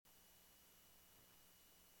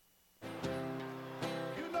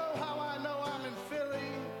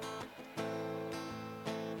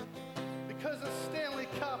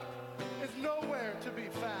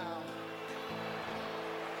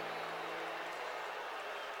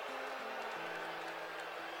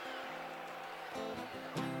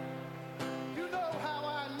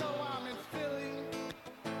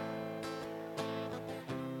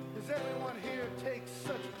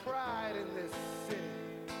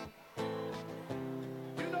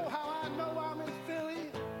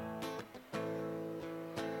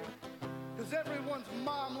Everyone's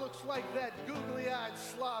mom looks like that googly-eyed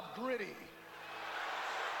slob Gritty.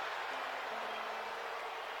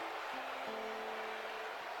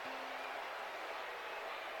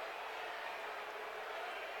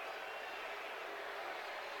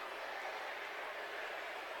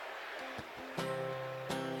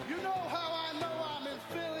 You know how I know I'm in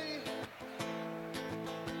Philly?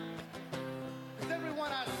 'Cause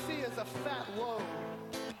everyone I see is a fat load.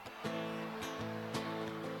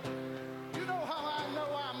 You know how I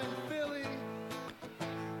know I'm in Philly?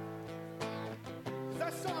 'Cause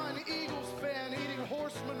I saw an Eagles fan eating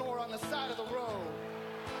horse manure on the side of the road.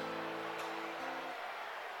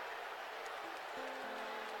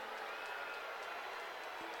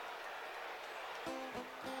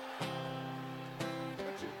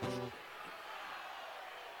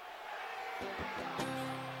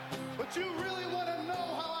 But you really want to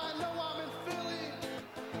know how I know I'm in Philly?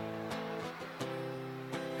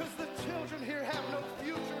 Because the children here have no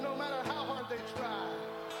future no matter how hard they try.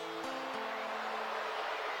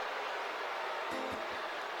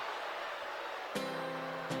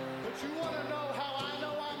 But you want to know how I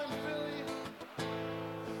know I'm in Philly?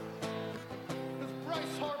 Because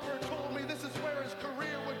Bryce Harper told me this is where his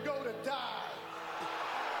career would go to die.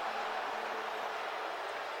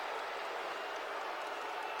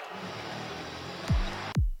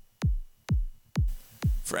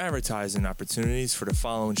 For advertising opportunities for the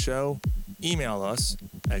following show, email us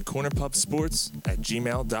at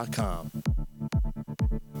cornerpubsports@gmail.com.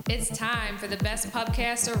 It's time for the best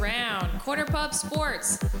pubcast around, Corner Pub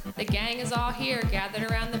Sports. The gang is all here, gathered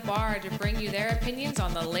around the bar to bring you their opinions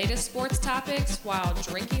on the latest sports topics while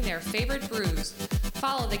drinking their favorite brews.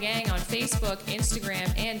 Follow the gang on Facebook,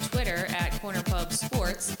 Instagram, and Twitter at Corner Pub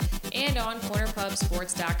Sports and on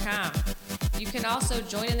cornerpubsports.com. You can also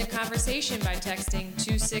join in the conversation by texting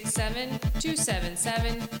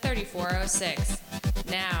 267-277-3406.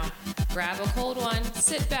 Now, grab a cold one,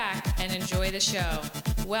 sit back, and enjoy the show.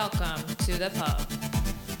 Welcome to the pub.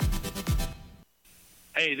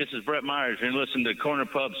 Hey, this is Brett Myers, and listen to Corner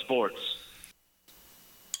Pub Sports.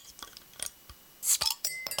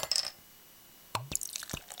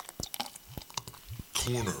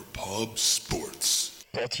 Corner Pub Sports.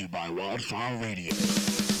 Brought to you by Wildfire Radio.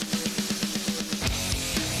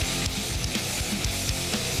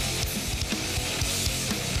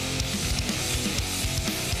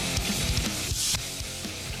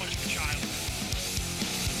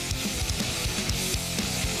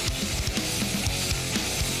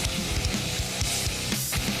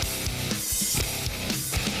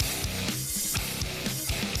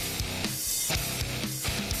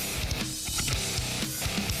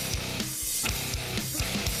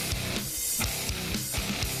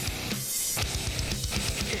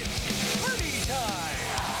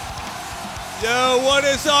 Yo, what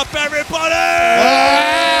is up, everybody?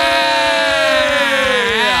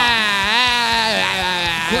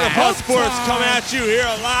 Corner Pub Sports coming at you here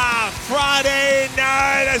live Friday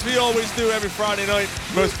night, as we always do every Friday night,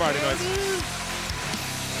 most Friday nights.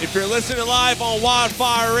 If you're listening live on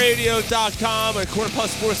wildfireradio.com and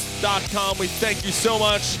cornerpubsports.com, we thank you so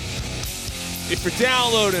much. If you're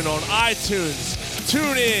downloading on iTunes,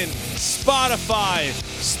 TuneIn, Spotify,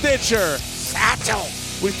 Stitcher, Satchel,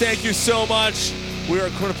 we thank you so much. We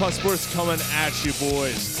are Corner Pub Sports coming at you,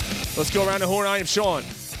 boys. Let's go around the horn. I am Sean.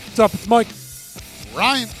 What's up? It's Mike.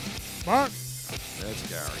 Ryan. Mark. That's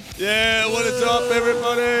Gary. Yeah, what is up,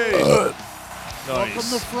 everybody? Nice. Welcome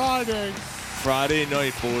to Friday. Friday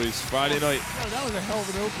night, boys. Friday night. Oh, that was a hell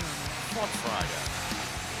of an opener, man. Fuck Friday.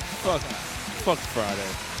 Fuck Friday.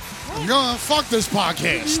 You know, fuck this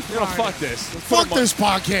podcast. You know, fuck this. Fuck this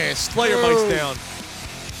podcast. Play your mics down.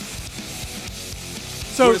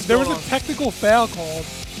 So there was a technical foul called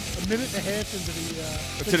a minute and a half into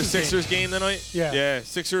the Sixers game tonight? Yeah. Yeah,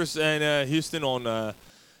 Sixers and Houston on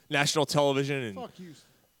national television. And, Fuck Houston.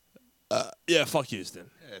 yeah, fuck Houston.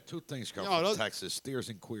 Yeah, two things come from Texas, steers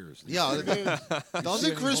and queers. Yeah,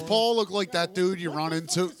 doesn't Chris Paul look like that dude you run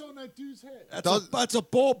into? On that dude's head? That's a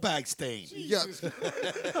ball bag stain. Yeah.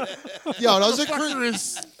 Yeah, doesn't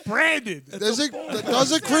Chris Brandon.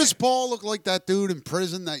 doesn't Chris Paul look like that dude in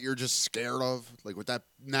prison that you're just scared of? Like with that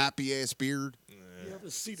nappy ass beard? You ever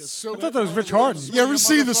see the I thought that was Rich Harden. You ever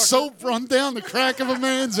see the soap run down the crack of a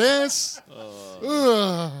man's ass? You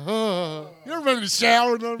ever been in the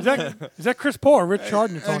shower? Is that Chris Paul or Rich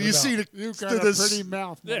Harden you're talking And you about? see You got a pretty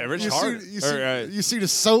mouth. Yeah, Rich you Harden. you see the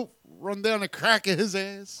soap run down the crack of his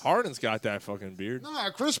ass? Harden's got that fucking beard.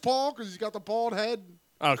 Nah, Chris Paul, because he's got the bald head.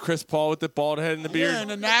 Oh, Chris Paul with the bald head and the beard? Yeah,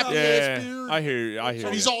 and the nappy Yeah, ass beard. I hear you.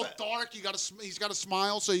 And he's all dark. He's got a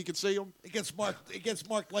smile so you can see him. It gets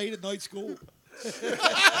marked late at night school.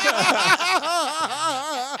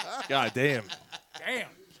 God damn. Damn.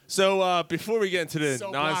 So before we get into the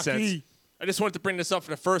So nonsense, blocky. I just wanted to bring this up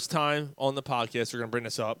for the first time on the podcast. We're going to bring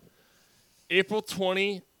this up. April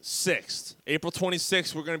 26th. April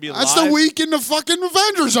 26th, we're going to be That's live. the weekend the fucking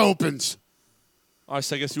Avengers opens. Oh,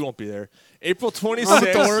 so I guess you won't be there. April I'm at the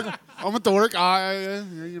 26th. work. I'm at the work.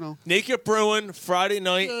 You know. Naked Brewing, Friday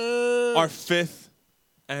night, our 5th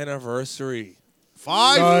anniversary.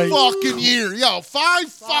 5 Nice. fucking years. Yo, 5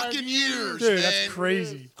 fucking years, Dude, man. that's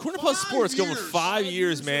crazy. Corner Plus Sports going years. 5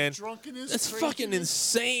 years, man. Drunkenness, That's craziness. fucking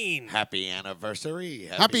insane. Happy anniversary.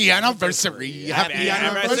 Happy anniversary. Happy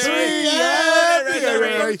anniversary. Happy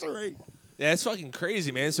anniversary. Yeah, it's fucking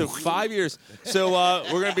crazy, man. So 5 years. So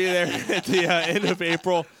we're gonna be there at the end of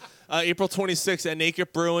April, April 26th at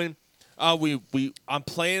Naked Brewing. I'm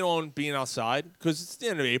planning on being outside because it's the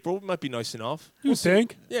end of April. It might be nice enough. You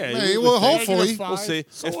think? Yeah, Hey, we well, think. hopefully. We'll see.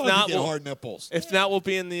 So If what not, if you get we'll hard nipples. if not, we'll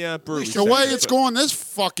be in the brewery. The way section, it's but- going this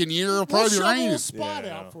fucking year, it'll We'll probably be shovel a raining. spot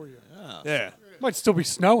Yeah. out for you. Yeah. Might still be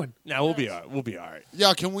snowing. No, we'll be all right. We'll be all right.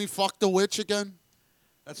 Yeah, can we fuck the witch again?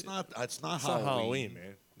 That's not It's not Halloween,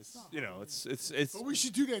 man. It's it's But we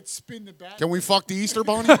should do that spin the bat. Can we fuck the Easter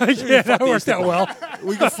bunny? Yeah, that worked out well.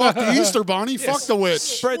 We can fuck the Easter bunny. Fuck the witch.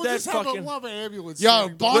 spread We'll that just have fucking. a ambulance. Yo,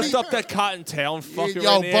 standing by. Bonnie- Lift up that cotton tail and fuck it Yo,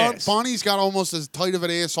 right in the ass. Bonnie's got almost as tight of an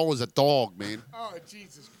asshole as a dog, man. Oh,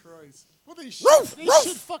 Jesus Christ. Well, they should, Roof, they roof.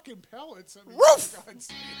 should fucking pellets. I mean, Roof. for God's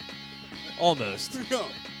sake. Almost. At least,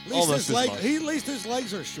 Almost as much. at least his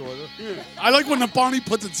legs are shorter. I like when the bunny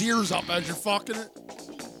puts its ears up as you're fucking it.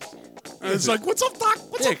 And it's like, what's up, Doc?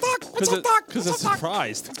 What's up, Doc? What's up, Doc? Because What's it's up, Doc?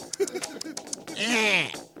 surprised.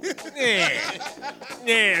 Yeah,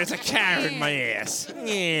 there's a carrot in my ass.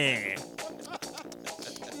 Yeah.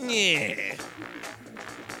 Yeah.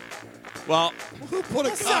 Well, Who put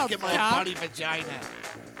a cock in my Doc? body vagina?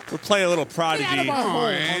 we're playing a little Prodigy. Out of my hole,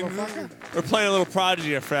 man. motherfucker. We're playing a little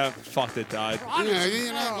Prodigy after that fuck that died. Yeah, you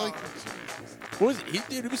know, like, What was he?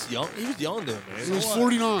 Dude, he was young. He was young then, he man. was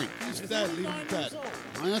 49. He's dead. Leave him dead.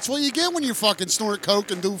 And that's what you get when you fucking snort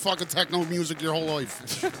coke and do fucking techno music your whole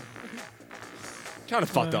life. Kind of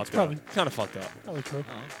fucked up, it's though. probably- Kind of fucked up. Probably true.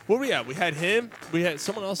 Where we at? We had him. We had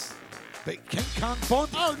someone else. But King Kong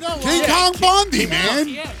Bundy. Oh, no. King Kong Bundy, man.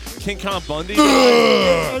 Yeah. King Kong Bundy.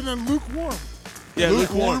 And then lukewarm. Yeah,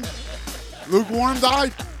 Lukewarm. Lukewarm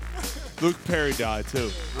died. Luke Perry died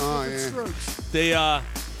too. Oh, yeah. Strokes. They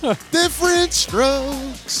Different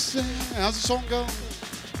strokes. How's the song go?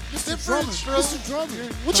 Different strokes. Mr.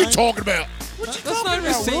 Drummer. What you talking about? That's not even the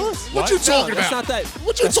about, same. Willis? What you talking That's about? not that.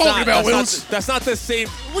 What you that's talking not- about, that's not Willis? the- That's not the same.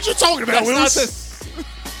 What you talking about, That's not Willis?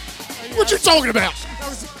 the. What you talking about?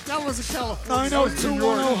 That was a California.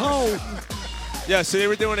 90210 ho. Yeah, so they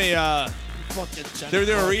were doing a. Fucking They were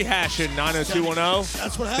doing a rehash in 90210.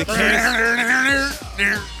 That's what They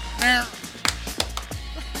happened.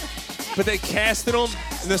 But they casted him,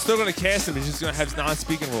 and they're still going to cast him. He's just going to have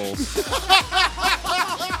non-speaking roles.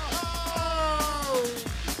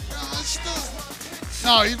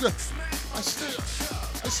 No, I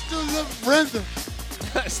still love Brenda.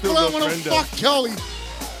 I still But I love want to Brenda. fuck Kelly.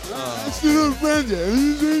 I still love Brenda.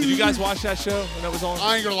 Did you guys watch that show when that was on?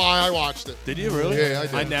 I ain't gonna lie, I watched it. Did you really? Yeah, I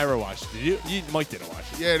did. I never watched it. Did you? Mike didn't watch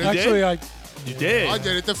it. Yeah, Actually, You did? I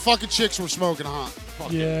did it. The fucking chicks were smoking hot.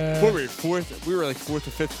 yeah. What were we, fourth? We were like 4th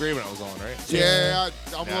or 5th grade when I was on, right? Yeah,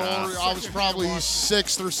 I Nah. was probably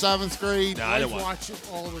 6th or 7th grade. Nah, I didn't watch. Watch it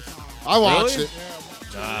all the time. I watched Really?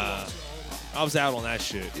 it. Nah. I was out on that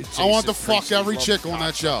shit. I want to fuck every chick on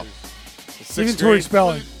that show. Even Tori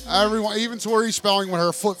Spelling. Everyone, even Tori Spelling with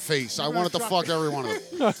her foot face. I wanted to fuck every one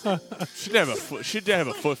of them. She did have a foot. She did have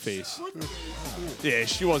a foot face. Yeah,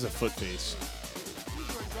 she was a foot face.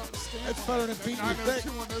 That's better than beating your dick.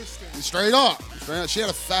 90210 stand. Straight up. She had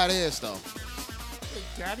a fat ass though,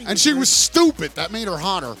 Daddy and she was stupid. That made her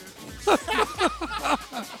hotter.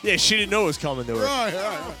 Yeah, she didn't know it was coming to her. Right.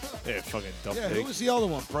 Yeah, fucking dumb Yeah, who pig. was the other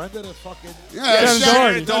one? Brenda, the fucking. Yeah,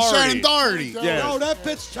 Shannon Shannon Doherty. Yeah. No, that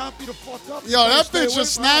bitch chop you the fuck up. Yo, that Stay bitch away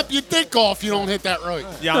just from snap her. your dick off. You don't hit that right.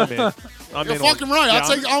 Yeah, I'm in. I'm You're in fucking on, right.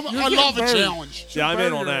 Yeah, I love a buried. challenge. yeah, I'm in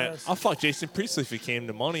burn on your that. ass. I'll fuck Jason Priestley if it came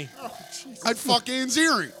to money. I'd fuck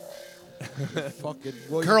Anziri. Fucking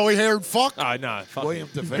William, Curly haired fuck. Nah, fuck. William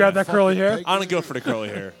DeVere. Got that curly hair? I'm gonna go for the curly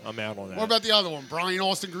hair. I'm out on that. What about the other one? Brian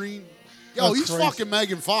Austin Green? Yo, That's he's crazy. fucking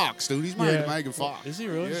Megan Fox, dude. He's married Yeah. to Megan Fox. Is he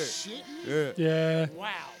really? Yeah. Wow.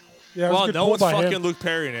 Yeah, it was a Well, good no pull one's by fucking him. Luke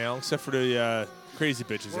Perry now, except for the crazy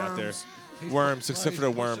bitches out there. Worms, except for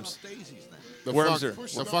the worms. The Worms fuck-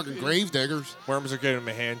 are- the fucking grave diggers. Worms are getting him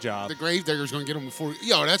a hand job. The grave digger's gonna get him before.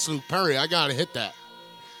 Yo, that's Luke Perry. I gotta hit that.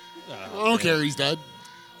 I don't care. He's dead.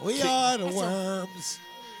 We are the worms.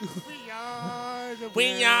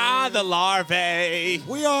 We are the larvae.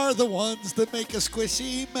 We are the ones that make a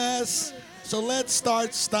squishy mess. So let's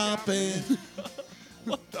start stomping.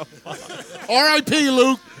 R.I.P.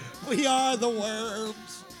 Luke. We are the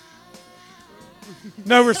worms.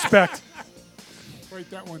 No respect. Write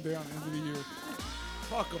that one down. End of the year.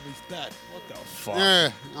 Fuck him, he's dead. What the fuck?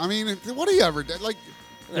 Yeah, I mean, what do you ever do? Like,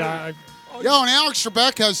 Yeah, yo, and Alex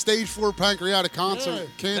Trebek has stage 4 pancreatic cancer.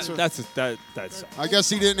 That's. I guess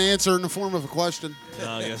he didn't answer in the form of a question. No,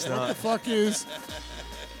 I guess What the not. fuck is?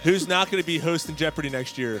 Who's not going to be hosting Jeopardy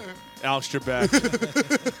next year? Alex Trebek.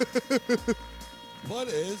 What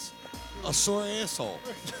is a sore asshole?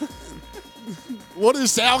 What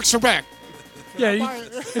is Alex Trebek? yeah.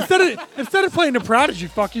 Instead of playing the Prodigy,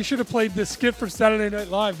 fuck, you should have played the skit for Saturday Night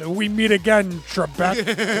Live. The We Meet Again, Trebek.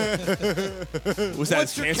 Was that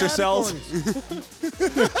his cancer cells?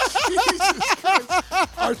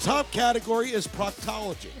 Our top category is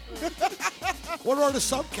proctology. What are the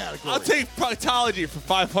subcategories? I'll take proctology for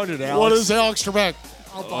 500, Alex. What is Alex Trebek?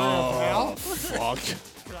 I'll buy a valve. Fuck.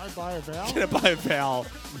 Can I buy a valve? Can I buy a Val?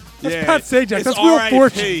 That's Pat Sajak. It's That's Wheel of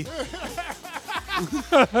R.I.P.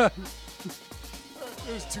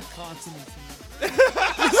 There's 2 consonants in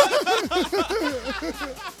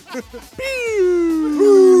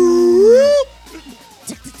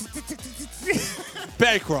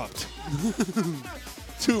Bankrupt.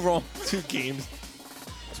 2 wrong. 2 games.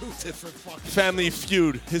 2 different fucking. Family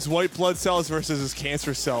Feud. His white blood cells versus his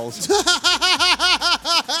cancer cells.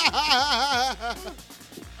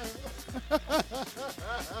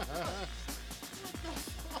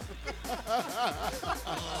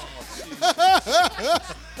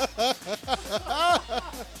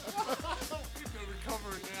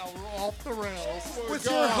 We're off the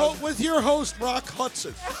rails. With your host, Rock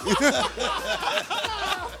Hudson.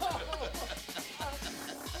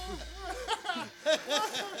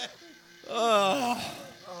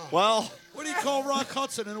 Well, What do you call Rock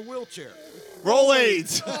Hudson in a wheelchair? roll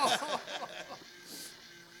AIDS.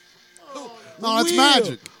 No, that's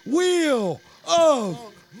magic. Wheel of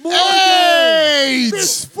Morgan. AIDS!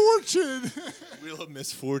 Misfortune. Wheel of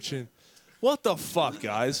misfortune. What the fuck,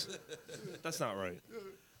 guys? That's not right.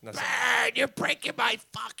 That's not right. You're breaking my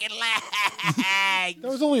fucking leg. That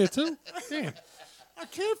was only a 2? Damn. I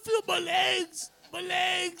can't feel my legs. My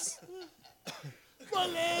legs. My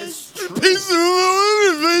legs. Piece of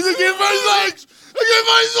I get my legs! I get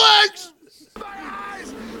my legs!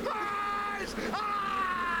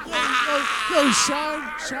 Yo,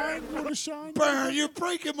 shine, wanna shine? Burn, you're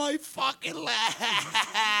breaking my fucking leg.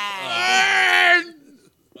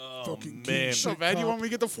 Oh, man. So, man, you want me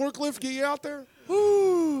to get the forklift? Get you out there?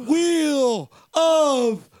 Wheel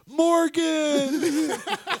of Morgan.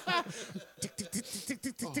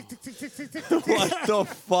 What the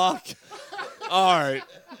fuck? All right.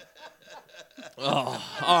 Oh,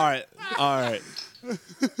 all right. All right.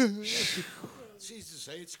 Jesus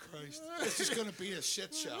H. Christ. This is going to be a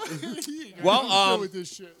shit show. Well, With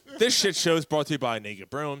this shit. this shit show is brought to you by Naked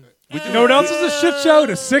Brewing. You know what else is a shit show?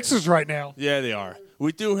 The Sixers right now. Yeah, they are.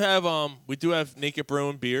 We do have Naked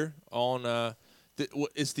Brewing beer on.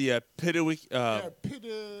 It's the Pitawiki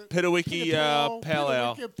Pale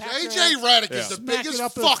Ale. J.J. Redick is the Smack it biggest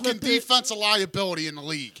up and fucking flip it. defensive liability in the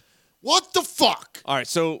league. What the fuck? All right,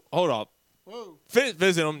 so hold up. Whoa. Visit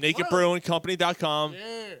them, nakedbrewingcompany.com. Yeah.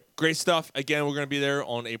 Great stuff. Again, we're going to be there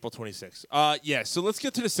on April 26th. Yeah, so let's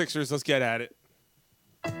get to the Sixers. Let's get at it.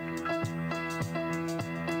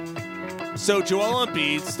 So Joel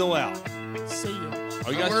Embiid's still out. See ya.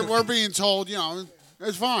 Are you guys We're being told,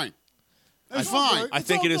 it's fine. It's fine. I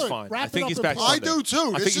think it is fine. Wrap I it think up he's and back play. I Sunday. do too. I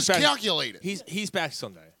This think is he's back. calculated. He's back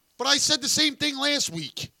Sunday. But I said the same thing last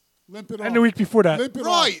week. Limp it And off. the week before that. Limp it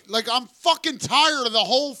Right. Like, I'm fucking tired of the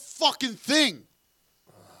whole fucking thing.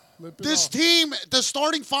 off. Limp it This off. team, the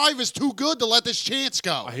starting 5 is too good to let this chance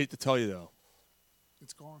go. I hate to tell you, though.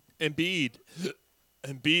 It's gone. Embiid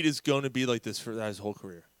is going to be like this for his whole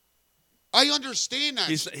career. I understand that.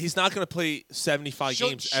 He's not going to play 75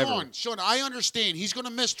 games ever. Sean, I understand. He's going to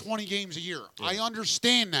miss 20 games a year. I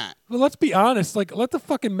understand that. Well, let's be honest. Like, let the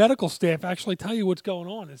fucking medical staff actually tell you what's going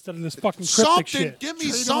on instead of this fucking cryptic Something. shit. Give me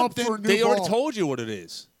Trade him up something. for a new They already ball. told you what it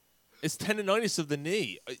is. It's tendonitis of the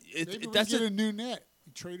knee. Maybe we That's get it. a new net.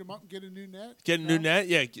 You trade him up and get a new net. Get a new net?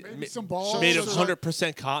 Yeah. Maybe some balls. Made of or-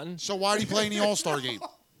 100% cotton. So why did he play in the All-Star game?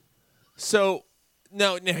 So,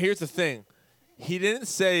 now here's the thing. He didn't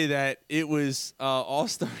say that it was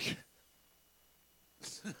All-Star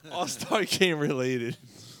game related.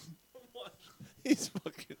 He's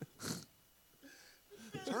fucking...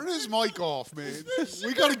 Turn his mic off, man.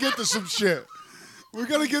 We got to get to some shit.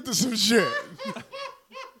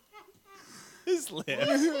 His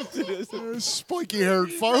laugh.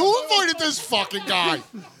 Spiky-haired fuck. Who invited this fucking guy?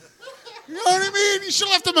 You know what I mean? You should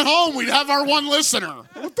have left him at home. We'd have our one listener.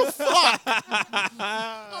 What the fuck?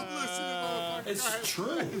 It's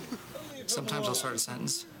true. Sometimes I'll start a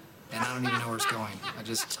sentence, and I don't even know where it's going. I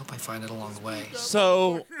just hope I find it along the way.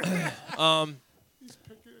 So,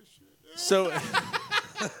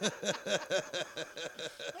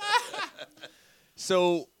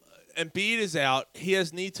 so Embiid is out. He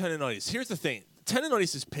has knee tendonitis. Here's the thing: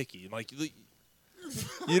 tendonitis is picky. Like,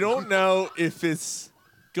 you don't know if it's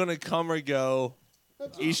gonna come or go.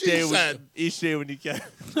 Each day when you get.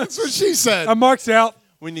 That's what she said. Mark's out.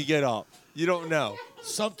 When you get up, you don't know.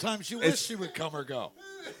 Sometimes you wish she would come or go.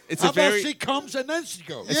 It's How a very. about she comes and then she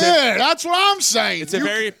goes? Yeah, that's what I'm saying. It's a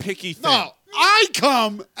very picky thing. No, I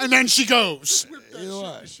come and then she goes. You know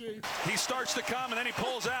what? He starts to come and then he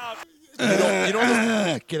pulls out. You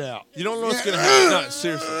don't Get out. You don't know what's gonna happen. No,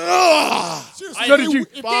 seriously. So did you?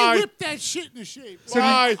 If they whip that shit into shape. So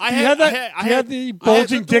you had the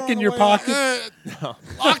bulging dick in your pocket.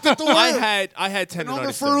 Lock the door. I had Number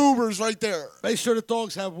tendonitis. for Ubers right there. Make sure the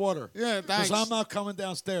dogs have water. Yeah, thanks. Because I'm not coming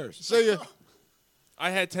downstairs. See ya.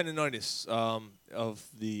 I had tendonitis of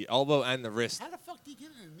the elbow and the wrist. How the fuck do you get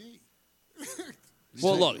it in the knee?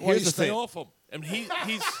 Well, look, Well, here's you the stay thing. off them. I mean,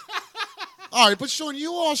 he's All right, but Sean,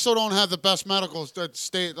 you also don't have the best medical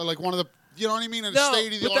state, like one of the, you know what I mean? In no,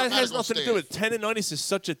 state of the but art that has medical nothing to state. do with tendonitis. Is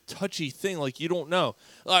such a touchy thing. Like you don't know.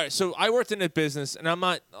 All right, so I worked in a business, and I'm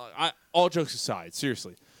not. All jokes aside,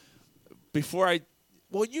 seriously. Before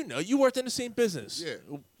you worked in the same business.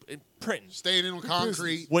 Yeah. Printing. Staying in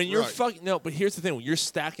concrete. When you're right. but here's the thing: when you're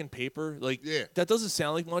stacking paper, like that doesn't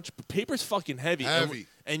sound like much, but paper's fucking heavy.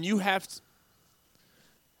 And you have to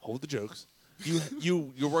hold the jokes.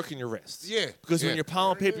 You're working your wrists. Yeah. Because when you're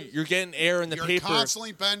piling paper, you're getting air in the You're paper.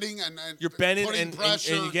 constantly bending and You're bending putting and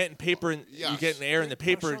pressure. you're getting paper and Yes. you're getting air in the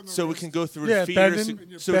paper so it can go through Yeah, the feeder.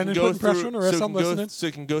 bending, So it can go putting pressure on the wrist, I'm listening. so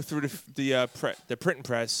it can go through the printing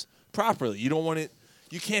press properly. You don't want it.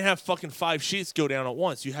 You can't have fucking 5 sheets go down at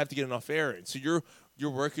once. You have to get enough air in. So you're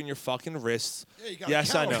working your fucking wrists. Yeah, you gotta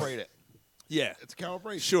yes, I know. calibrate it. Yeah, It's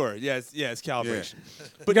calibration. sure. Yeah, it's calibration.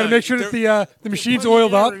 You got to make sure that the machine's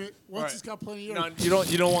oiled up. Once it's got plenty of No, air.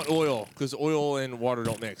 you don't want oil because oil and water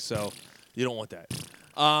don't mix, so you don't want that.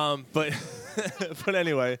 But but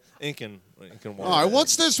anyway, ink and water. All right,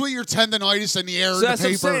 what's this with your tendonitis and the air So in the that's what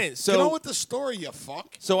I'm paper? saying. So Get on with the story, you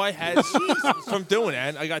fuck. So I had from doing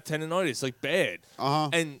that, I got tendonitis like bad.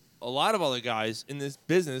 And a lot of other guys in this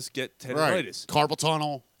business get Right. tendonitis. Carpal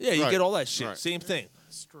tunnel. Yeah, you Right. get all that shit. Right. Same thing.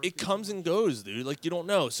 It comes and goes, dude. Like, you don't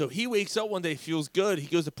know. So he wakes up one day, feels good. He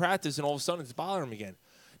goes to practice, and all of a sudden it's bothering him again.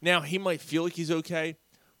 Now, he might feel like he's okay,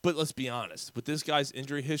 but let's be honest. With this guy's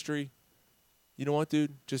injury history, you know what,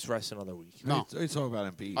 dude? Just rest another week. No. What are you talking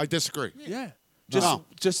about, Embiid? I disagree. Yeah. No.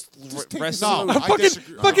 Just take rest it another No, week. I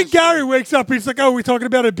disagree. Fucking Gary wakes up. He's like, "Oh, we talking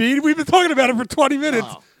about a beat? We've been talking about it for 20 minutes."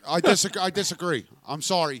 No, I disagree. I'm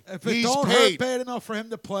sorry. If it He's don't hurt paid. bad enough for him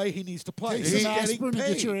to play, he needs to play. Take He's some getting aspirin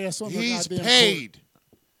and get your paid. ass on the He's goddamn paid.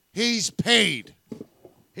 He's paid.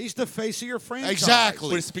 He's the face of your franchise. Exactly.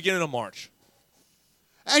 But it's the beginning of March.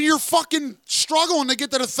 And you're fucking struggling to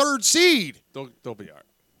get to the 3rd seed. They'll be all right.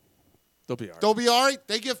 They'll be all right. They'll be all right.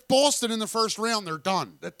 They get Boston in the first round. They're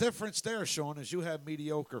done. The difference there, Sean, is you have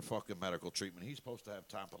mediocre fucking medical treatment. He's supposed to have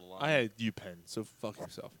top of the line. I had UPenn, so fuck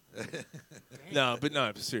yourself. No,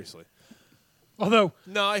 seriously. Although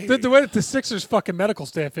No, I hear Oh. the way that the Sixers fucking medical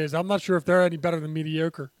staff is, I'm not sure if they're any better than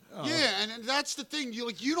mediocre. Yeah, and that's the thing.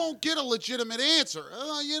 You don't get a legitimate answer.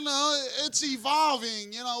 It's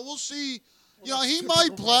evolving. We'll see. He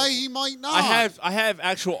might play, he might not. I have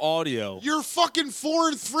actual audio. You're fucking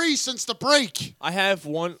 4-3 since the break. I have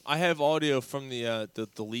audio from the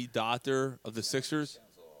lead doctor of the Sixers.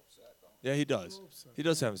 Yeah, he does. He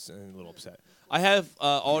does have a little upset. I have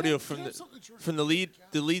audio from the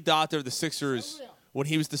lead doctor of the Sixers when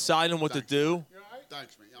he was deciding what to do.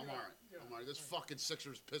 Thanks, man. I'm all right. This fucking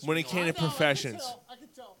Sixers pissed When me it came to off. professions. I can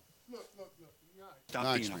tell. Look. Stop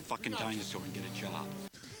Thanks, being a man. fucking dinosaur and get a job.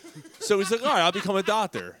 So he's like, all right, I'll become a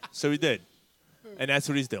doctor. So he did. And that's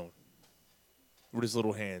what he's doing. With his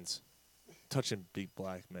little hands. Touching big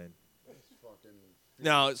black men.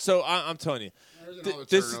 No, so I'm telling you.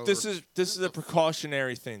 This is a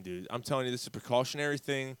precautionary thing, dude. I'm telling you, this is a precautionary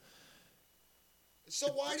thing. So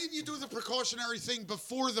why didn't you do the precautionary thing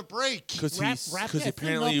before the break? Because Wrap that thing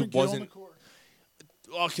apparently up and get on wasn't. the court.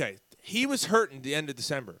 Okay, he was hurt in the end of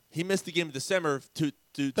December. He missed the game of December to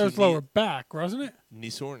That was lower back, wasn't it? knee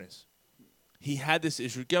soreness. He had this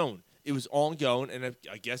issue going. It was ongoing, and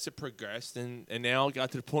I guess it progressed, and now it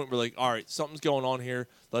got to the point where, like, all right, something's going on here.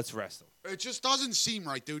 Let's rest him. It just doesn't seem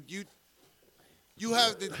right, dude. You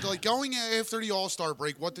have like going after the All-Star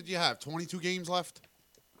break. What did you have? 22 games left.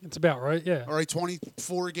 It's about right. Yeah. All right,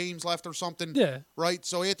 24 games left or something. Yeah. Right.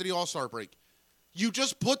 So after the All-Star break, you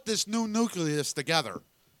just put this new nucleus together,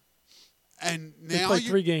 and They now played you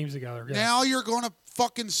 3 games together. Yeah. now you're gonna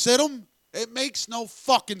fucking sit them. It makes no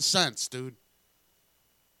fucking sense, dude.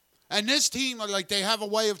 And this team, like, they have a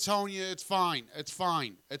way of telling you it's fine, it's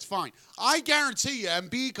fine, it's fine. I guarantee you,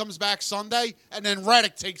 Embiid comes back Sunday, and then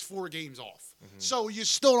Redick takes 4 games off. So you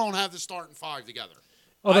still don't have the starting 5 together.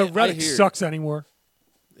 Although I Redick hear- sucks anymore.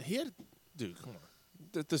 He had, dude, come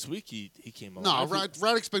on. This week he came on. No,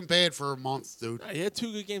 Redick's been bad for a month, dude. He had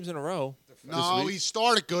 2 good games in a row. No, he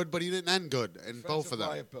started good, but he didn't end good in both of them.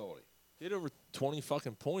 Liability. He had over 20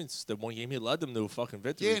 fucking points. The one game he led them to a fucking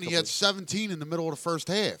victory. Yeah, and he had 17 in the middle of the first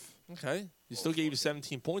half. Okay. He still gave you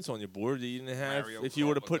 17 points on your board that you didn't have if you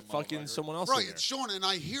would have put fucking someone else in Right, there. Sean, and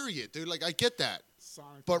I hear you, dude. Like, I get that.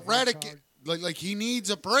 But Redick, like he needs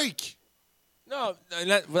a break. No, and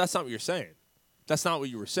that's not what you're saying. That's not what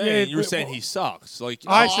you were saying. You were saying he sucks. Like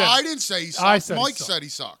I didn't say he sucks. Mike said he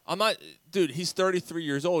sucked. I'm not, dude. He's 33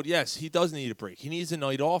 years old. Yes, he does need a break. He needs a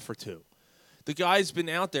night off or 2. The guy's been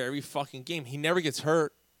out there every fucking game. He never gets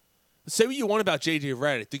hurt. Say what you want about JJ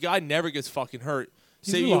Redick. The guy never gets fucking hurt.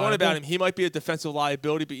 Say what you want about him. He might be a defensive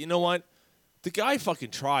liability, but you know what? The guy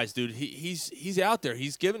fucking tries, dude. He's out there.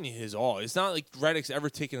 He's giving you his all. It's not like Redick's ever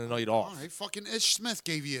taken a night off. All right, fucking Ish Smith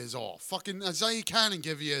gave you his all. Fucking Isaiah Cannon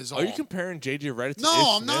gave you his all. Are you comparing JJ Redick to No, Ish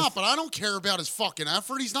I'm Smith? not, but I don't care about his fucking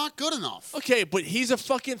effort. He's not good enough. Okay, but he's a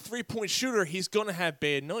fucking 3-point shooter. He's going to have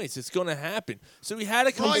bad nights. It's going to happen. So he had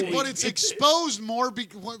a couple Right, weeks. but it's exposed more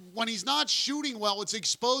when he's not shooting well. It's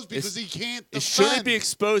exposed because he can't It defend. shouldn't be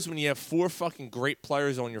exposed when you have 4 fucking great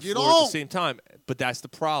players on your You floor at don't. the same time. But that's the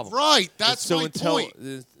problem. Right, that's my point.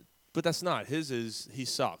 But that's not. His is he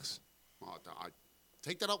sucks. Oh,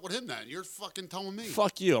 take that up with him then. You're fucking telling me.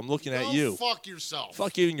 Fuck you. I'm looking at Go you. fuck yourself.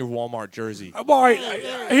 Fuck you in your Walmart jersey. Boy,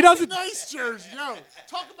 he doesn't. Nice jersey. Yo,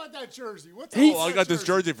 talk about that jersey. What's Oh, I got this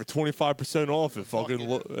jersey for 25% off at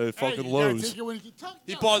fucking Lowe's.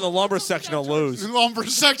 He bought in the lumber section at Lowe's. Lumber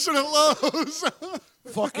section at Lowe's.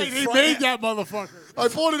 Fucking he made that motherfucker. I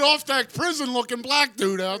bought it off that prison-looking black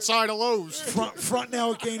dude outside of Lowe's. Front now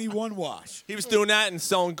Allegheny One Wash. He was doing that and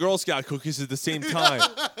selling Girl Scout cookies at the same time.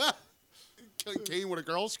 Came with a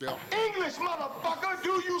Girl Scout. English, motherfucker, do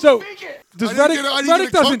you So, speak it? does I Redick, didn't Redick get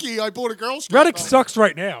a doesn't. cookie. I bought a Girl Scout. Redick sucks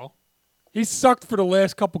right now. He's sucked for the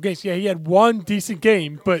last couple games. Yeah, he had 1 decent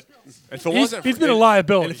game, but If it wasn't he's for- been a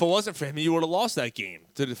liability. And if it wasn't for him, you would have lost that game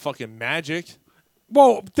to the fucking Magic.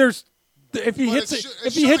 Well, there's if he But hits it, it, it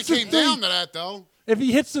if he shouldn't hits have the came down three, to that, though. if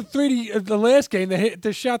he hits the 3 the last game,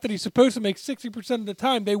 the shot that he's supposed to make 60% of the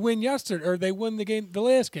time, they win yesterday or they win the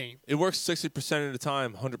last game. It works 60% of the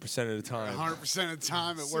time, 100% of the time. 100% of the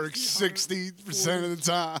time, it works 60% of the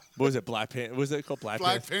time. What was it? Black Panther? What was it called? Black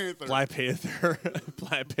Panther. Black Panther.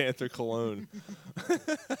 Black Panther cologne.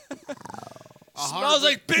 Smells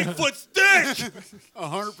like Bigfoot's dick.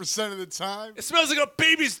 100% of the time. It smells like a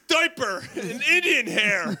baby's diaper and Indian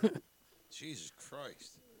hair. Jesus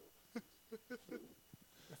Christ.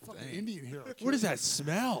 Fucking Indian hero. What does that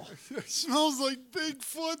smell? It smells like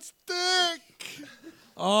Bigfoot's dick.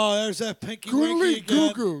 Oh, there's that pinky Googly winky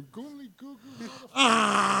again. goo goo. Googly goo goo.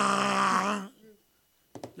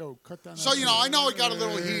 Yo, cut down. So, I know it got a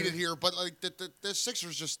little heated here, but, like, the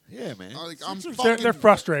Sixers just... Yeah, man. Like, I'm They're fucking...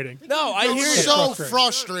 frustrating. No, I hear you. so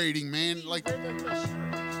frustrating, man. Like,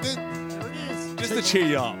 Just to cheer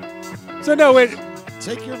you up. So no, wait.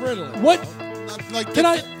 Take your Ritalin. What? like, Can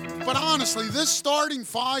I? But honestly, this starting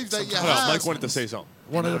 5 that you Hold on, have... Mike wanted to say something.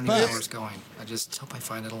 One of the I don't even know where best. it's going. I just hope I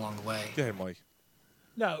find it along the way. Go ahead, Mike.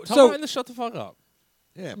 No. Tell So Ryan to shut the fuck up.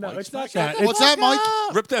 Yeah, no, Mike, it's not smack that. What's that, Mike?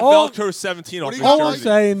 Rip that All- Velcro 17 off do his you All got, I'm jersey.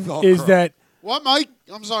 saying Velcro. is that What, Mike?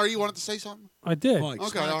 I'm sorry, you wanted to say something? I did. Mike, Okay,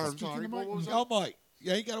 smack all him. right, I'm sorry. What was that? Oh, Mike.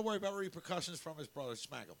 Yeah, you got to worry about repercussions from his brother.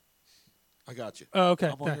 Smack him. I got you. Oh, okay.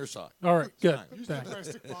 I'm on your side. All right. Good. Smack him. Use the Thanks.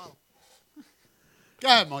 plastic bottle. Go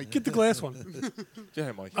ahead, Mike. Get the glass one. Go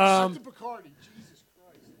ahead, Mike. The Bacardi. Jesus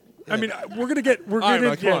Christ. I mean, we're gonna get. We're All right, gonna.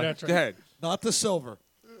 Mike, come Yeah, on. that's right. Go ahead. Not the silver.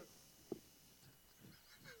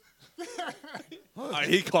 All right,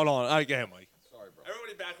 he caught on. All right, go ahead, Mike. Sorry, bro.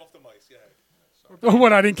 Everybody back off the mics. Go ahead. Oh,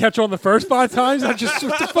 what? I didn't catch on the first 5 times. I just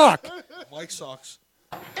what the fuck. Mike sucks.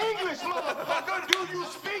 English, motherfucker, do you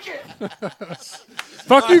speak it?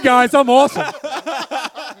 Fuck you guys. I'm awesome.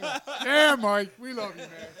 Yeah, Mike. We love you, man.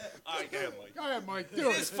 All right, go ahead, Mike. Go ahead, Mike. Do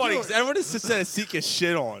it. It's funny because everyone just sits there and seek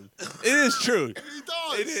shit on. It is true. He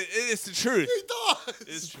does. It is the truth. He does.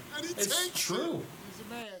 It's true. And he takes true. He's a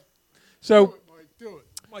man. So Do it, Mike. Do it.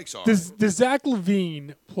 Mike's all does Zach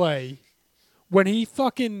LaVine play when he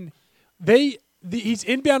fucking they he's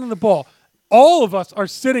inbounding the ball. All of us are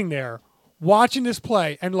sitting there watching this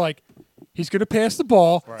play and like, he's going to pass the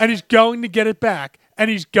ball and he's going to get it back and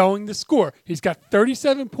he's going to score. He's got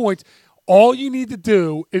 37 points. All you need to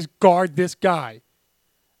do is guard this guy.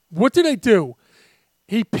 What do they do?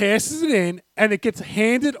 He passes it in and it gets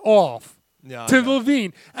handed off to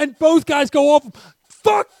Levine. And both guys go off.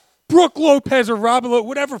 Fuck Brooke Lopez or Robin Lopez,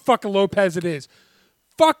 whatever fucking Lopez it is.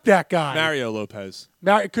 Fuck that guy. Mario Lopez.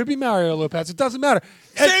 It could be Mario Lopez. It doesn't matter.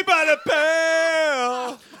 Saved by the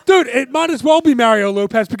Bell. Dude, it might as well be Mario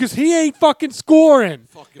Lopez because he ain't fucking scoring.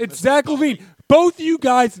 It's Zach Levine. Both of you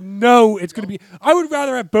guys know it's going to be. I would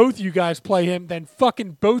rather have both of you guys play him than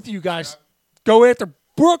fucking both of you guys go after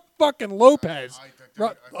Brooke fucking Lopez.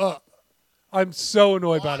 I'm so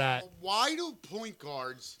annoyed by that. Why do point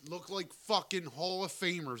guards look like fucking Hall of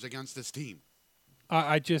Famers against this team?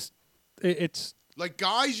 It's like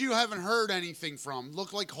guys you haven't heard anything from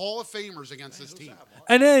look like Hall of Famers against this team.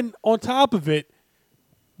 And then on top of it,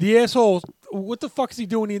 the asshole, what the fuck is he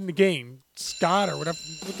doing in the game? Scott or whatever.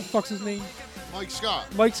 What the fuck's his name? Mike Scott.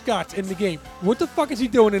 Mike Scott's in the game. What the fuck is he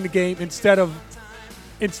doing in the game instead of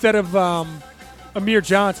Amir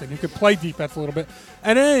Johnson, who could play defense a little bit?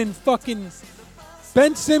 And then fucking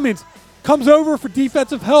Ben Simmons comes over for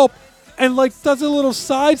defensive help and like does a little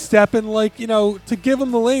sidestep and like, you know, to give him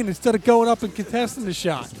the lane instead of going up and contesting the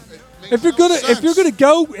shot. If you're gonna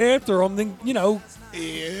go after him, then you know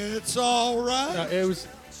it's all right. It was.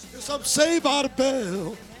 I'm saved by the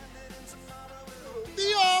bell.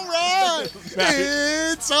 Be all right.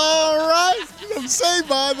 It's all right. I'm saved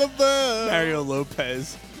by the bell. Mario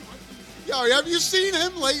Lopez. Yo, have you seen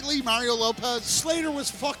him lately, Mario Lopez? Slater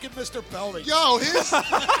was fucking Mr. Belding. Yo,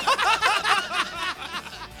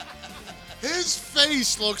 his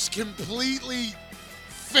face looks completely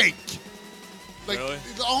fake. Like, really?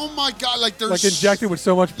 Oh my God! Like there's like injected with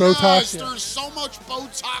so much Botox. Yes, there's so much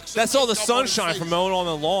Botox. That's all the sunshine from mowing on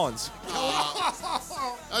the lawns.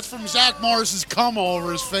 That's from Zach Morris's cum all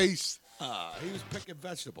over his face. He was picking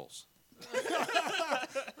vegetables.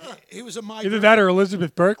 He was a migrant. Either that or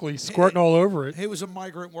Elizabeth Berkley squirting all over it. He was a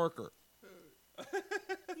migrant worker.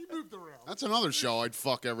 He moved around. That's another show. I'd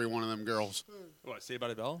fuck every one of them girls. What, Saved by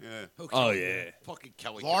the Bell? Yeah. Oh, yeah. Fucking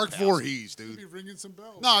Kelly. Lark Voorhees, dude. Be ringing some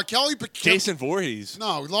bells. No, Kelly. Jason Voorhees.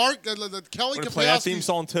 No, Lark. Kelly Want to play that theme Kapowski's.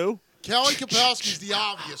 song too? Kelly Kapowski's the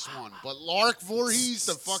obvious one, but Lark Voorhees,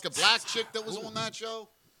 the fucking black chick that was on that show.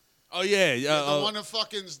 Oh yeah, The one that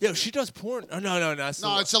fucking. Yo, she does porn. Oh no, that's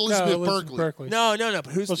No, it's Elizabeth Berkley. No. But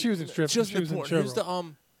who's? Well, she was in strip. She was She was in porn. Showgirl. Who's the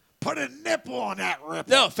Put a nipple on that ripple.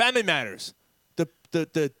 No, Family Matters.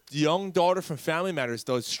 The young daughter from Family Matters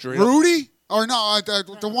does straight up. Rudy? Or no,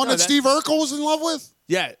 the one that Steve Urkel was in love with?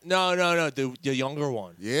 Yeah, no, the younger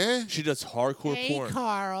one. Yeah? She does hardcore porn.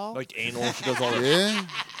 Carl. Like anal, she does all that. Yeah?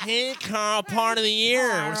 Hey, Carl, part of the year.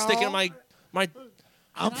 We're sticking my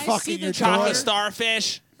I'm fucking your chocolate daughter.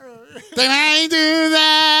 starfish. Then I do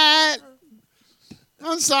that.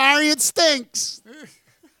 I'm sorry, it stinks.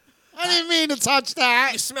 I didn't mean to touch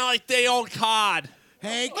that. You smell like day-old cod.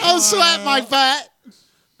 Hey, Carl. Don't slap my butt.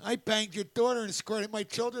 I banged your daughter and squirted my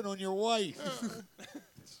children on your wife.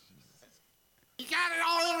 You got it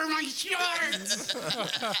all over my shorts.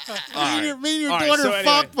 Right. Me and your All right, daughter so anyway.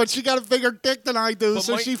 fucked, but she got a bigger dick than I do, But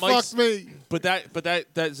so she Mike's- fucked me. But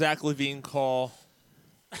that Zach Levine call,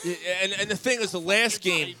 and the thing is, the last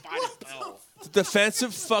game, the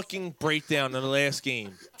defensive fucking breakdown in the last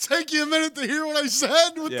game. Take you a minute to hear what I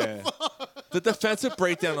said? What Yeah. the fuck? The defensive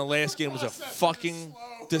breakdown in the last game was a fucking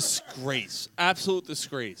disgrace, absolute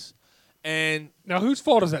disgrace. And Now, whose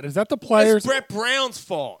fault is that? Is that the players? it's Brett Brown's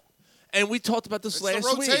fault. And we talked about this It's last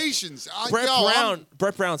the week. rotations.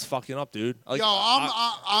 Brett Brown's fucking up, dude. Like,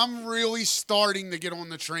 I'm really starting to get on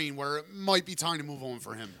the train where it might be time to move on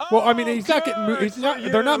for him. Well, I mean, he's not getting. He's not.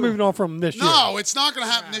 They're not moving on from him this year. No, it's not going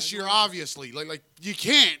to happen this year. Obviously, like you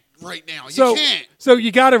can't right now. You So, can't. so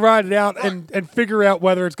you got to ride it out and figure out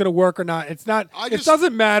whether it's going to work or not. It's not. It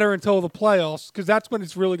doesn't matter until the playoffs because that's when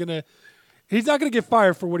it's really going to. He's not going to get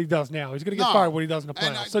fired for what he does now. He's going to get fired what he does in the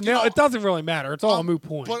playoffs. So now it doesn't really matter. It's all a moot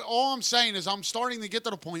point. But all I'm saying is I'm starting to get to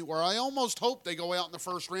the point where I almost hope they go out in the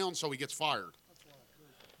first round so he gets fired.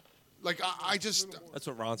 Like, I just... That's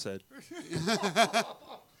what Ron said.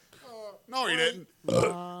 No, he didn't.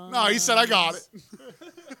 No, he said, I got it.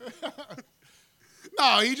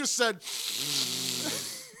 No, he just said...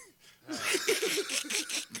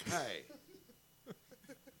 Hey.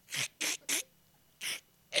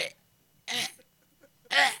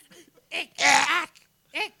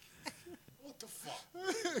 What the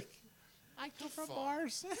fuck? I come from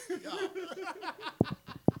bars.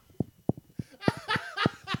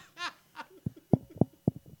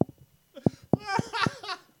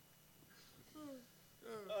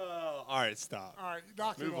 right, stop. All right,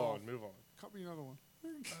 knock it Move off. on, move on. Cut me another one.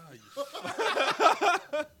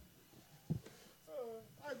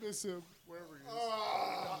 I miss him wherever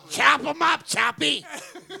he is. Chop him up, Choppy.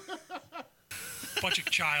 Bunch of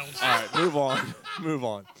child. All right, move on. Move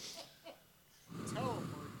on.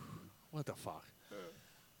 What the fuck?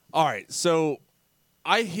 All right, so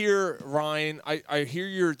I hear, Ryan, I hear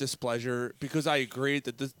your displeasure because I agree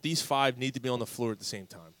that these five need to be on the floor at the same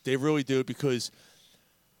time. They really do because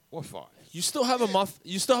What five? you still have a month.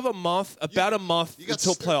 You still have a month, about a month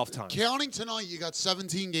until playoff time. Counting tonight, you got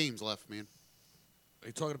 17 games left, man. Are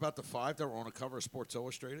you talking about the five that were on the cover of Sports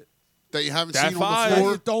Illustrated? That you haven't That seen five. on the That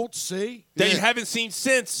floor. you don't see? That you Yeah. haven't seen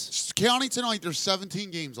since. Counting tonight, there's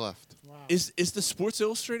 17 games left. Is the Sports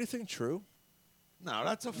Illustrated thing true? No,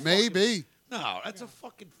 that's a fucking, Maybe. No, that's a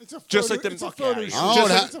fucking. It's a Just photo, like the- it's a Fuck photo outta shoot. here. Oh,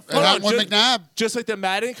 Just it like- happened with just- McNabb. Just like the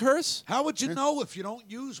Madden curse? How would you know if you don't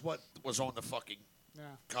use what was on the fucking Yeah.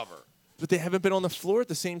 cover? But they haven't been on the floor at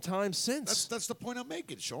the same time since. That's the point I'm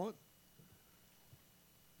making, Sean.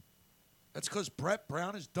 That's because Brett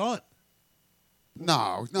Brown is done.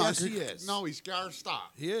 No, Yes, he is. No, he's Gary.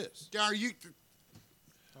 Stop, He is. Gary.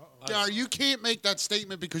 You can't make that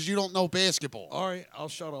statement because you don't know basketball. All right, I'll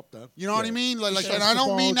shut up then. You know what I Yeah. mean? Like, and I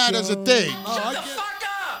don't mean that as a dig. No, I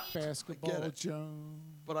get, Basketball, I get it. Joe.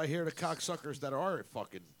 but I hear the cocksuckers that are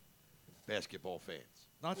fucking basketball fans.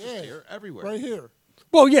 Not just Yeah, here, everywhere. right here.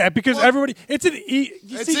 Well, yeah, because Well, everybody. It's an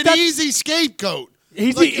easy scapegoat.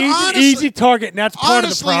 He's Like, the honestly- easy target, and that's part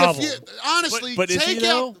of the problem. Honestly, But is he, take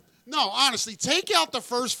out. though? No, honestly, take out the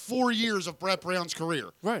first 4 years of Brett Brown's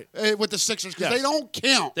career. Right. With the Sixers, because Yes. they don't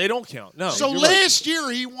count. They don't count. No. So you're right. last year,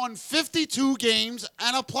 he won 52 games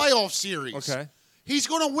and a playoff series. Okay. He's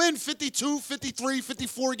going to win 52, 53,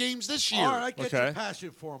 54 games this year. All right, I get your Okay.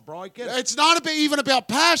 passion for him, bro. I get it. It's not even about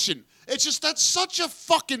passion. It's just that's such a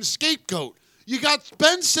fucking scapegoat. You got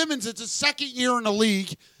Ben Simmons. It's his second year in the league.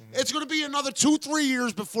 Mm-hmm. It's going to be another 2-3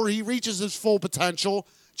 years before he reaches his full potential.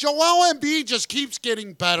 Joel Embiid just keeps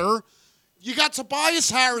getting better. You got Tobias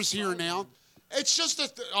Harris here now. It's just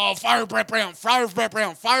fire Brett Brown, fire Brett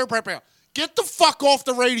Brown, fire Brett Brown. Get the fuck off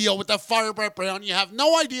the radio with that fire Brett Brown. You have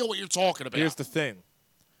no idea what you're talking about. Here's the thing.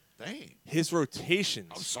 Dang. His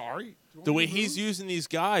rotations. I'm sorry. The way he's using these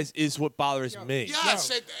guys is what bothers me. Yes,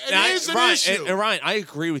 it And is an Ryan, issue. And Ryan, I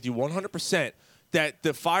agree with you 100% that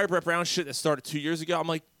the fire Brett Brown shit that started 2 years ago, I'm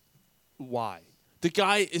like, why? The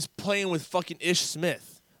guy is playing with fucking Ish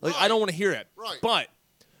Smith. Like, I don't want to hear it. Right. But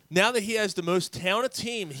now that he has the most talented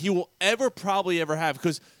team he will probably ever have,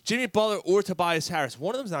 because Jimmy Butler or Tobias Harris,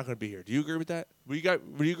 one of them's not going to be here. Do you agree with that? Would you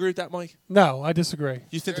agree with that, Mike? No, I disagree.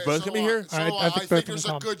 You think they're both going to be here? So I I think think both of there's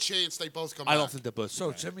them a come. good chance they both come I back. don't think they're both. So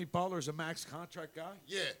back. Jimmy Butler's a max contract guy?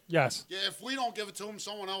 Yeah. Yes. Yeah, if we don't give it to him,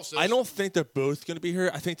 someone else is. I don't think they're both going to be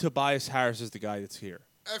here. I think Tobias Harris is the guy that's here.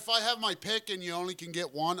 If I have my pick and you only can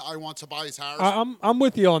get one, I want Tobias Harris. I'm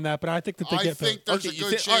with you on that, but I think that they I get think both. there's a you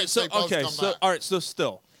good think- all right, chance so, they both come back. All right, so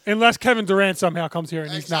still. Unless Kevin Durant somehow comes here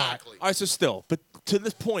and he's not. Exactly. All right, so still. But to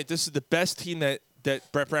this point, this is the best team that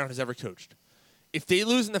Brett Brown has ever coached. If they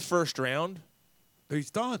lose in the first round,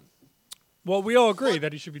 He's done. Well, we all agree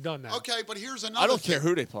that he should be done now. Okay, but here's another I don't thing. care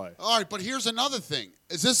who they play. All right, but here's another thing.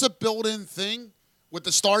 Is this a built-in thing with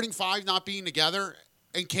the starting five not being together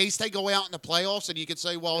in case they go out in the playoffs and you could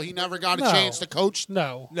say, well, he never got a No. chance to coach?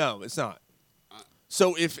 No. No, it's not.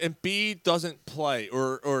 So if Embiid doesn't play,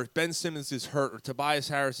 or Ben Simmons is hurt, or Tobias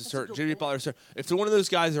Harris is hurt, Jimmy Butler is hurt, if one of those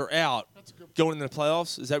guys are out going into the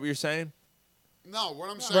playoffs, is that what you're saying? No, what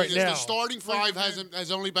I'm saying Right is now. the starting five has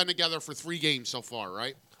only been together for 3 games so far,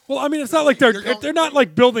 right? Well, I mean, it's not like they're You're going- they're not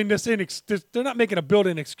like building this in. They're not making a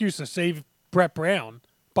built-in excuse to save Brett Brown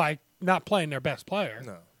by not playing their best player.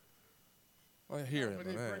 No. I hear him. But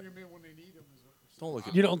they man. bring him in when they need him. Don't look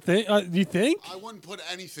at You don't think? You think? I wouldn't put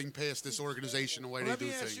anything past this organization the way Let they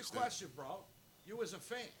me do ask things. you a dude. question, bro. You as a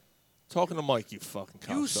fan, Talking to Mike, you fucking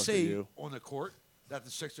you cocksucker, see you. on the court that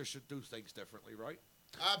the Sixers should do things differently, right?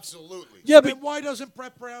 Absolutely. Yeah, Then but why doesn't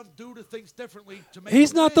Brett Brown do the things differently to make?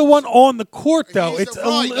 he's them not the win? one on the court, though. He's It's the- a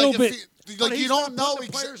right, little like bit. if But you he's don't not know putting the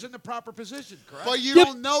exactly. players in the proper position, correct? But you Yeah,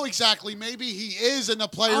 don't know exactly. Maybe he is, and the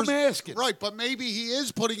players. I'm asking. Right, but maybe he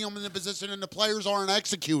is putting them in the position, and the players aren't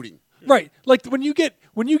executing. Right, like when you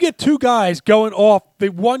get 2 guys going off the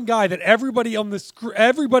one guy that everybody on the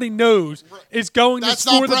everybody knows is going That's to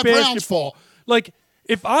score not the Brett Brown's basketball. fault. Like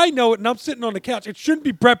if I know it and I'm sitting on the couch, it shouldn't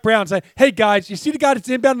be Brett Brown saying, "Hey guys, you see the guy that's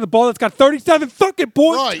inbounding the ball that's got 37 fucking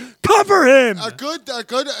points? Right. Cover him." A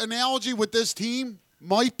good analogy with this team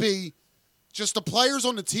might be just the players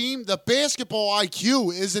on the team. The basketball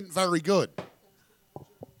IQ isn't very good.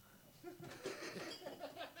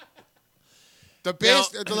 The Now,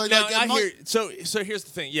 best. now, I hear, so here's the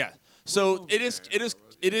thing. Yeah, So it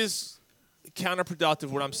is counterproductive.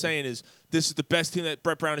 What I'm saying is this is the best team that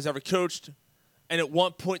Brett Brown has ever coached. And at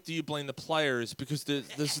what point do you blame the players? Because this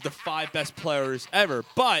is the 5 best players ever.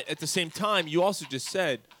 But at the same time, you also just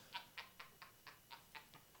said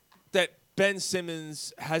that Ben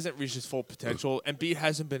Simmons hasn't reached his full potential, and B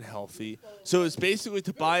hasn't been healthy. So it's basically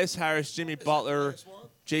Tobias Harris, Jimmy Butler,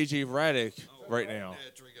 J.J. Redick right now.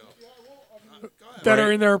 That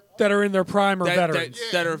are in their prime or veterans.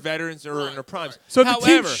 That are veterans or in their primes. So the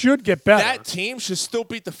team should get better. That team should still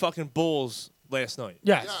beat the fucking Bulls last night.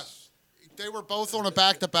 Yes. They were both on a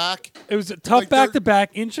back-to-back. It was a tough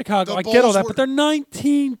back-to-back in Chicago. I get all that, but they're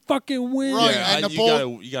 19 fucking wins. Right, Yeah,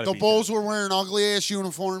 and the Bulls were wearing ugly-ass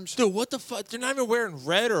uniforms. Dude, what the fuck? They're not even wearing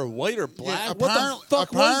red or white or black. What the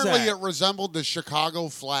fuck was apparently that? it resembled the Chicago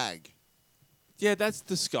flag. Yeah, that's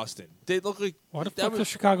disgusting. They look like... Why the fuck does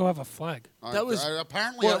Chicago have a flag? That was...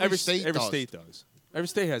 apparently every state does. Every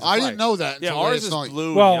state has a I flag. didn't know that Yeah, until ours last is night. blue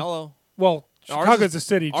and Well, yellow. Well, Ours Chicago's is- a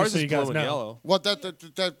city, ours just so is you guys blue and know. yellow. What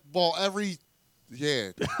well, every...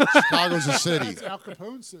 Yeah, Chicago's a city. It's Al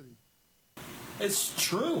Capone City. It's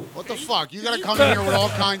true. What the fuck? You got to come in here with all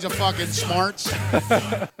kinds of fucking smarts.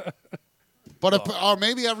 But or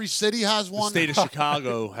maybe every city has The one. state of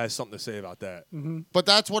Chicago has something to say about that. But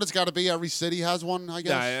that's what it's got to be. Every city has one, I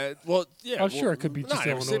guess. Yeah. Oh, sure, it could be just not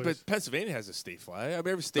every state, Illinois. but Pennsylvania has a state flag. I mean,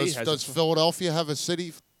 every state has. Does Philadelphia have a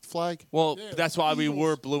city flag? Well, that's why we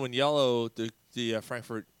wore blue and yellow. The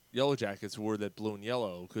Frankfurt Yellow Jackets wore that blue and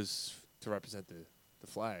yellow to represent the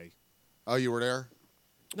flag. Oh, you were there?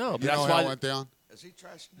 No, but You that's know why how it went down? Is he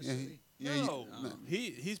trashing the Yeah, city? No,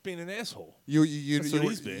 he's being an asshole. You what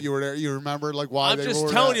he's been. were there. You remember why I'm they just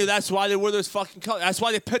wore telling that? you that's why they wore those fucking colors. That's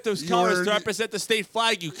why they picked those colors were- to represent the state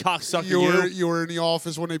flag. You cocksucker! You were in the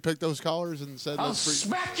office when they picked those colors and said, I'll "That's pretty."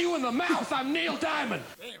 smack you in the mouth. I'm Neil Diamond.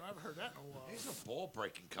 Damn, I haven't heard that in a while. He's a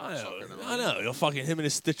ball-breaking I cocksucker. know. I know. You'll fucking him in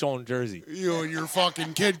his stitch-on jersey. You and your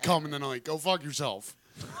fucking kid coming tonight. Go fuck yourself.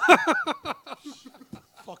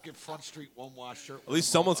 Fucking Front Street one-wash shirt. At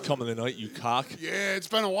least someone's coming tonight. You cock. Yeah, it's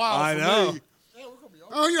been a while. I for know. Me.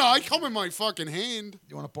 Oh, you know, I come in my fucking hand.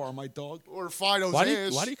 You want to borrow my dog? Or Fido's Why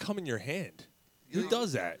ass. do you come in your hand? Who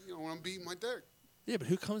does that? You know, when I'm beating my dick. Yeah, but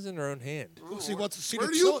who comes in their own hand? Because he wants to see Where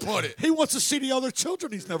the do you children. put it? He wants to see the other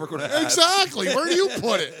children he's never going to have. Exactly. Where do you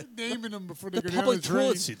put it? Naming them before they The go down the public drain.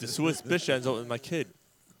 toilet seat. The Swiss bitch ends up with my kid.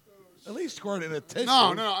 At least squirt in a tissue. No,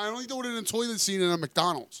 I only do it in a toilet seat in a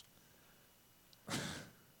McDonald's.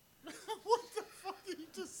 What the fuck did you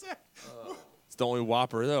just say? It's the only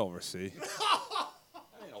Whopper they'll ever see.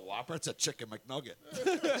 That ain't a Whopper. It's a chicken McNugget.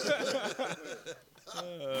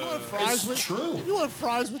 You want fries with true. You want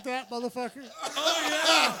fries with that, motherfucker?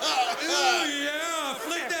 Oh, yeah.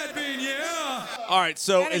 Flick that bean, yeah. All right,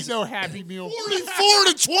 so That ain't no Happy Meal. 44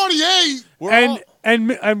 to 28.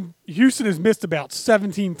 And Houston has missed about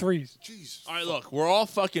 17 threes. Jesus. All right, look, we're all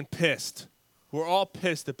fucking pissed. We're all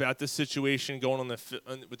pissed about this situation going on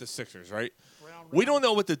with the Sixers, right? We don't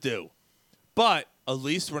know what to do, but at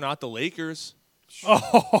least we're not the Lakers.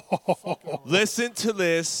 Listen to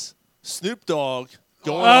this, Snoop Dogg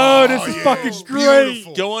going Oh, off, this is fucking great.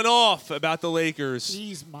 Beautiful. going off about the Lakers.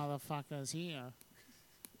 These motherfuckers here.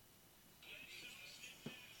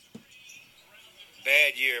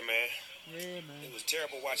 Bad year, man. Yeah, man. It was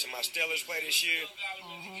terrible watching my Steelers play this year,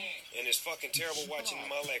 and it's fucking terrible watching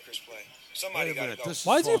my Lakers play. Somebody got to go.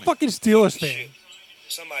 Why is he a fucking Steelers fan?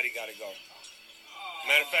 Somebody got to go.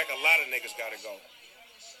 Matter of fact, a lot of niggas got to go.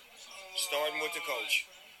 Starting with the coach.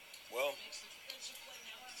 Well,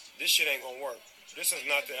 this shit ain't gonna work. This is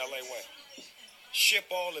not the LA way. Ship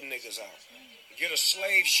all them niggas out. Get a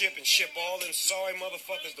slave ship and ship all them sorry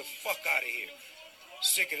motherfuckers the fuck out of here.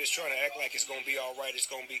 Sick of this trying to act like it's gonna be all right, it's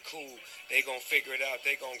gonna be cool. They gonna figure it out,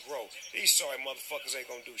 they gonna grow. These sorry motherfuckers ain't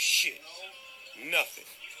gonna do shit. Nothing.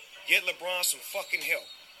 Get LeBron some fucking help.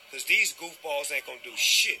 Cause these goofballs ain't gonna do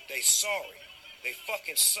shit. They sorry. They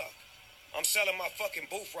fucking suck. I'm selling my fucking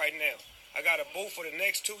booth right now. I got a booth for the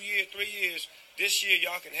next 2 years, 3 years. This year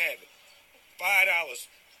y'all can have it. $5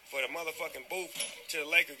 for the motherfucking booth to the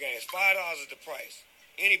Laker games. $5 is the price.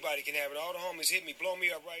 Anybody can have it. All the homies hit me, blow me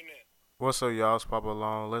up right now. What's up, y'all? It's Papa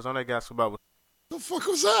Long. Let's on that gas about. The fuck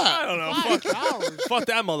was that? I don't know. Fuck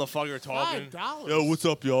that motherfucker talking. $5. Yo, what's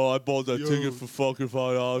up, y'all? I bought that ticket for fucking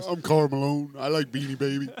 $5. I'm Karl Malone. I like Beanie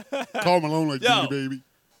Baby. Karl Malone like Yo. Beanie Baby.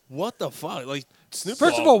 What the fuck? Like Snoop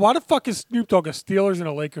First Dogg. of all, why the fuck is Snoop Dogg a Steelers and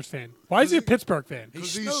a Lakers fan? Why is he a Pittsburgh fan?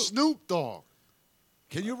 Because he's Snoop Dogg.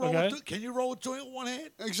 Can you roll? Okay. Can you roll a joint with one hand?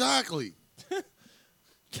 Exactly.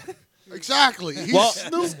 Exactly. He's Well,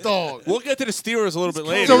 Snoop Dogg. We'll get to the Steelers a little bit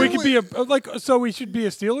later. So we could be so we should be a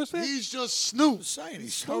Steelers fan. He's just Snoop.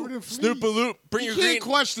 He's covered in Snoop-a-loop. Bring You your can't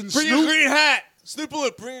green. question Bring Snoop. your green hat.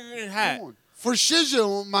 Snoop-a-loop. Bring your green hat. For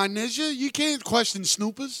Shizza, my ninja, you can't question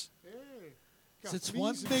Snoopers. It's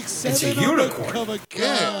one big It's seven a on the unicorn. cover.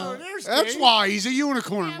 Yeah. there's That's Dave. why he's a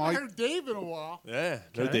unicorn, I Mike. haven't heard Dave in a while. Yeah,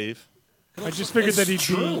 no Dave. I just figured that he'd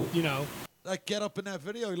true. be, Like get up in that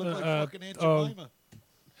video, he looked like fucking Aunt oh. Jemima.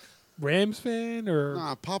 Rams fan or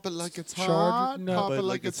Nah, pop it like it's Charger- hot. no. Pop it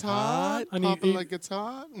like it's hot. I Pop it need- like it's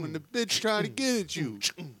hot. When the bitch try to get at you.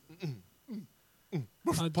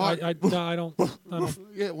 I don't.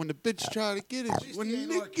 Yeah, when the bitch try to get at you. When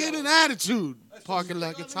you get an attitude. Park it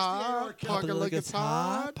like it's hot. Park it like it's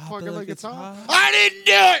hot. Park it like it's hot. I didn't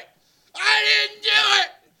do it. I didn't do it.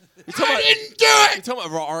 I didn't do it. You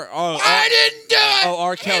talking about I didn't do it. Oh,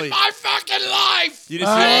 R. Kelly. In my fucking life. You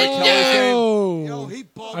didn't see the R. Kelly thing? Oh, Yo, he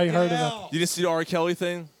bugged I heard out. about. You didn't see the R. Kelly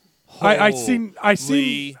thing? I seen. I didn't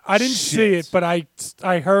see shit. it, but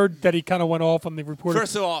I heard that he kind of went off on the reporter.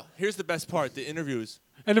 First of all, here's the best part: the interviews.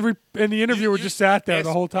 And the interviewer just sat there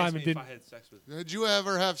the whole time and Ask me if didn't. I had sex with. Did you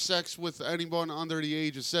ever have sex with anyone under the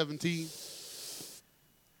age of 17?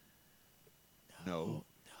 No.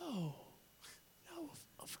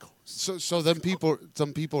 Of course. So then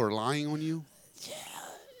some people are lying on you?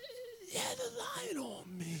 Yeah, they're lying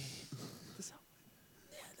on me.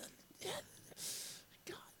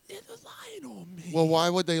 They're lying on me. Well, why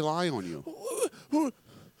would they lie on you? What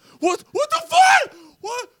the fuck?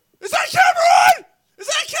 What? Is that camera on? Is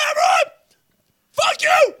that camera on? Fuck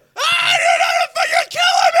you! You're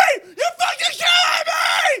killing me! You're fucking killing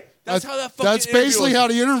me! That's how that fucking That's basically interview how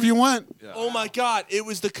the interview went. was. Oh my god! It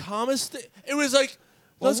was the calmest thing. It was like,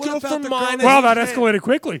 Well, let's what go about from the girl mine. that- Wow, that escalated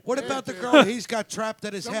quickly. What about the girl he's got trapped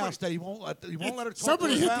at his house that he won't let her talk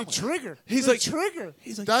Somebody to hit her the family? trigger. He's The like- trigger.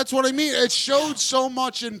 He's like, That's what I mean. It showed so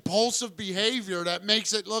much impulsive behavior that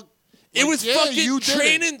makes it look. it like, was yeah, fucking you did it.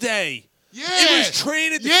 training day. Yeah. It was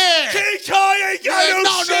training day. Yeah. Can't tell you ain't got Yeah,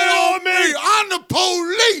 no shit on me. I'm the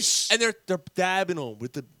police. And they're dabbing him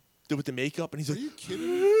with the makeup, and he's like, Are you kidding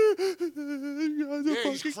me?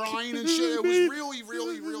 Yeah, he's crying and shit. It was really,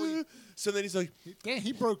 really, really. So then he's like, Yeah,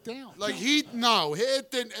 he broke down. Like it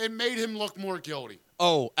made him look more guilty.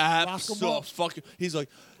 oh, him up. absolutely. He's like,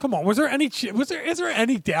 Come on, is there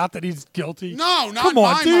any doubt that he's guilty? No, not Come in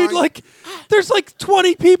on, my dude. mind. Like, there's like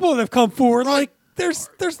 20 people that have come forward. Right. Like,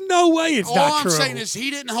 there's no way it's All not I'm true. saying is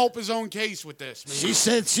he didn't help his own case with this. Man. She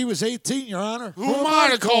said she was 18, Your Honor. Who am I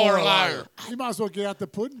to call her a liar? You might as well get out the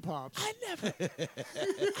pudding pops. I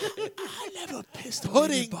never pissed on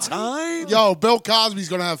Pudding anybody. time. Yo, Bill Cosby's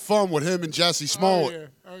gonna have fun with him and Jesse Smollett.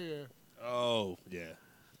 Oh yeah. Oh yeah.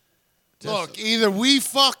 Look, either we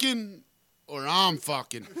fucking or I'm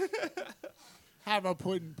fucking. Have a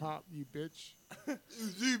pudding pop, you bitch.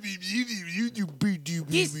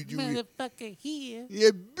 This motherfucker here.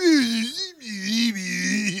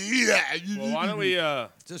 Well, why don't we?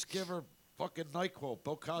 Just give her fucking NyQuil,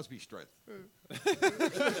 Bill Cosby strength.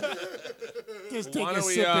 Just take Why a don't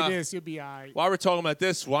we, sip of this, you'll be all right. While we're talking about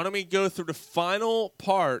this, why don't we go through the final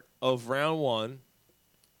part of round one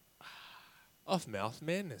of Mouth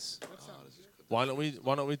Madness? Why don't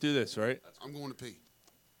we do this, right? I'm going to pee.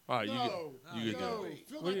 All right, you No, go.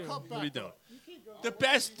 fill What that are cup you back doing? up.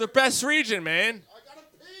 The best region, man.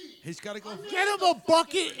 He's got to go. Get him a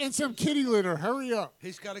bucket and some kitty litter. Hurry up.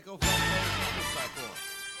 He's got to go. Back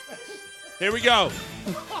on. Here we go.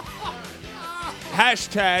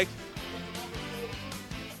 Hashtag.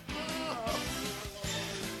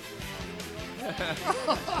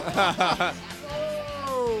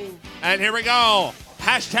 And here we go.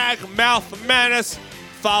 Hashtag Mouth Madness.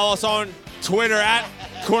 Follow us on Twitter at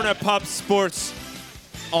Corner Pub Sports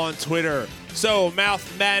on Twitter. So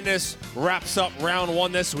Mouth Madness wraps up round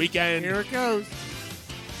one this weekend. Here it goes.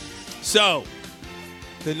 So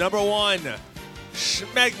the number one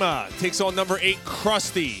Schmegma takes on number 8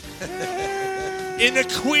 Krusty. In the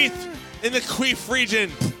Queef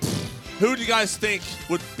region. Who do you guys think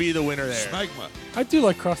would be the winner there? Smegma. I do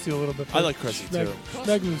like Krusty a little bit. I like Krusty too.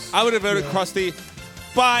 Schmegma's- I would have voted yeah. Krusty,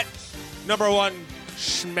 but number one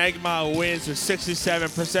Schmegma wins with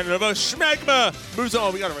 67% of the vote. Schmegma moves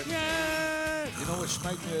on. We got it right. You know what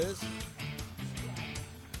Smegma is?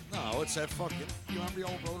 No, it's that fucking. You remember the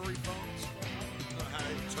old rotary phones? You know how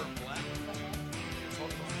they turn black?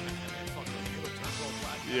 Talk about that fucking thing would turn all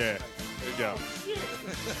black. Yeah, there you go.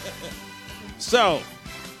 So,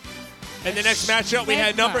 in the next matchup, we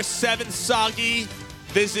had number 7 Soggy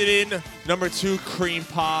visiting number 2 Cream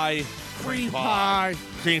Pie. Cream pie.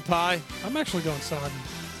 Cream Pie. I'm actually going soggy.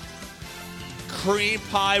 Cream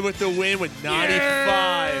Pie with the win with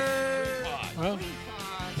 95. Well,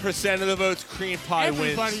 Percent of the votes, cream pie wins.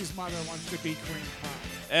 Everybody's mother wants to be cream pie.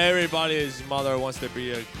 Everybody's mother wants to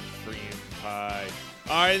be a cream pie.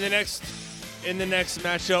 All right, in the next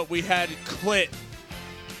matchup, we had Clit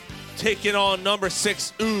taking on number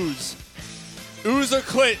 6 Ooze. Ooze or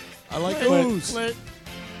Clit? I like Clit. ooze. Clit.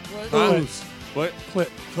 Ooze. What? Clit.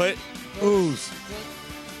 Clit? Ooze.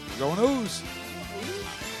 Going ooze.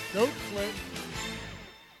 Nope, Clit.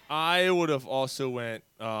 I would have also went.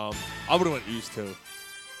 I would have went Ooze too.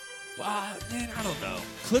 Man, I don't know.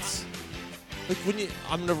 Clit's like when you.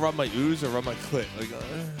 I'm gonna rub my Ooze or rub my Clit. Like,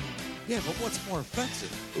 Yeah, but what's more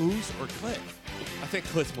offensive, ooze or clit? I think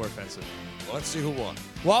Clit's more offensive. Well, let's see who won.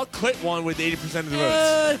 Well, Clit won with 80% of the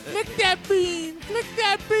votes. Flick that bean. Flick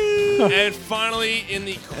that bean. And finally, in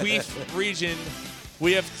the Queef region,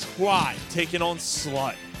 we have Twat taking on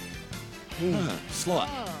Slut. Slut.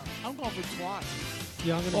 I'm going for twat.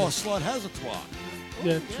 Yeah, I'm gonna Oh, go. slut has a twat.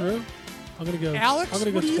 Yeah, true. I'm gonna go. Alex, I'm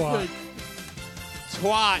gonna go what do you twat. think?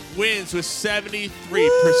 Twat wins with 73%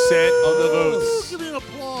 of the votes. Give me an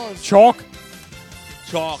applause. Chalk.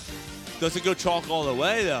 Chalk. Does it go chalk all the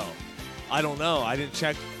way, though? I don't know. I didn't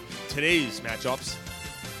check today's matchups.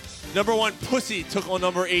 Number 1, Pussy, took on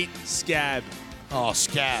number 8, Scab. Oh,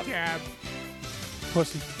 scab. Scab.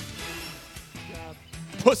 Pussy.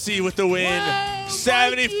 Pussy with the win. Wow,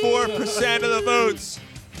 74% of the votes.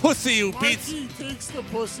 Pussy who beats... Mikey takes the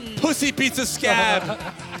pussy. Pussy beats a Scab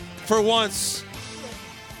for once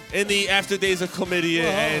in the After Days of Chlamydia.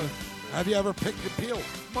 And Have you ever picked your peel?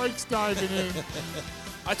 Mike's diving in.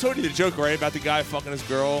 I told you the joke, right, about the guy fucking his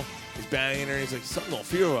girl. He's banging her, and he's like, something don't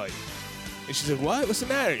feel right. And she's like, what? What's the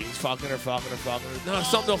matter? He's fucking her. No,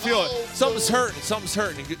 something don't feel right. Something's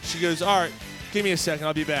hurting. And she goes, all right, give me a second.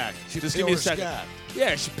 I'll be back. Just give me a second. Scab.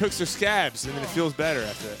 Yeah, she picks her scabs, and then it feels better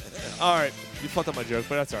after that. All right, you fucked up my joke,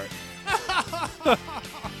 but that's all right.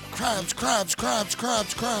 Crabs.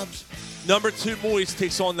 Number 2, Moist,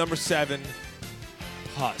 takes on number 7,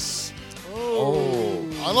 Puss. Oh.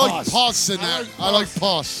 I like pus in that. I like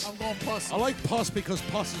pus. I'm going pussy. I like pus because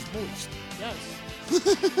pus is moist. Yes.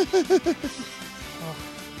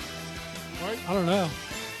 I don't know.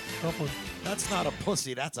 Tough one. That's not a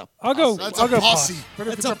pussy. That's a. I'll go. That's I'll a go pussy. puss. But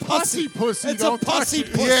if It's it's, a a pussy, It's don't a touch pussy.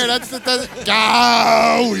 it. Pussy. Yeah, that's the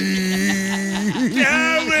Gowie.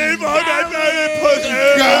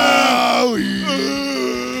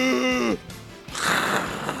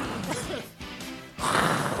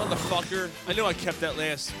 Motherfucker. I knew I kept that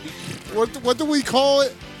last week. What do we call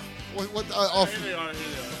it? What Here they are.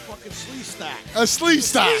 Fucking slee stack. a slee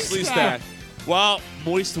stack. Slee stack. Well,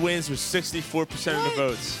 Moist wins with 64% of the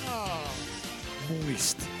votes. Oh,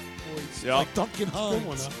 Moist. Yep. Like Duncan Good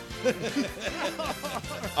one, Hines.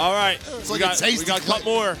 huh? All right. It's we like a got, tasty we got a clip.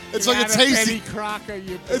 couple more. It's get like a out of tasty. Eddie Crocker,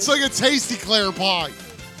 you It's like a tasty Claire pie.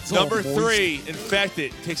 Number 3,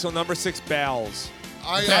 Infected, takes on number 6, Bowels.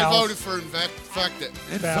 I Bowels. voted for Infected.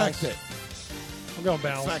 Infected. I'm going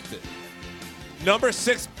Bowels. Infected. Number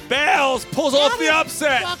 6, Bowels, pulls off the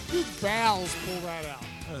upset. Fuck you, bowels. Pull that out.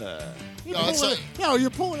 No, it's like, You're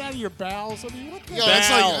pulling out of your bowels. I mean, what the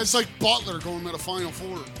yeah, it's like Butler going to the Final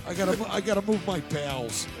Four. I gotta move my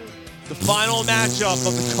bowels. The final matchup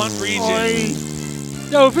of the Cunt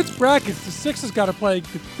region. No, if it's brackets, the 6 has got to play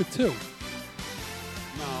the 2. No,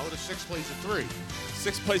 the 6 plays a 3.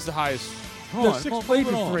 6 plays the highest. The 6 played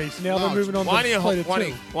the 3, so now they're moving on Why to don't play you, the why 2.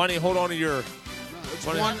 don't you- why don't you hold on to your... It's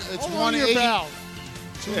What is- one. It's Hold on one to your 8. bowels.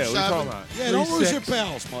 2 Yeah, what are you 7. talking about? Yeah, don't lose your 3-6.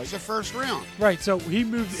 bowels, Mike. It's the first round. Right, so he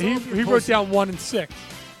moved. He your wrote pussy. down 1 and 6.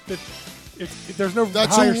 There's no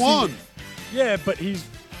That's higher who won. seeding. Yeah, but he's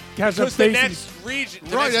has a Because the base. next region,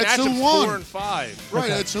 the Right, next that's who matchup's won. 4 and 5. Right,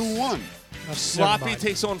 Okay. that's who won. Sloppy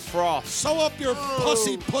takes on Froth. Sew up your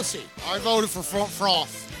pussy. I voted for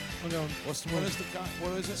Froth. I'm going.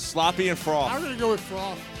 What is it? Sloppy and I'm Froth. going to go with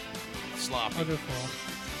Froth. Sloppy. I'll go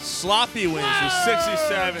Froth. Sloppy wins with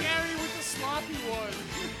 67. Gary with the sloppy one.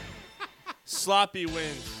 Sloppy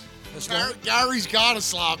wins. Gary's got a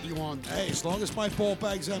sloppy one. Hey, as long as my ball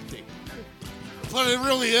bag's empty. But it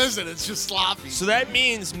really isn't. It's just sloppy. So that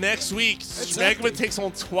means next week, Smegma empty. takes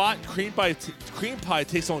on Twat, Cream Pie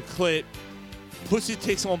takes on Clit, Pussy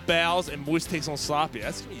takes on Bowels, and Moist takes on Sloppy.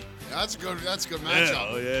 That's gonna be That's a good yeah, matchup.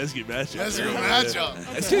 oh yeah, that's a good matchup. That's a good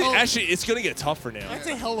matchup. Actually, it's gonna get tougher now. That's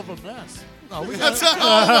a hell of a mess. No, we That's got a hell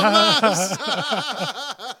of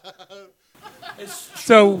a mess.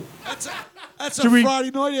 So that's a Should we-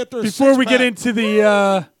 Friday night after a before we get six-pack. into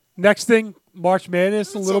the next thing, March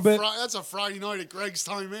Madness, a little bit. That's a Friday night at Greg's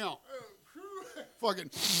timeout. Fucking,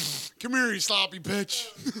 come here, you sloppy bitch.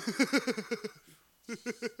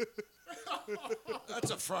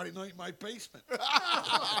 That's a Friday night in my basement.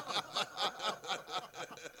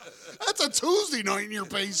 That's a Tuesday night in your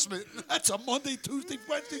basement. That's a Monday, Tuesday,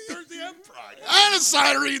 Wednesday, Thursday, and Friday. And a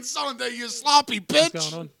Saturday and Sunday, you sloppy bitch.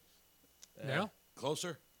 What's going on? Now?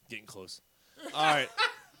 Closer? Getting close. All right.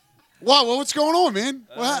 What's going on, man?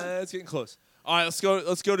 It's getting close. All right, let's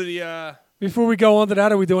go to the. Before we go on to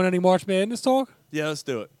that, are we doing any March Madness talk? Yeah, let's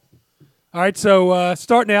do it. All right, so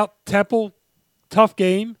starting out, Temple, tough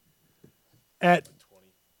game at.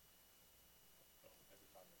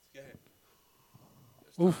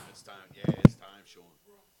 Oof. It's time. Yeah, it's time, Sean.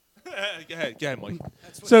 Go ahead, Mike.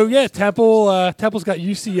 So yeah, Temple's got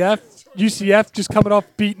UCF. UCF just coming off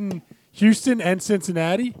beating Houston and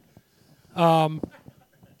Cincinnati.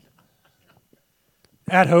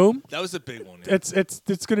 At home. That was a big one. Yeah.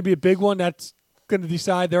 It's going to be a big one. That's going to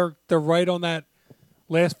decide. They're right on that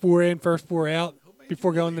last four in, first four out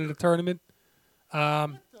before going into the tournament.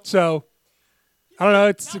 So I don't know.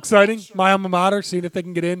 It's exciting. My alma mater, seeing if they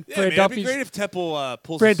can get in. Yeah, man, it'd be great if Temple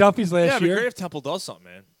pulls. Fran Duffy's last year. Yeah, it'd be year. great if Temple does something,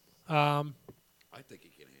 man. I think he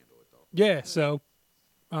can handle it, though. Yeah. So.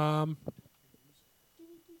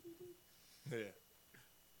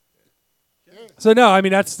 So no, I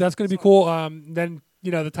mean that's going to be cool. Then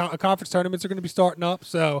the conference tournaments are going to be starting up,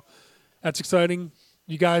 so that's exciting.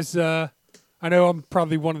 You guys, I know I'm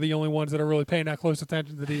probably one of the only ones that are really paying that close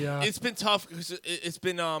attention to the. It's been tough because it's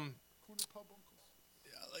been a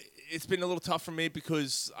little tough for me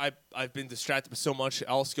because I've been distracted with so much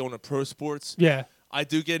else going to pro sports. Yeah, I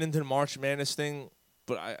do get into the March Madness thing,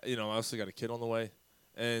 but I also got a kid on the way,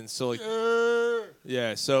 and so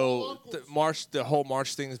so the whole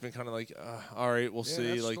March thing has been kind of like, all right, we'll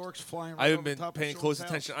see. Like I haven't been paying close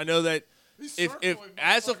attention. I know that if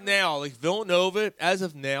as of now, like Villanova's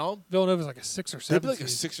like a 6 or 7. They'd be like a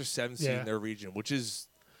 6 or 7 seed in their region, which is.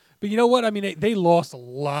 But you know what? I mean, they lost a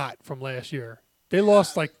lot from last year. They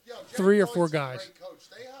lost like 3 or 4 guys.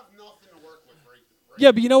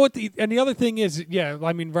 Yeah, but you know what? The other thing is,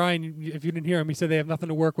 I mean, Ryan, if you didn't hear him, he said they have nothing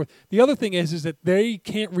to work with. The other thing is that they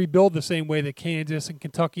can't rebuild the same way that Kansas and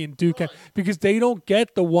Kentucky and Duke can because they don't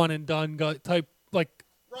get the one and done type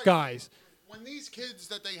guys. When these kids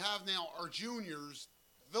that they have now are juniors,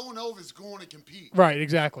 Villanova's going to compete. Right,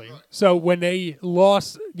 exactly. Right. So when they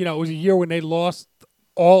lost, it was a year when they lost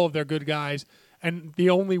all of their good guys, and the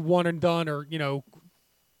only one and done, or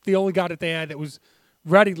the only guy that they had that was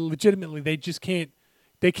ready legitimately, they just can't.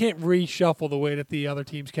 They can't reshuffle the way that the other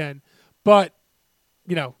teams can. But,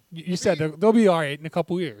 you said they'll be all right in a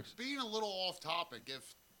couple years. Being a little off topic,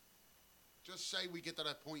 if just say we get to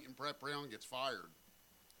that point and Brett Brown gets fired,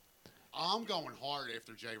 I'm going hard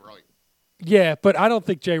after Jay Wright. Yeah, but I don't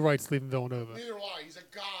think Jay Wright's leaving Villanova. Neither do I. He's a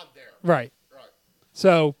god there. Right.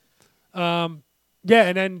 So, and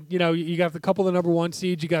then, you got a couple of the number 1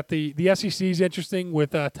 seeds. You got the SEC's interesting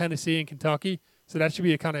with Tennessee and Kentucky. So that should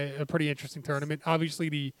be a pretty interesting tournament. Obviously,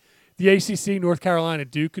 the ACC, North Carolina,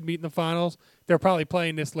 Duke could meet in the finals. They're probably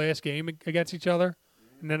playing this last game against each other,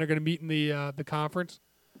 and then they're going to meet in the conference.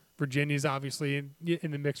 Virginia's obviously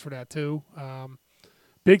in the mix for that too.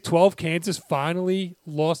 Big 12, Kansas finally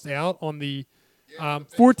lost out on the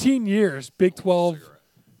 14 years Big 12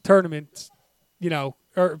 tournament,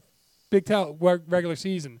 or Big 12 regular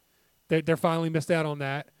season. They're finally missed out on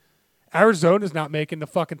that. Arizona's not making the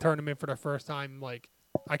fucking tournament for their first time. Like,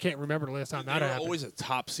 I can't remember the last time that happened. Always a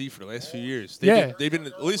top seed for the last few years. They've been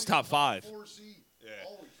at least top 5. Yeah.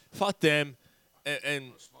 Fuck them.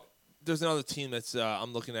 And there's another team that's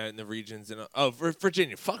I'm looking at in the regions. And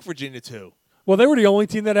Virginia. Fuck Virginia too. Well, they were the only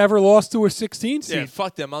team that ever lost to a 16 seed. Yeah,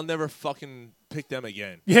 fuck them. I'll never fucking pick them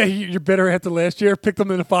again. Yeah, you're bitter after last year. Picked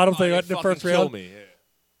them in the finals. They got in the first round. Kill me. Yeah.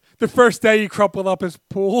 The first day you crumpled up his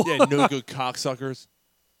pool. Yeah, no good cocksuckers.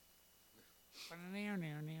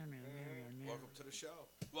 Welcome to the show.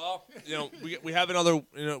 Well, we have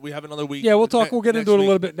another week. Yeah, we'll talk. We'll get into it a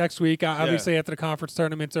little week. bit next week. Obviously, after the conference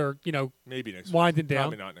tournaments are maybe next winding week. down.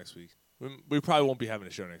 Probably not next week. We probably won't be having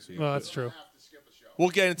a show next week. Well, that's true. We'll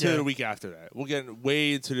get into the week after that. We'll get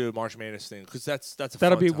way into the March Madness thing because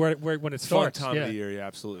that'll be time. where when it starts. Fun time of the year, yeah,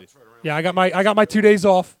 absolutely. Yeah, I got my 2 days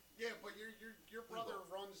off. Yeah, but your brother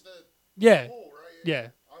runs the Yeah, pool, right? yeah.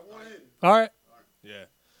 I want in. All right. Yeah,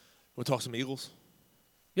 we'll talk some Eagles.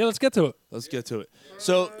 Yeah, let's get to it. Let's get to it.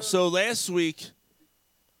 So last week,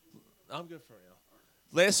 I'm good for now.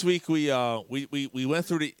 Last week we went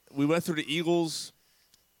through the Eagles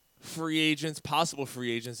free agents, possible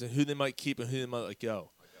free agents, and who they might keep and who they might let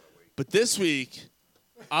go. But this week,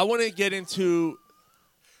 I want to get into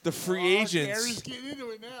the free agents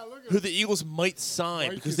who the Eagles might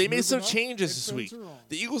sign because they made some changes this week.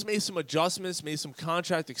 The Eagles made some adjustments, made some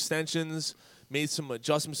contract extensions, made some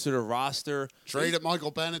adjustments to their roster. Traded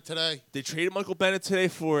Michael Bennett today. They traded Michael Bennett today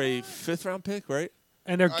for a 5th-round pick, right?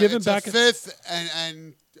 And they're giving it's back a 5th,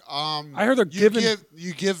 and I heard they're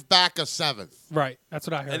you give back a 7th. Right, that's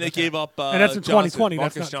what I heard. And they gave up and that's in 2020.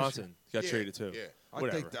 Marcus That's not Johnson got traded too. Yeah. I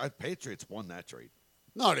think the Patriots won that trade.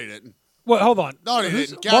 No, they didn't. Well, hold on. No, they Who's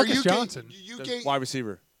didn't. Gary, Marcus you Johnson. Wide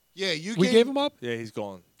receiver. Yeah, you We gave him up. Yeah, he's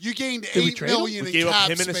gone. You gained Did we $8 trade him? million We in gave up cap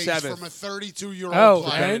him in a space 7th. from a 32-year-old Oh,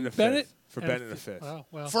 player. Bennett? For Ben in the 5th. Oh,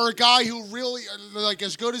 well. For a guy who really, like,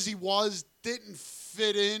 as good as he was, didn't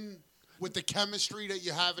fit in with the chemistry that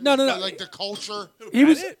you have in No. like the culture. He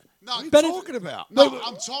was. No, What are you Bennett- talking about? No,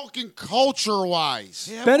 I'm talking culture-wise.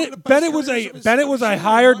 Yeah, one of the Bennett best was trainers a of his Bennett was a career,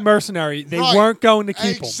 hired right? mercenary. They Right. weren't going to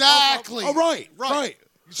keep him. Exactly. Oh, right.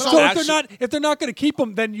 So actually- if they're not going to keep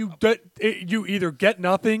him, then you either get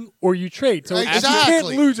nothing or you trade. So you Exactly. can't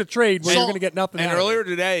lose a trade where So- you're going to get nothing. And out of it. earlier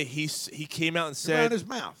today, he came out and Around said, his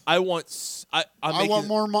mouth. "I want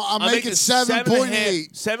more money. I'm making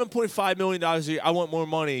 $7.8 $7.8. $7.5 million a year. I want more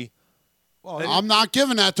money." Well, I'm not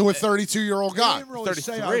giving that to a 32-year-old he guy. didn't really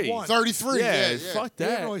say I 33. won. 33. Yeah, Yeah. fuck He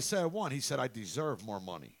didn't that. really say I won. He said I deserve more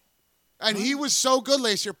money. And he was so good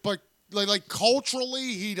last year, but like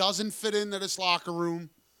culturally, he doesn't fit into this locker room.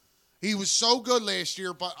 He was so good last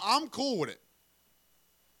year, but I'm cool with it.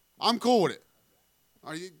 I'm cool with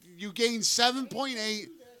it. You gained 7.8.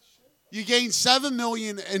 You gained $7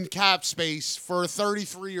 million in cap space for a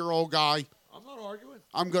 33-year-old guy. I'm not arguing.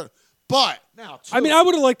 I'm good, but Now, I mean, I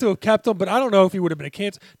would have liked to have kept him, but I don't know if he would have been a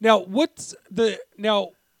cancer. Now,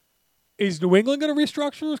 is New England going to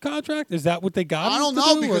restructure his contract? Is that what they got? I him don't to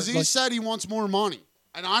know do, because or, he like- said he wants more money,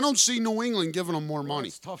 and I don't see New England giving him more money.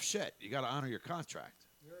 It's tough shit. You got to honor your contract.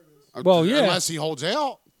 Well, yeah. Unless he holds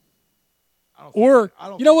out. Or I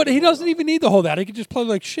don't you know think what? he He will, doesn't even need to hold out. He can just play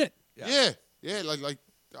like shit. Yeah,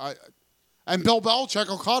 and Bill Belichick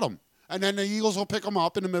will cut him, and then the Eagles will pick him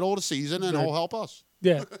up in the middle of the season, and he'll help us.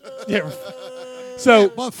 Yeah, yeah. So,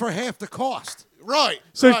 but for half the cost. Right.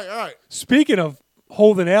 So- right. speaking of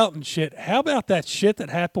holding out and shit, how about that shit that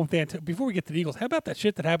happened with Antonio? Before we get to the Eagles, how about that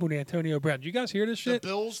shit that happened with Antonio Brown? Did you guys hear this The shit?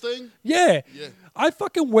 Bills thing. Yeah. Yeah. I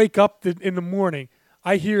fucking wake up in the morning.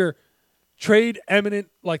 I hear trade imminent,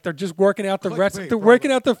 like they're just working out the rest. Clickbait, They're brother.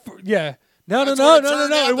 working out the. Yeah. No. That's what it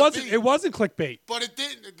turned out It to wasn't. be. It wasn't clickbait. But it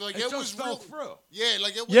didn't. Like It it just was fell real. through. Yeah,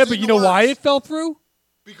 like it was. Yeah, but in you the know why works. it fell through?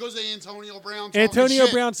 Because of Antonio Brown. talking Antonio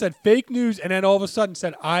shit. Brown said fake news, and then all of a sudden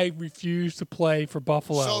said, "I refuse to play for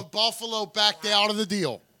Buffalo." So Buffalo backed out of the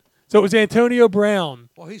deal. So it was Antonio Brown.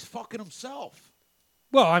 Well, he's fucking himself.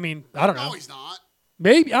 Well, I mean, I don't No, know. he's not.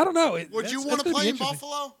 Maybe I don't know. Would you That's want to gonna play be in interesting.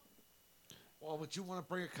 Buffalo? Well, would you want to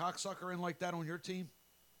bring a cocksucker in like that on your team?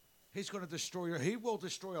 He's going to destroy your. He will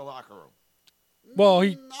destroy a locker room. Well,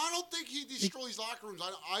 I don't think he destroys locker rooms.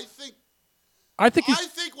 I think. I think I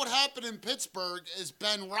think what happened in Pittsburgh is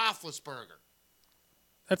Ben Roethlisberger.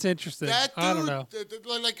 that's interesting. That dude, I don't know.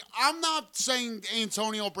 Like, I'm not saying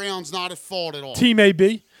Antonio Brown's not at fault at all. Team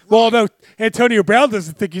AB. Well, although Antonio Brown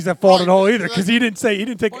doesn't think he's at fault Right, at all either, like- because he didn't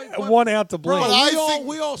take one out to blame. But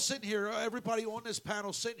we all sitting here, everybody on this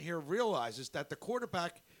panel sitting here realizes that the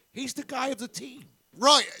quarterback, he's the guy of the team.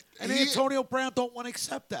 Right. And Antonio Brown don't want to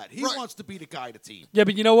accept that. He wants to be the guy of the team. Yeah,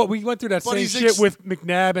 but you know what? We went through that But same he's shit with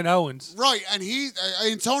McNabb and Owens. Right, and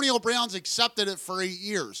Antonio Brown's accepted it for 8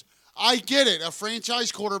 years. I get it. A franchise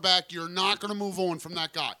quarterback, you're not going to move on from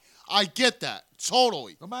that guy. I get that.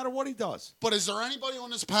 Totally. No matter what he does. But is there anybody on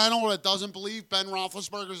this panel that doesn't believe Ben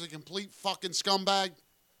Roethlisberger is a complete fucking scumbag?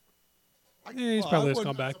 Yeah, he's probably a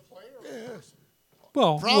scumbag.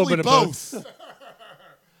 Well, a little Probably bit of both.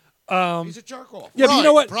 He's a jerk off. Yeah, but you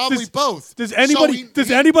know what? Probably both. Does anybody?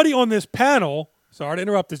 So anybody on this panel? Sorry to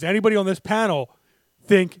interrupt. Does anybody on this panel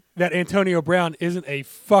think that Antonio Brown isn't a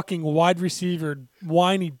fucking wide receiver,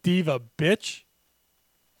 whiny diva bitch?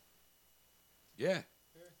 Yeah.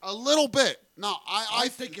 A little bit. No, I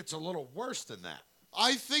think it's a little worse than that.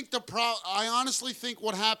 I think I honestly think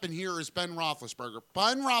what happened here is Ben Roethlisberger.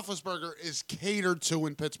 Ben Roethlisberger is catered to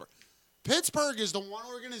in Pittsburgh. Pittsburgh is the one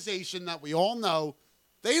organization that we all know.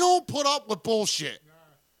 They don't put up with bullshit.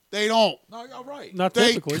 They don't. No, you're right. Not They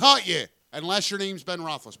typically. cut you unless your name's Ben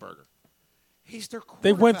Roethlisberger. He's their quarterback.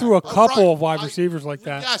 They went through a Oh, couple right. of wide receivers like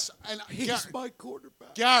that. Yes, and He's my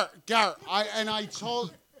quarterback. Garrett,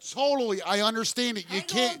 totally, I understand it.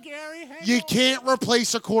 You can't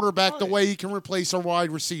replace a quarterback the way you can replace a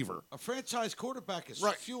wide receiver. A franchise quarterback is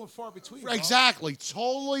few and far between. Exactly,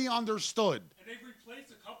 totally understood. And they've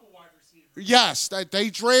replaced a couple wide receivers. Yes, that they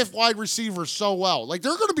draft wide receivers so well. Like,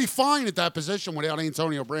 they're going to be fine at that position without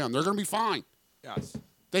Antonio Brown. They're going to be fine. Yes.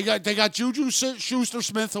 They got Juju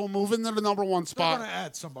Schuster-Smith who'll move into the number 1 They're spot. going to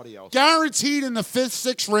add somebody else. Guaranteed in the 5th,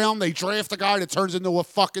 6th round, they draft a guy that turns into a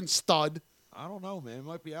fucking stud. I don't know, man. It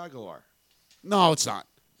might be Aguilar. No, it's not.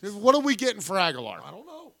 What are we getting for Aguilar? I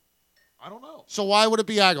don't know. So why would it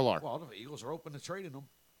be Aguilar? Well, the Eagles are open to trading him.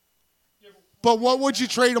 But what would you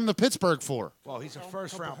trade him to Pittsburgh for? Well, he's a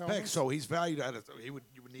first-round pick, so he's valued at it. You would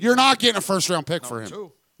need You're not getting a first-round pick for him. Number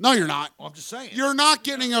 2. No, you're not. Well, I'm just saying. You're not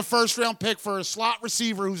getting a first-round pick for a slot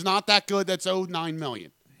receiver who's not that good that's owed $9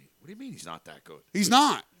 million. What do you mean he's not that good? He's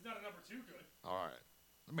not. He's not a number 2 good. All right.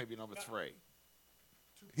 Maybe number 3.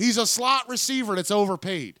 He's a slot receiver that's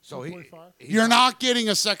overpaid. So you're not getting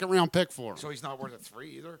a second-round pick for him. So he's not worth a 3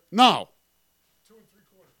 either? No. 2 3/4.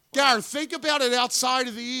 Garrett, think about it outside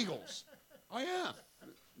of the Eagles. I am.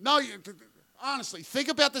 No, honestly, think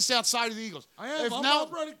about this outside of the Eagles. I am.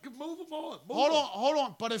 I'm ready to move them on. Hold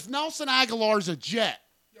on. But if Nelson Aguilar's a Jet.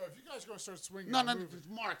 Yo, if you guys going to start swinging. No,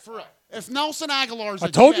 Mark, for real. If Nelson Aguilar's a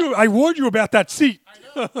Jet. I warned you about that seat.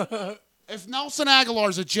 If Nelson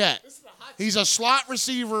Aguilar's a Jet, he's a slot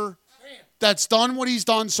receiver that's done what he's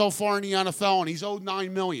done so far in the NFL, and he's owed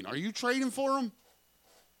 $9 million. Are you trading for him?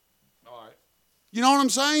 All right. You know what I'm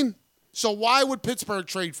saying? So why would Pittsburgh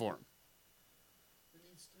trade for him?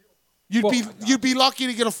 You'd be lucky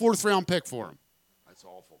to get a 4th-round pick for him. That's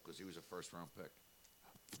awful because he was a first-round pick.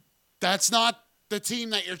 That's not the team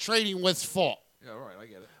that you're trading with's fault. Yeah, right. I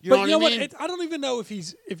get it. You know what I mean? I don't even know if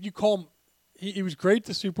you call him. He was great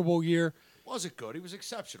the Super Bowl year. Wasn't good. He was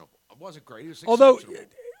exceptional. It wasn't great. He was Although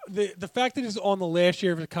exceptional. the fact that he's on the last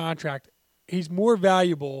year of the contract, he's more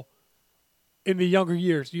valuable in the younger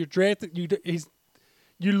years. You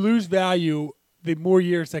lose value the more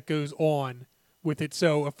years that goes on with it.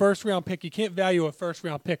 So a first-round pick, you can't value a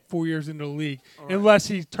first-round pick 4 years into the league unless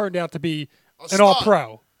he turned out to be an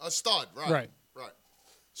all-pro. A stud, right.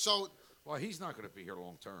 So, well, he's not going to be here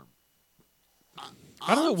long term.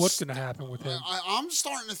 I don't know what's going to happen with him. I'm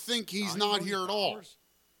starting to think he's not here at all.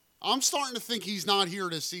 I'm starting to think he's not here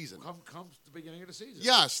this season. Comes the beginning of the season.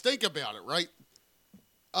 Yes, think about it, right?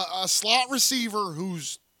 A slot receiver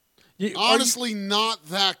who's honestly not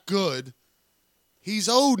that good. He's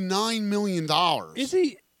owed $9 million. Is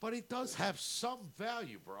he? But he does have some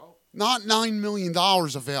value, bro. Not $9 million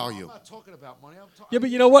of value. I'm not talking about money. Yeah,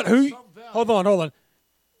 but you know what? Hold on.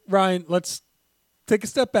 Ryan, let's take a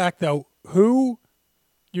step back, though.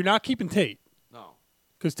 You're not keeping Tate. No.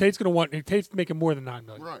 Because Tate's making more than $9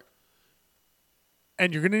 million. Right.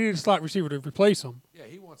 And you're going to need a slot receiver to replace him. Yeah,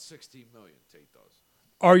 he wants $16 million, Tate does.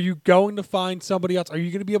 Are you going to find somebody else? Are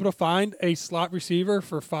you going to be able to find a slot receiver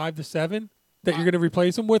for 5 to 7 that you're going to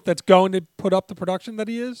replace him with that's going to put up the production that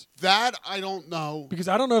he is? That I don't know. Because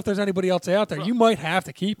I don't know if there's anybody else out there. You might have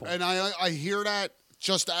to keep him. And I hear that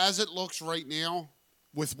just as it looks right now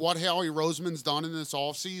with what Howie Roseman's done in this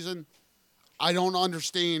offseason, I don't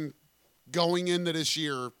understand going into this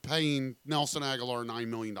year paying Nelson Aguilar $9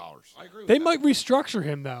 million. I agree with They that. might restructure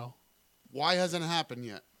him, though. Why hasn't it happened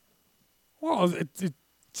yet? Well,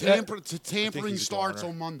 Tampering starts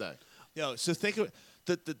on Monday. Yo, so think of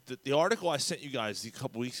the article I sent you guys a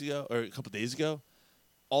couple weeks ago or a couple days ago.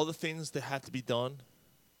 All the things that have to be done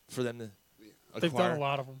for them to acquire They've done a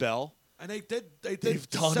lot of them. Bell. And they did They've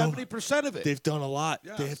done 70% of it. They've done a lot.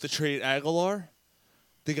 Yes. They have to trade Aguilar.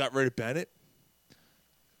 They got rid of Bennett.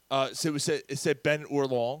 So it said Bennett or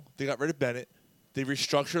Long. They got rid of Bennett. They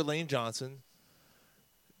restructured Lane Johnson.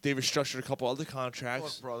 They restructured a couple other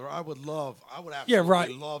contracts. Look, brother, I would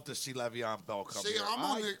absolutely love to see Le'Veon Bell come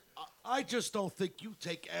here. I just don't think you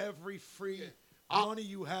take every free money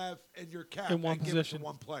you have in your cap in one and position. give it to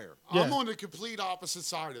one player. Yeah. I'm on the complete opposite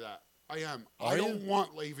side of that. I am. I don't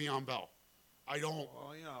want Le'Veon Bell. I don't.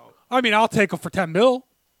 Well, you know. I mean, I'll take him for $10 million.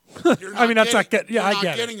 I mean, that's not getting. Yeah, I get it.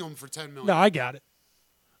 You're not getting him for $10 million. No, I got it.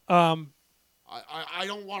 I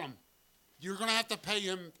don't want him. You're going to have to pay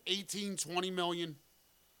him $18, $20 million.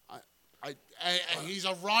 He's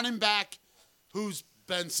a running back who's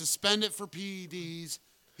been suspended for PEDs.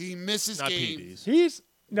 He misses Not games. PEDs. He's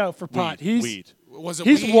for pot. Weed. Was it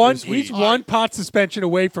he's weed? one. It was He's weed. one pot suspension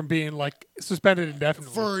away from being suspended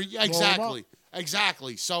indefinitely.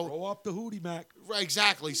 Exactly. So Roll up the hootie, Mac.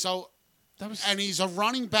 exactly. So and he's a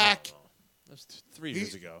running back. That was 3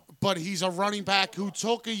 years ago. But he's a running back who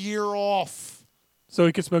took a year off. So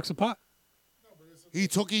he could smoke some pot. He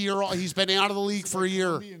took a year off. He's been out of the league for a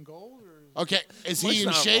year. Okay, is he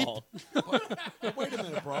in shape? Wait a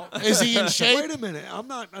minute, bro. Is he in shape? Wait a minute. I'm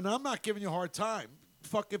not giving you a hard time.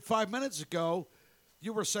 Fucking 5 minutes ago,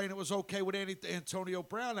 you were saying it was okay with Antonio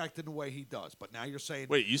Brown acting the way he does, but now you're saying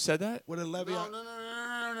Wait, you said that? with a Le'Veon.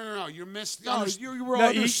 No. No. You missed. No, you were No,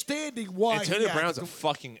 understanding why. Antonio Brown's a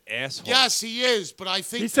fucking asshole. Yes, he is, but I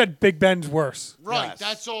think He said Big Ben's worse. right. Yes.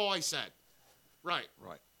 That's all I said. Right.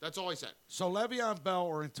 Right. That's all I said. So Le'Veon Bell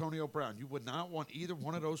or Antonio Brown, you would not want either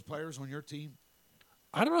one of those players on your team?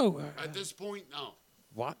 I don't know. At this point, no.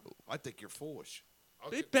 What? I think you're foolish.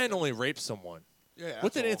 Big Ben only raped someone. Yeah.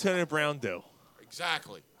 What did that's all. Antonio Brown do?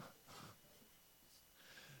 Exactly.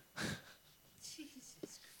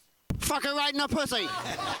 Fuck her right in the pussy.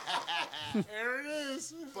 There it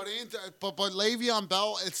is. But Le'Veon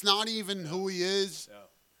Bell, it's not even who he is.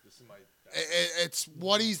 It's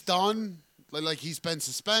what he's done. Like he's been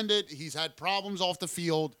suspended. He's had problems off the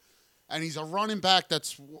field, and he's a running back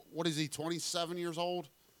that's what is he? 27 years old.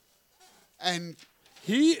 And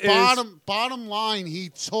he is bottom line. He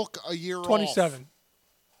took a year 27. off.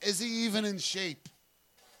 Is he even in shape?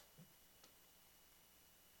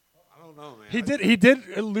 I don't know, man. He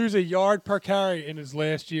did lose a yard per carry in his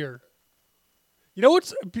last year. You know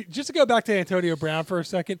what's just to go back to Antonio Brown for a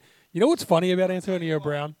second. You know what's funny about Antonio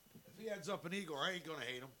Brown? If he ends up an Eagle, I ain't gonna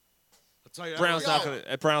hate him. I'll tell you.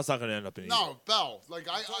 Brown's not gonna end up in. No, Bell. Like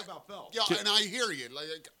I talk about Bell. Yeah, and I hear you.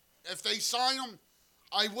 Like if they sign him,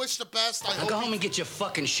 I wish the best. Now go home and get your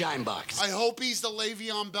fucking shine box. I hope he's the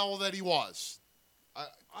Le'Veon Bell that he was.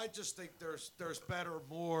 I just think there's better,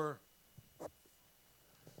 more.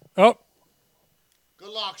 Oh. Good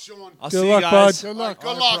luck, Sean. I'll see you guys. Bud. Good luck.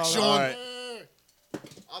 Good luck, Sean. All right.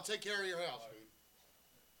 I'll take care of your house, dude.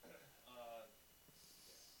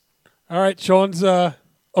 All right, Sean's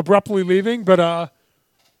abruptly leaving, but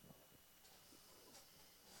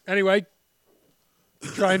Anyway,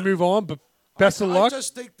 try and move on. But best of luck. I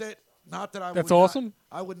just think that not that I. That's would awesome. Not,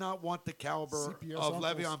 I would not want the caliber CPS of uncles.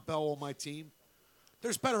 Le'Veon Bell on my team.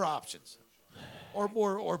 There's better options,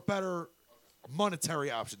 or better monetary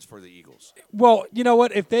options for the Eagles. Well, you know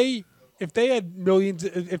what? If they had millions,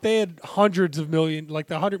 if they had hundreds of million, like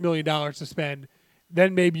the $100 million to spend,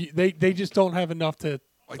 then maybe they just don't have enough to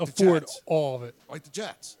Like the afford Jets. all of it. Like the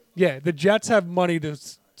Jets. Yeah, the Jets have money to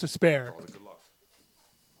spare. Oh, good luck.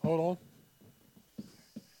 Hold on.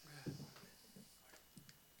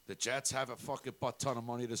 The Jets have a fucking butt ton of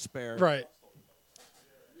money to spare. Right.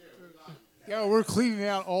 Yo, we're cleaning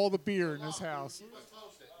out all the beer in this house.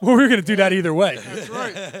 Well, we're going to do that either way. That's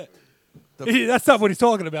right. That's not what he's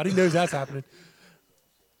talking about. He knows that's happening.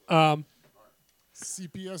 CPS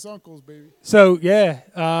uncles, baby. So, yeah.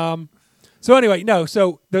 So, anyway, no.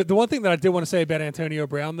 So, the one thing that I did want to say about Antonio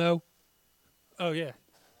Brown, though. Oh, yeah.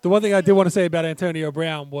 The one thing I did want to say about Antonio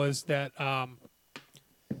Brown was that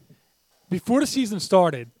before the season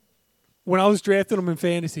started, when I was drafting him in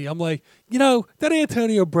fantasy, I'm like, that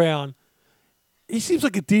Antonio Brown, he seems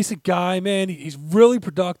like a decent guy, man. He's really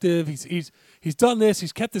productive. He's done this.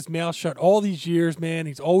 He's kept his mouth shut all these years, man.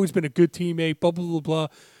 He's always been a good teammate, blah, blah, blah, blah.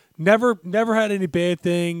 Never had any bad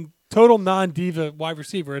thing. Total non-diva wide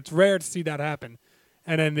receiver. It's rare to see that happen.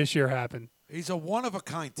 And then this year happened. He's a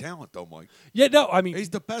one-of-a-kind talent, though, Mike. Yeah, no, I mean... He's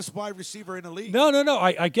the best wide receiver in the league. No.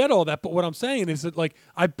 I get all that. But what I'm saying is that, like,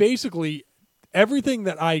 I basically... Everything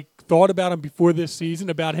that I thought about him before this season,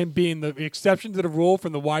 about him being the exception to the rule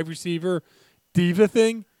from the wide receiver diva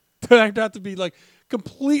thing, turned out to be, like,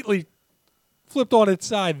 completely flipped on its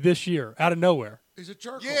side this year, out of nowhere. He's a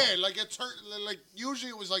jerk. Yeah, like usually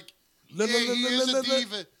it was like, he is a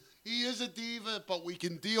diva. He is a diva, but we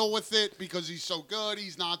can deal with it because he's so good.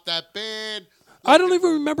 He's not that bad. I don't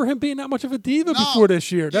even remember him being that much of a diva before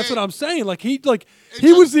this year. That's Yeah. what I'm saying. Like he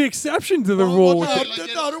was the exception to the rule. with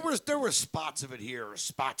it. No, there were spots of it here, or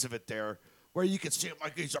spots of it there, where you could see him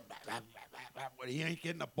like he's when he ain't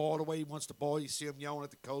getting the ball the way he wants the ball. You see him yelling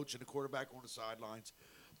at the coach and the quarterback on the sidelines,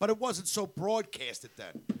 but it wasn't so broadcasted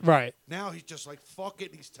then. Right. Now he's just like fuck it.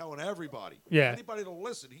 And he's telling everybody. Yeah. Anybody that'll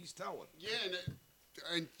listen, he's telling. Yeah,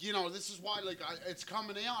 and this is why it's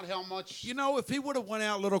coming out how much. If he would have went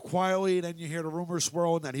out a little quietly, and then you hear the rumors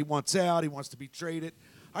swirling that he wants out, he wants to be traded,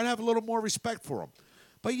 I'd have a little more respect for him.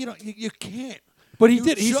 But you can't. But he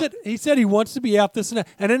did. He said he wants to be out this and that,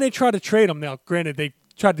 and then they tried to trade him. Now, granted, they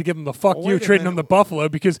tried to give him the fuck you, trading him to Buffalo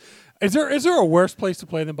because is there a worse place to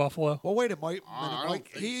play than Buffalo? Well, wait a minute,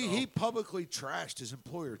 Mike. He publicly trashed his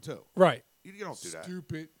employer too. Right. You don't do that.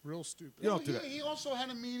 Stupid, real stupid. You don't do that. He also had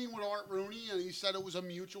a meeting with Art Rooney, and he said it was a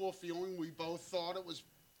mutual feeling. We both thought it was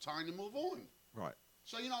time to move on. Right.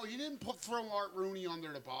 So he didn't throw Art Rooney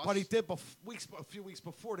under the bus. But he did a few weeks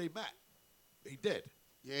before they met. He did.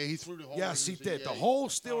 Yeah, he threw the whole. Yes, he did. Yeah, the whole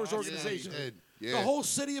Steelers organization. Yeah, he did. Yeah. The whole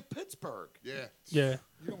city of Pittsburgh. Yeah. Yeah.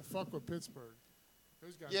 You don't fuck with Pittsburgh.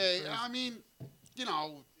 Those guys Yeah, are crazy. I mean,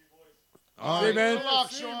 All right, man. Good luck,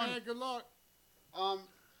 See you, Sean. man. Good luck.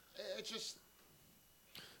 It's just.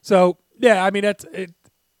 So yeah, I mean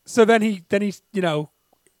So then he then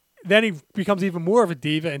he becomes even more of a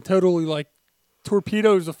diva and totally like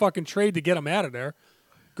torpedoes a fucking trade to get him out of there.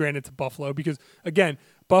 Granted to Buffalo because again,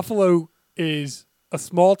 Buffalo is a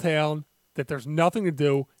small town that there's nothing to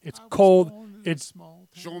do. It's cold. It's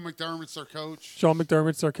Sean McDermott's their coach. Sean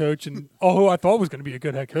McDermott's their coach, and who I thought was going to be a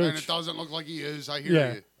good head coach. And it doesn't look like he is. I hear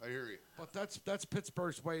Yeah. you. I hear you. But that's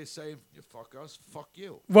Pittsburgh's way of saying, you fuck us, fuck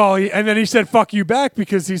you. Well, and then he said "fuck you" back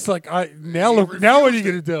because he's like, now what are you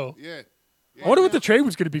going to do? Yeah. I wonder what the trade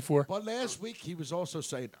was going to be for. But last week he was also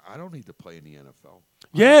saying, I don't need to play in the NFL.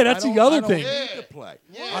 Yeah, that's the other thing. I don't need to play.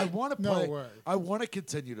 Yeah. I want to No play. way. I want to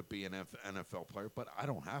continue to be an NFL player, but I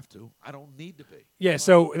don't have to. I don't need to be. Yeah,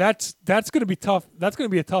 so that's going to be tough. That's going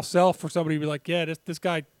to be a tough sell for somebody to be like, yeah, this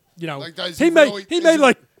guy, Like, does he he may really- he is may he-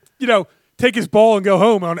 like take his ball and go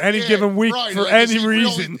home on any Yeah, given week right. for Like, any is he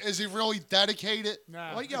reason. Really, is he really dedicated?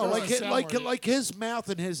 Nah, Like, it yo, doesn't sound like it. like his mouth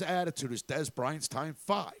and his attitude is Des Bryant's time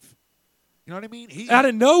 5. You know what I mean? He Out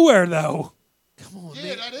of nowhere, though. come on, Yeah,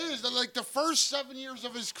 man. that is. Like the first 7 years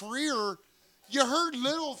of his career, you heard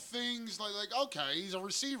little things like okay, he's a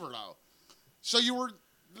receiver now. So you were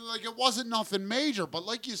like, it wasn't nothing major, but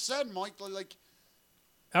like you said, Mike, like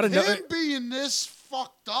Out of nowhere. him being this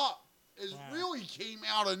fucked up really came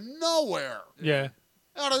out of nowhere. Yeah.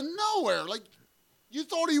 Out of nowhere, like you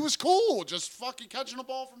thought he was cool, just fucking catching a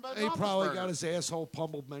ball from Ben He probably Roethlisberger. got his asshole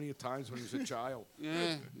pummeled many a times when he was a child.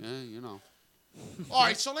 Yeah, you know. All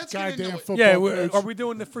right, so let's get Goddamn into it. football Yeah, coach. are we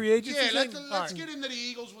doing the free agency Yeah, thing? let's All right. get into the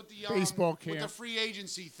Eagles with the Baseball with the camp. free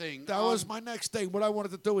agency thing. That was my next thing. What I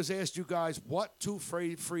wanted to do is ask you guys, what 2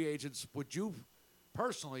 free agents would you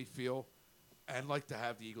personally feel and like to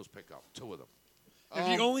have the Eagles pick up? 2 of them. If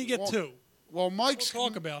you only get well, 2, Well, Mike's we'll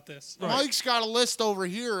talk about this. Mike's got a list over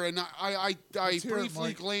here, and I Let's hear it, briefly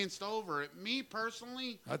Mike. glanced over it. Me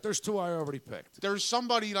personally, There's 2 I already picked. there's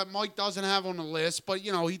somebody that Mike doesn't have on the list, but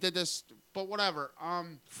he did this. But whatever.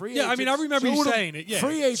 Free Yeah, I mean, I agents- remember two you of them- saying it. Yeah.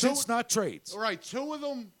 Free agents, not trades. All right, 2 of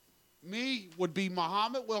them, me would be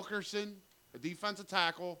Muhammad Wilkerson, a defensive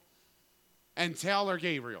tackle, and Taylor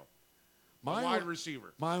Gabriel, a wide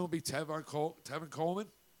receiver. Mine would be Tevin Coleman,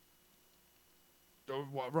 the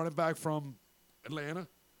running back from Atlanta,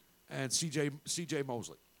 and C.J.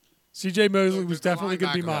 Mosley. C.J. Mosley was The definitely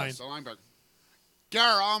going to be linebacker, mine. yes, the linebacker.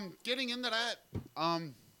 Gar, getting into that,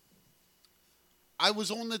 I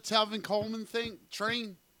was on the Tevin Coleman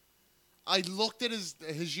train. I looked at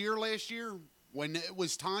his year last year when it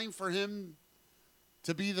was time for him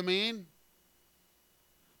to be the man.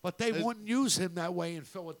 But they wouldn't use him that way in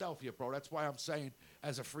Philadelphia, bro. That's why I'm saying,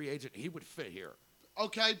 as a free agent, he would fit here.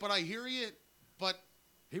 Okay, but I hear you. But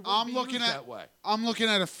He wouldn't be used that way. I'm looking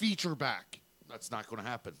at a feature back. That's not going to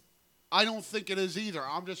happen. I don't think it is either.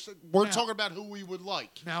 We're talking about who we would like.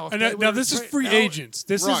 Now, if And they were now to this is trade- free now- agents.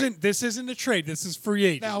 This Right. isn't a trade. This is free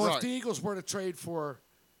agents. Now, Right. if the Eagles were to trade for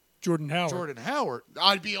Jordan Howard. Jordan Howard,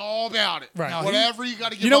 I'd be all about it. Right. Now, Whatever you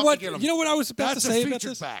got to give You know up what? to get him. You know what I was about that's to a say about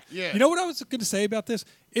featured this? back. Yeah. You know what I was going to say about this?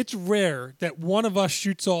 It's rare that one of us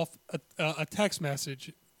shoots off a text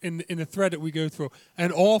message in the thread that we go through,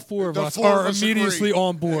 and all 4 of The us 4 are of us immediately agree.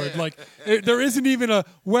 on board. Like there isn't even a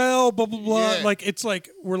blah blah blah. Yeah. Like it's like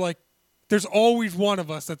we're like there's always one of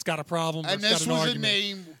us that's got a problem. And that's this got an was a argument.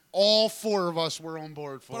 name all 4 of us were on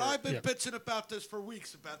board for. But I've been Yeah. bitching about this for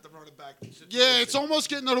weeks about the running back situation. Yeah, it's almost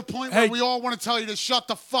getting to the point Hey. where we all want to tell you to shut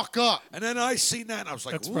the fuck up. And then I seen that, and I was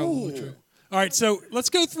like, That's ooh. probably true. All right, so let's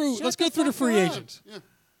go through the free agents. Yeah.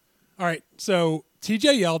 All right, so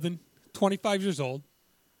T.J. Yeldon, 25 years old.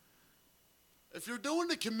 If you're doing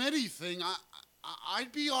the committee thing,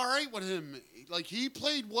 I'd be all right with him. Like he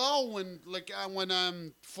played well when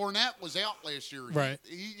Fournette was out last year. Right.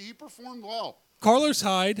 He performed well. Carlos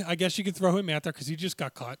Hyde, I guess you could throw him out there because he just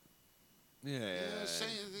got cut. Yeah.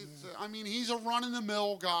 I mean, he's a run in the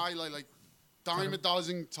mill guy, like dime a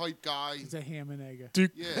dozen type guy. He's a ham and egg.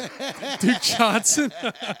 Duke, Yeah. Duke Johnson.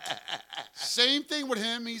 Same thing with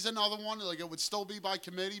him. He's another one. Like it would still be by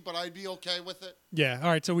committee, but I'd be okay with it. Yeah. All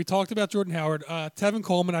right. So we talked about Jordan Howard. Tevin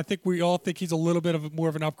Coleman, I think we all think he's a little bit more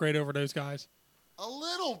of an upgrade over those guys. A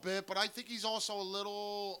little bit, but I think he's also a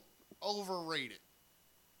little overrated.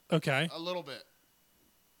 Okay. A little bit.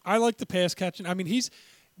 I like the pass catching. I mean, he's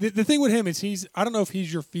the thing with him is I don't know if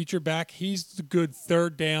he's your feature back. He's the good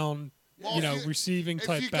third down, Well, receiving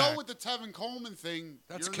type If you back. go with the Tevin Coleman thing,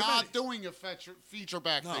 That's you're committee. not doing a feature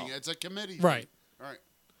back thing. It's a committee Right. thing.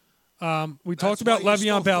 Right. We That's talked about why you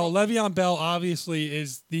still Le'Veon Bell. throw- Le'Veon Bell obviously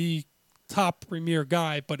is the top premier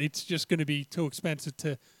guy, but it's just going to be too expensive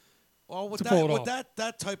to. Well, with to pull it with off.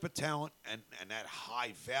 that type of talent and that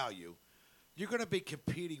high value, you're going to be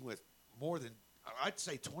competing with more than, I'd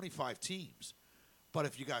say, 25 teams. But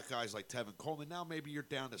if you got guys like Tevin Coleman, now maybe you're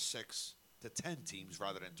down to 6 to 10 teams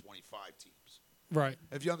rather than 25 teams. Right.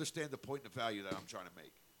 If you understand the point and the value that I'm trying to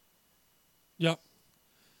make. Yep.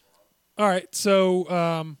 All right.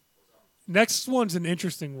 So next one's an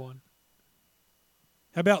interesting one.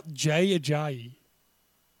 How about Jay Ajayi?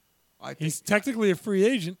 He's technically a free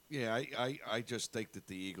agent. Yeah, I just think that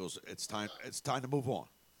the Eagles, it's time to move on.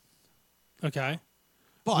 Okay.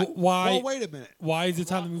 But why? Well, wait a minute. Why is it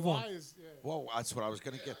time to move on? Well, that's what I was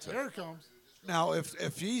going to get to. There it comes. Now,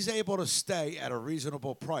 if he's able to stay at a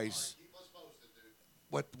reasonable price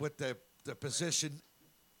with the position,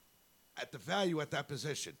 at the value at that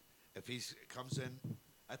position, if he comes in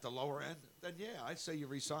at the lower end, then yeah, I'd say you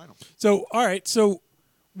re-sign him. So all right. So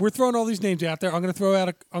we're throwing all these names out there. I'm going to throw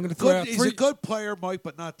out. He's a good player, Mike,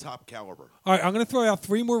 but not top caliber. All right. I'm going to throw out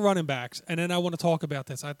 3 more running backs, and then I want to talk about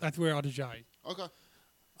this. I threw out Ajayi. Okay.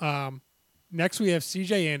 Next, we have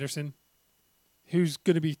C.J. Anderson, who's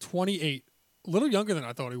going to be 28, a little younger than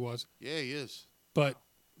I thought he was. Yeah, he is. But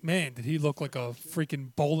man, did he look like a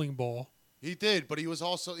freaking bowling ball? He did, but he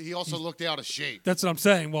also looked out of shape. That's what I'm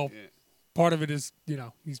saying. Well, Yeah. part of it is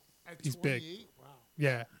he's big. Wow.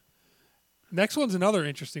 Yeah. Next one's another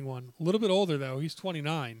interesting one. A little bit older though. He's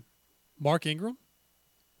 29. Mark Ingram.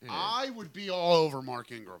 I would be all over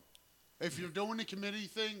Mark Ingram. If you're doing the committee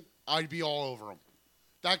thing, I'd be all over him.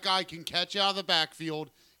 That guy can catch out of the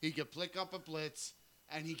backfield. He can flick up a blitz,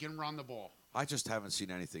 and he can run the ball. I just haven't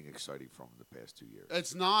seen anything exciting from him the past 2 years.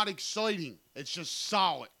 It's not exciting. It's just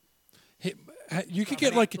solid. You could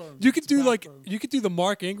get you could do the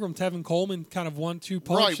Mark Ingram, Tevin Coleman kind of 1-2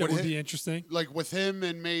 punch. Right, that would with be him- interesting. Like with him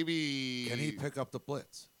and maybe. Can he pick up the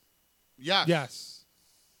blitz? Yes. Yes.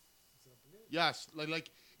 Yes.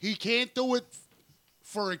 Like he can't do it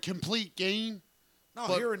for a complete game. No,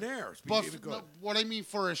 but- here and there. But Even good. no, what I mean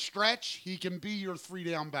for a stretch, he can be your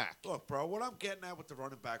 3-down back. Look, bro, what I'm getting at with the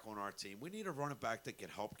running back on our team, we need a running back that can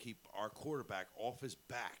help keep our quarterback off his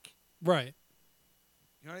back. Right.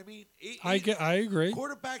 You know what I mean? I agree.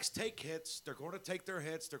 Quarterbacks take hits. They're going to take their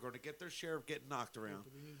hits. They're going to get their share of getting knocked around.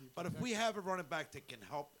 But if we have a running back that can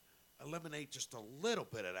help eliminate just a little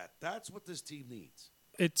bit of that, that's what this team needs.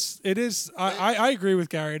 It is. I agree with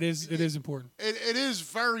Gary. It is important. It is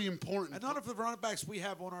very important. And none of the running backs we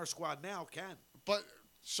have on our squad now can. But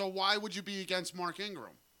so why would you be against Mark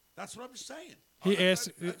Ingram? That's what I'm saying. He asked.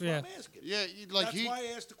 That's Yeah. what I'm asking. Yeah, That's why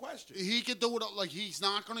I asked the question. He could do it. Like he's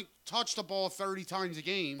not going to touch the ball 30 times a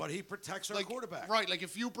game. But he protects our quarterback. Right. Like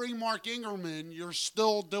if you bring Mark Ingram in, you're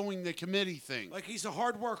still doing the committee thing. Like he's a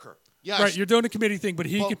hard worker. Yes. Right. You're doing a committee thing, but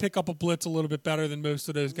he can pick up a blitz a little bit better than most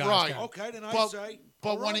of those guys. Right. can. Okay, then I But, say. but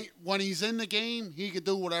all right. when he's in the game, he could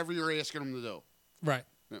do whatever you're asking him to do. Right.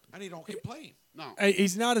 And he don't complain. No.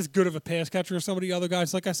 He's not as good of a pass catcher as some of the other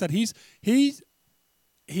guys. Like I said,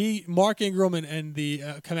 Mark Ingram and the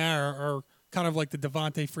Kamara are kind of like the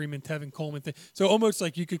Devontae Freeman, Tevin Coleman thing. So almost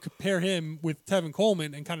like you could compare him with Tevin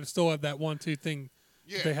Coleman and kind of still have that 1-2 thing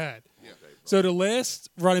that they had. Yeah. So the last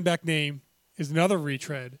running back name is another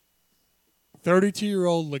retread.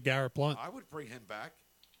 32-year-old LeGarrette Blount. I would bring him back.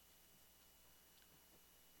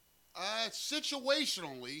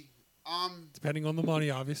 Situationally, Depending on the money,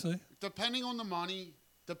 obviously. depending on the money,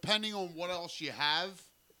 depending on what else you have.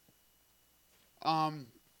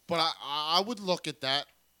 But I would look at that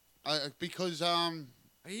because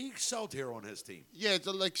He excelled here on his team. yeah,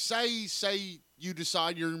 like say you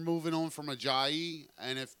decide you're moving on from Ajayi,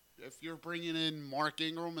 and if you're bringing in Mark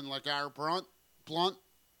Ingram and LeGarrette Blount,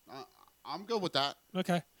 I'm good with that.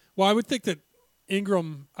 Okay. Well, I would think that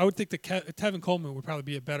Tevin Coleman would probably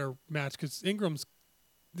be a better match because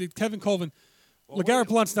Tevin Coleman, LeGarrette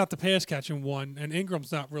Blount's not the pass catching one, and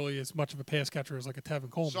Ingram's not really as much of a pass catcher as like a Tevin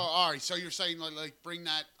Coleman. So all right, so you're saying like bring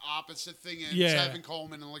that opposite thing in, Yeah. Tevin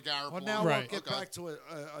Coleman and LeGarrette Well, Blount. now Right. we'll get back to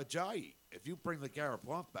Ajayi. If you bring LeGarrette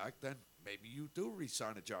Blount back, then maybe you do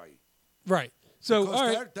re-sign Ajayi. Right. So, Because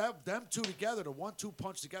all right. them two together, the 1-2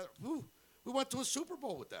 punch together, whew, we went to a Super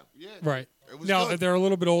Bowl with them. Yeah. Right. It was Now, good. they're a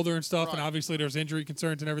little bit older and stuff, and Right. obviously there's injury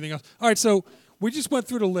concerns and everything else. All right, so we just went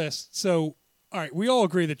through the list. So, all right, we all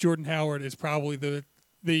agree that Jordan Howard is probably the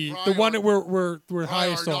one that we're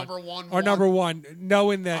highest our on. number one Our number one,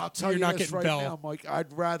 knowing I'll that tell you're you not this getting right Bell. now, Mike.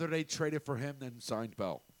 I'd rather they traded for him than signed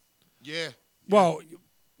Bell. Yeah. Well,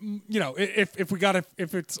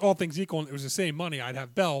 if it's all things equal and it was the same money, I'd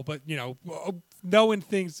have Bell. But knowing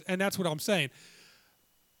things, and that's what I'm saying.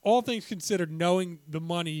 All things considered, knowing the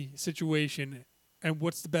money situation and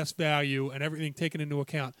what's the best value and everything taken into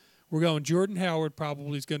account, we're going Jordan Howard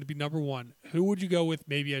probably is going to be number one. Who would you go with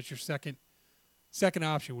maybe as your second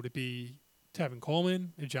option? Would it be Tevin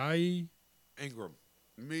Coleman, Ajayi? Ingram.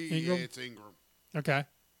 Me, Ingram? yeah, it's Ingram. Okay.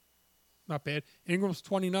 Not bad. Ingram's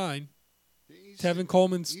 29. Tevin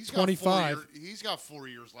Coleman's 25. He's got 4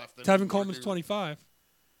 years left. Tevin Coleman's 25.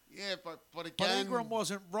 Yeah, but again, But Ingram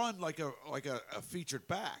wasn't run like a featured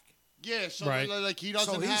back. Yeah, so Right. like he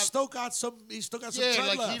doesn't. So have, still got some. He's still got some. Yeah, tread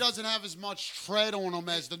like left. he doesn't have as much tread on him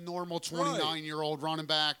as the normal 29-year-old running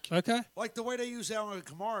back. Okay. Like the way they use Alvin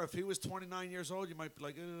Kamara, if he was 29 years old, you might be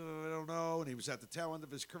like, I don't know, and he was at the tail end of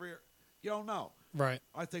his career. You don't know. Right.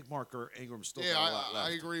 I think Ingram still Yeah, got a lot left.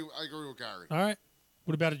 I agree. I agree with Gary. All right.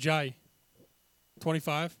 What about Ajayi?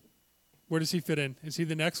 25. Where does he fit in? Is he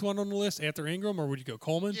the next one on the list after Ingram, or would you go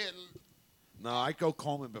Coleman? Yeah, No, I go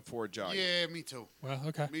Coleman before Ajayi. yeah, me too. Well,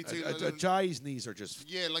 okay. Me too. Ajayi's knees are just.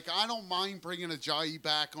 Yeah, like I don't mind bringing Ajayi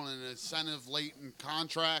back on an incentive latent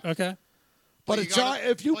contract. Okay. But you gotta-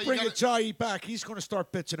 if you but bring gotta- Ajayi back, he's going to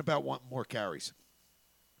start bitching about wanting more carries.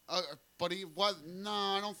 But he was no,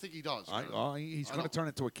 I don't think he does. He's I going to don't- turn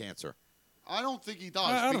into a cancer. I don't think he does.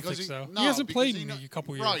 I don't because think so. No, He hasn't because played he in kno- a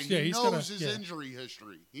couple years. Right, Yeah, he he's knows gotta- his yeah. injury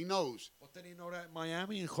history. He knows. Well, did he know that in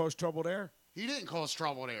Miami and cause trouble there? He didn't cause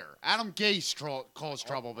trouble there. Adam Gase caused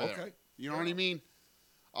trouble there. okay. You know what I mean?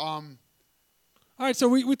 All right, so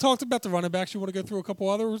we talked about the running backs. You want to go through a couple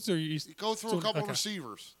others, or you Go through so- a couple okay.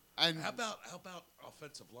 receivers. And How about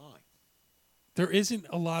offensive line? There isn't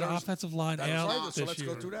a lot of offensive line That's out right, this so let's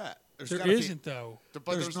year. go through that. There's There gotta be- isn't though. but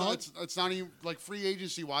There's there's not- not. It's not even like free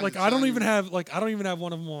agency wise. Like I don't even have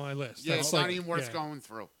one of them on my list. Yeah, That's it's like, not even worth yeah. going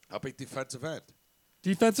through. How about defensive end?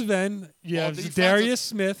 Defensive end, you Well, have defensive- Darius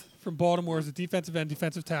Smith from Baltimore as a defensive end,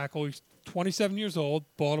 defensive tackle. He's 27 years old,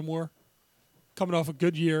 Baltimore, coming off a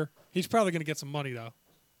good year. He's probably going to get some money, though.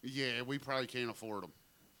 Yeah, we probably can't afford him.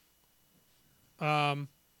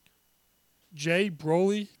 Jay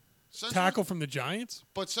Broly, Since tackle from the Giants.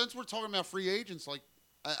 But since we're talking about free agents, like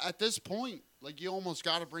at this point, like you almost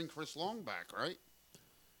got to bring Chris Long back, right?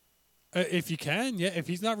 If you can, yeah. If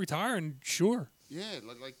he's not retiring, sure. Yeah,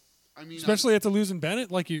 like I mean, Especially after losing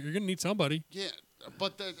Bennett, like you're going to need somebody. yeah,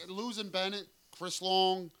 but losing Bennett, Chris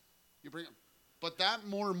Long, you bring, but that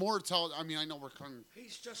more and more tell. I mean, I know we're coming.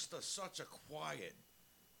 He's just such a quiet,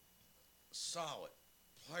 solid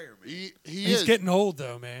player, man. He's He's getting old,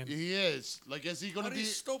 though, man. He is. Like, is he going to But be?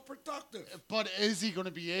 he's still productive. But is he going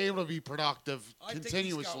to be able to be productive I think he's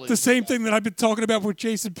continuously? The same thing that I've been talking about with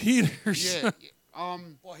Jason Peters. Yeah.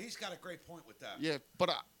 Well, he's got a great point with that. Yeah, but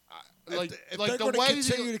like if like they're the going to way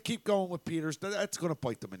continue to keep going with Peters, that's going to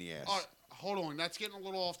bite them in the ass. hold on, that's getting a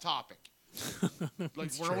little off topic.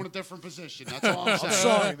 Like we're on a different position. That's all I'm saying. I'm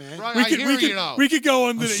sorry, man. Right, We I could, hear we you could, though. we could go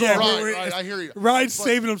on to the sorry. yeah, Right, I hear you. Ryan's But-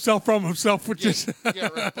 saving himself from himself, which is Yeah,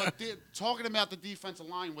 right. But talking about the defensive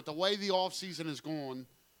line, with the way the offseason is going,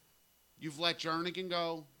 you've let Jernigan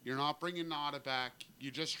go. You're not bringing Nada back.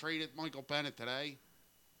 You just traded Michael Bennett today.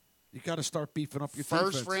 You got to start beefing up your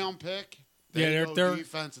First defense. round pick. Yeah, There you they're- go, they're-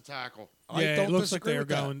 defensive tackle. I yeah. don't It looks like disagree they're with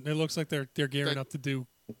that. going. It looks like they're gearing That- up to do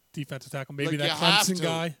defensive tackle. Maybe Like, that you have Clemson to.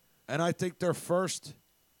 guy. And I think their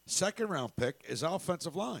second round pick is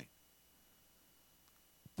offensive line.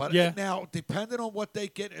 But Yeah. now, depending on what they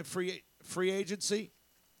get in free agency,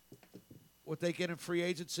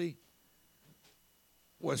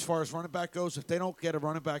 well, as far as running back goes, if they don't get a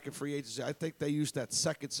running back in free agency, I think they use that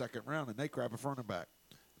second round and they grab a running back.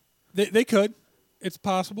 They could. It's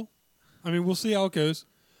possible. I mean, we'll see how it goes.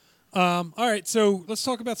 All right, so let's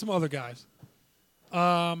talk about some other guys.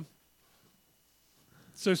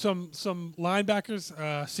 So some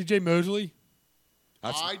linebackers. C.J. Mosley.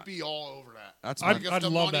 I'd be all over that. That's I'd If the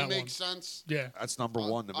love money that makes one. sense, Yeah. That's number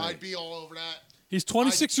one to me. I'd be all over that. He's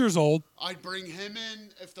 26 years old. I'd bring him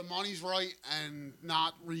in if the money's right and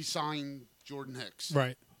not re-sign Jordan Hicks.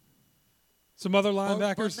 Right. Some other But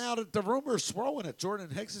linebackers. now that the rumors swirling that Jordan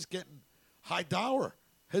Hicks is getting high dollar,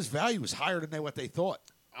 his value is higher than what they thought.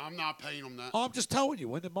 I'm not paying him that. Oh, I'm just telling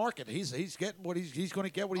you, in the market, he's getting what he's going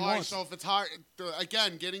to get what he All right, wants. so if it's higher,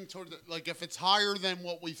 again, getting toward like if it's higher than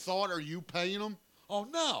what we thought, are you paying him? Oh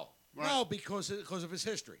no, Right. no, because of his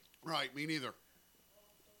history. Right, me neither.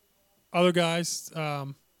 Other guys.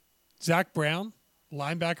 Zach Brown,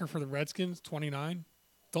 linebacker for the Redskins, 29.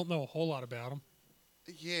 Don't know a whole lot about him.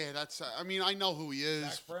 Yeah, that's. I mean, I know who he is.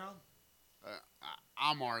 Zach Brown.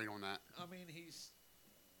 I'm already on that. I mean, he's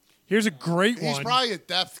Here's a great He's one. probably a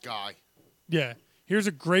depth guy. Yeah. Here's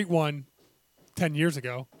a great one 10 years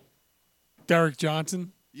ago. Derek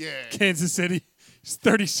Johnson, Yeah. Kansas City. He's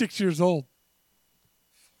 36 years old.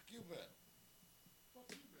 you bet.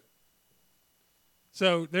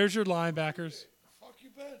 So there's your linebackers. Fuck you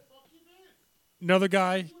bet. Another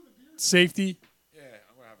guy, safety, Yeah,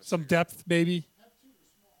 I'm gonna have a some depth maybe.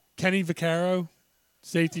 Kenny Vaccaro,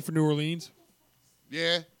 safety for New Orleans.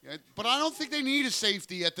 Yeah, but I don't think they need a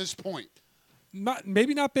safety at this point.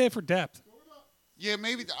 maybe not bad for depth. Yeah,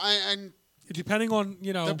 maybe. And depending on,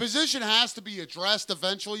 the position has to be addressed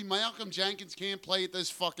eventually. Malcolm Jenkins can't play at this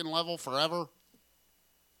fucking level forever.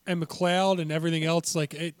 And McLeod and everything else,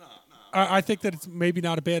 like it. I think that it's maybe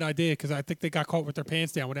not a bad idea because I think they got caught with their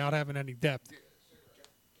pants down without having any depth.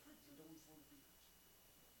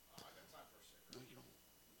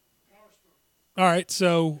 All right,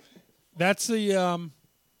 so that's the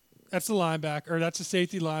linebacker, or that's the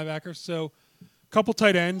safety linebacker. So a couple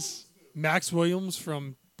tight ends, Max Williams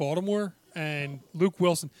from Baltimore and Luke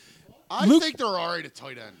Wilson. I think they're all right at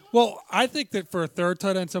tight end. Well, I think that for a third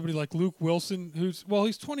tight end, somebody like Luke Wilson, he's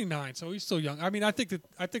 29, so he's still young. I mean, I think that's.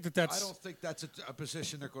 I don't think that's a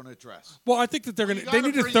position they're going to address. Well, I think that they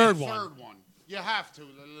need a third one. You have to,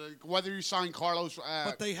 whether you sign Carlos.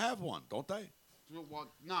 But they have one, don't they?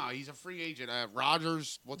 Well, no, he's a free agent.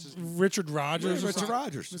 Rogers, what's his name? Richard Rogers. Richard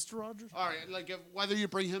Rogers. Mr. Rogers. All right, whether you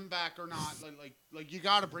bring him back or not, like you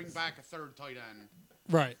got to bring back a third tight end.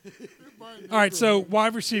 Right. All right, so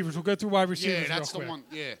wide receivers. We'll go through wide receivers. Yeah, that's real the quick. one.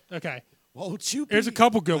 Yeah. Okay. Well, here's a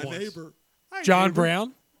couple good ones. Neighbor. John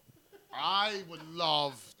Brown. I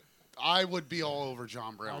would be all over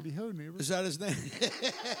John Brown. Is that his name?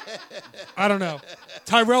 I don't know.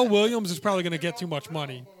 Tyrell Williams is probably going to get too much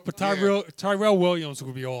money, but Tyrell Williams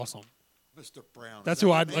would be awesome. Mr. Brown. That's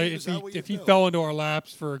who I'd like. If he fell into our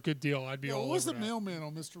laps for a good deal, I'd be all over What was the that. mailman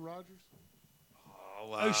on Mr. Rogers?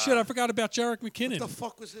 Oh shit! I forgot about Jarek McKinnon. What the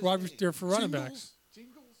fuck was his Rogers name? there for running backs.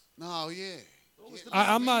 No, yeah.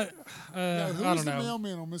 I'm not. Who I was don't the know.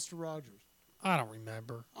 mailman on Mr. Rogers? I don't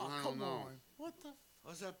remember. I don't know. What the?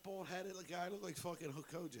 Was that bald-headed guy? Looked like fucking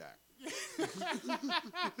Kojak.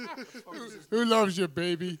 Who loves you,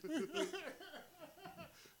 baby?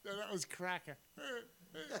 That was Cracker.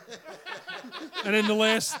 And then the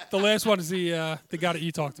last one is the guy that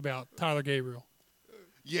you talked about, Tyler Gabriel.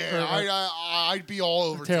 Yeah, I'd be all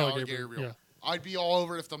over Tyler Gabriel. Yeah. I'd be all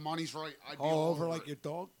over it if the money's right. I'd be All over it. like your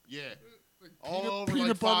dog? Yeah. All over peanut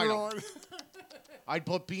like butter Fido. on. I'd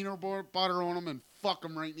put peanut butter on him and fuck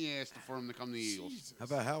him right in the ass for him to come to the Eagles. How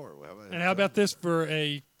about Howard? And how about this for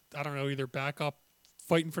I don't know, either backup,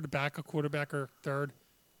 fighting for the backup quarterback or third?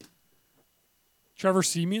 Trevor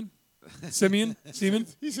Siemian? Simeon?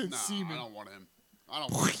 He said Nah, Seaman. I don't want him. I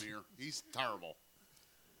don't want him here. He's terrible.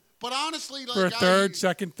 But honestly, like For a third,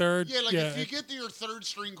 second, third? Yeah, like yeah, if you get to your third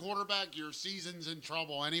string quarterback, your season's in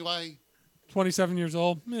trouble anyway. 27 years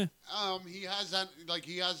old? Meh. He has that,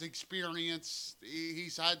 he has experience.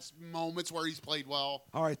 He's had moments where he's played well.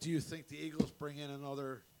 All right, do you think the Eagles bring in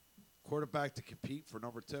another quarterback to compete for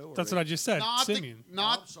number 2? That's what I just said, Not Simeon.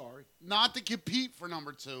 I'm sorry. Not to compete for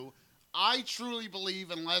number 2. I truly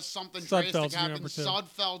believe unless something Sudfeld's drastic the happens, number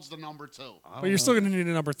 2. Sudfeld's the number 2. But you're still going to need a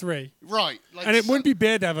number 3. Right. And it wouldn't be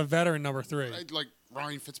bad to have a veteran number 3. Like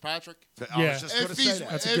Ryan Fitzpatrick. I was just going to say that.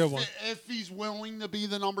 That's a good one. If he's willing to be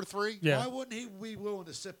the number 3. Yeah. Why wouldn't he be willing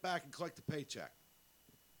to sit back and collect the paycheck?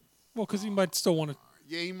 Well, because he might still want to.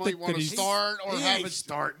 Yeah, he might want to start or he have ain't it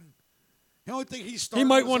starting. The only thing he's He starting.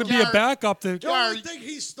 might want to be a backup to. The only thing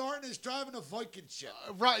he's starting is driving a Viking ship.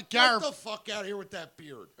 Right, Get the fuck out of here with that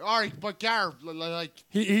beard. All right, but Garrett, like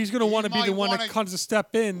He's going to want to be the one that comes to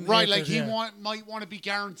step in. right, after, like he yeah. might want to be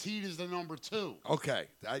guaranteed as the number 2. Okay,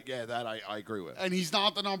 that I agree with. And he's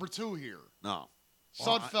not the number 2 here. No.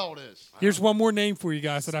 Sudfeld is. Here's one more name for you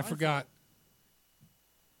guys that I forgot.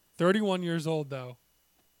 31 years old, though.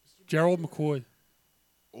 Gerald McCoy.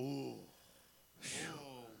 Ooh.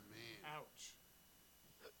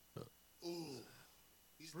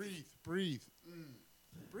 Breathe.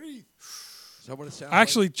 Is that what it sounds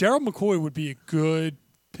Actually, Gerald McCoy would be a good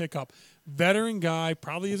pickup. Veteran guy,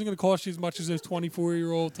 probably isn't going to cost you as much as those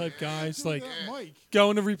 24-year-old type guys. Like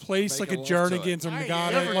going to replace Make like a a love to it. Jernigan or I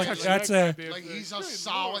Magada. never Like touched that's that a. guy, Like he's a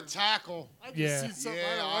solid tackle. I Yeah. just see something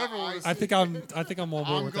I don't ever want to I see. think I'm on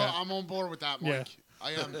board with that. I'm on board with that, Yeah. Mike.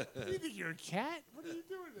 I am. You think you're a cat? What are you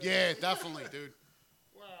doing there? Yeah, definitely, dude.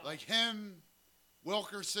 Like him,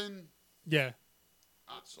 Wilkerson. Yeah.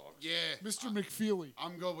 Yeah, Mr. McFeely.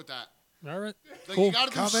 I'm good with that. All right. Like Cool. you got to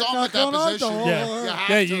do Comment something at that knock on our position. door. Yeah. You have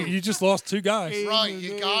Yeah. to. You just lost 2 guys. Right,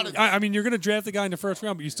 you got to. I mean, you're going to draft the guy in the first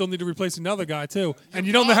round, but you still need to replace another guy too. And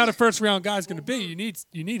you don't know how the first round guy is going to be.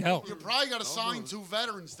 You need help. You probably got to sign 2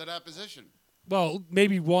 veterans to that position. Well,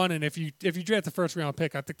 maybe one, and if you draft the first round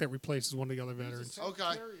pick, I think that replaces one of the other veterans. Okay,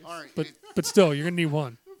 all right. But still, you're going to need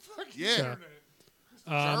one. Yeah. So,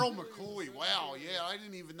 Gerald McCoy. Wow. Yeah, I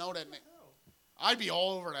didn't even know that name. I'd be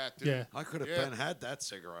all over that, dude. Yeah. I could have been had that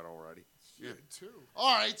cigarette already. Yeah.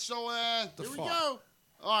 All right, so here we go.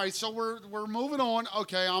 All right, so we're moving on.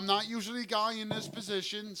 Okay, I'm not usually a guy in this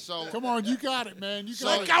position, so Come on, you got it, man. You So-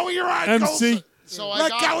 got it. Go with your eyes, MC. So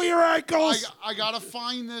Let go of your ankles. I gotta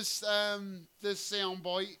find this this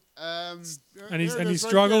soundbite. And he's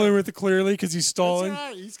struggling with it clearly because he's stalling. That's all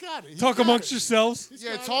right. He's got it. Talk amongst yourselves.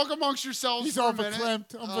 Talk amongst yourselves. He's for a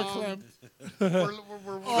minute. overclamped.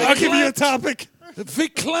 I'll give you a topic.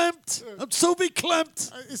 Verklempt. I'm so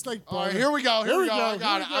verklempt. It's like all right, here we go. Here we go. I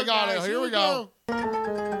got it. Here we go.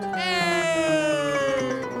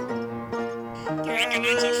 Back in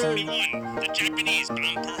 1941, the Japanese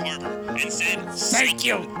bombed Pearl Harbor and said, "Thank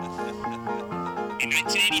you." In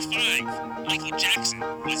 1985, Michael Jackson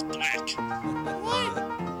was black.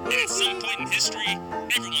 And at some point in history,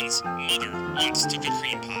 everyone's mother once took a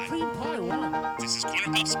cream pie. Cream pie, what? This is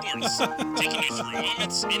Corner Pub Sports, taking you through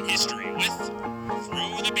moments in history with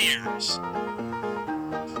Through the Beers. In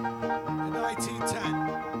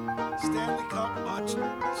 1910, Stanley Cup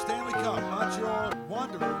Montreal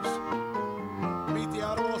Wanderers beat the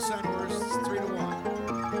Ottawa Senators 3-1.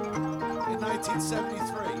 In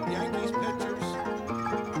 1973, Yankees pitchers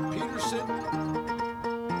Peterson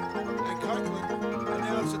and Kirkland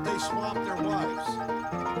announced that they swapped their wives.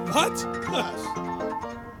 What? Yes.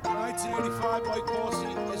 In 1985, Mike Bossy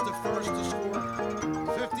is the first to score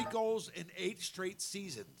 50 goals in 8 straight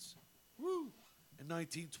seasons. Woo! In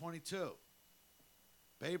 1922,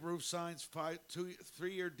 Babe Ruth signs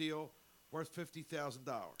 3-year deal worth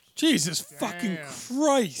 $50,000. Jesus fucking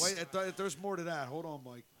Christ. Wait, there's more to that. Hold on,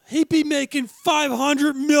 Mike. He'd be making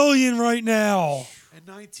 $500 million right now. In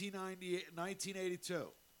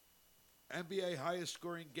 1982, NBA highest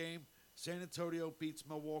scoring game, San Antonio beats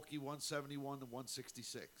Milwaukee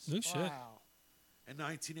 171-166. No shit. Wow. In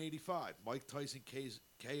 1985, Mike Tyson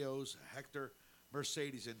KOs Hector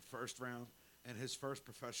Mercedes in first round in his first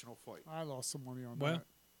professional fight. I lost some money on Well, that.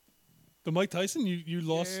 the Mike Tyson, you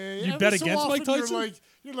lost. Yeah, You every bet so against Mike often Tyson?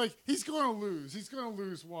 You're like, he's going to lose. He's going to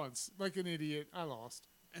lose once. Like an idiot. I lost.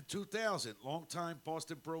 In 2000, longtime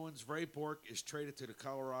Boston Bruins Ray Bourque is traded to the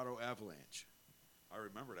Colorado Avalanche. I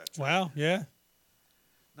remember that trade. Wow, yeah.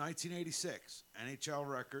 1986, NHL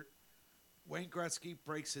record. Wayne Gretzky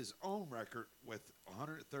breaks his own record with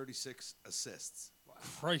 136 assists.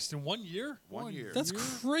 Christ, in 1 year? 1 year. That's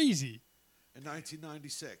crazy. In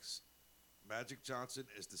 1996, Magic Johnson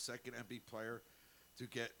is the second NBA player to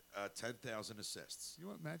get 10,000 assists. You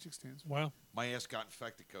know what Magic stands for? Wow. My ass got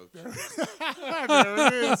infected, Coach. There it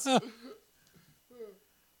is.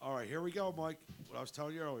 All right, here we go, Mike. What I was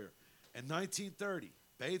telling you earlier. In 1930,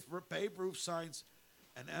 Babe Ruth signs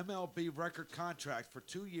an MLB record contract for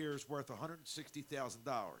 2 years worth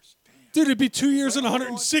 $160,000. Dude, it'd be 2 years and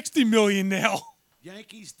 $160 million now.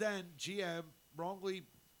 Yankees then GM wrongly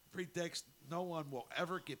predicts no one will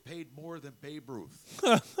ever get paid more than Babe Ruth.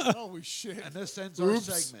 Holy shit. And this ends our Oops.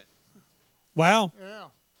 segment. Wow. Yeah.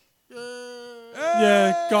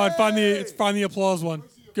 Yeah, God, find the applause one.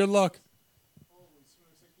 Good luck.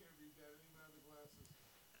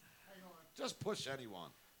 Just push anyone.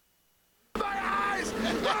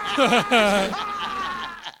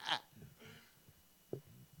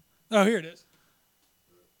 Oh, here it is.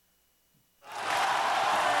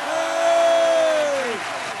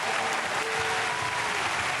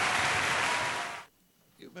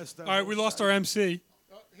 You missed that. All right, we lost our MC.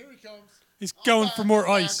 Here he comes. He's going for more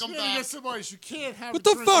ice. You gotta get some ice. You can't have What a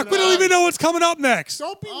the drink fuck? We without don't even ice. know what's coming up next.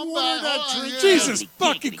 Don't be watering that drink. Jesus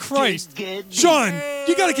fucking Christ. Sean,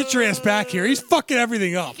 you got to get your ass back here. He's fucking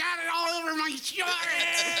everything up. Got it all over my shirt.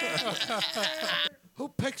 Who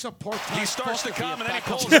picks up part-time? He starts to fucker come and then he back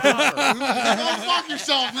pulls up? it Go fuck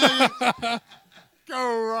yourself, nigga.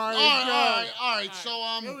 Go, Ryan. All right. So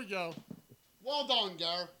Here we go. well done,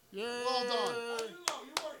 Gar. Yeah. Well done.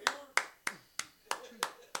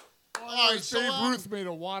 All right, right, so, Babe Ruth made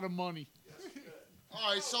a lot of money.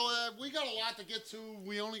 All right, so we got a lot to get to.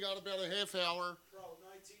 We only got about a half hour. Bro,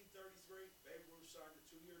 1933, Babe Ruth signed a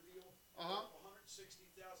 2-year deal. $160,000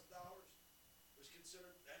 was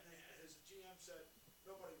considered, and his GM said,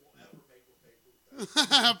 nobody will ever make what Babe Ruth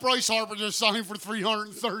does. Bryce Harper just signed for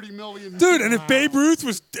 $330 million. Dude, and if Babe Ruth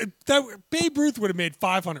was Babe Ruth would have made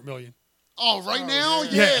 $500 million. Oh, right now?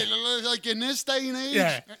 Yeah. Like in this day and age?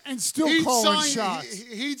 Yeah. And still calling shots.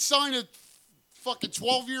 He'd sign a fucking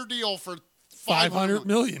 12-year deal for $500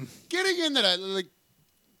 million. Getting into that, like,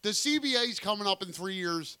 the CBA's coming up in 3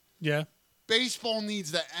 years. Yeah. Baseball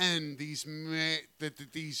needs to end these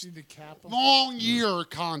long year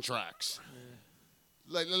contracts.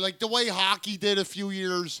 Like the way hockey did a few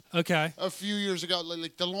years ago.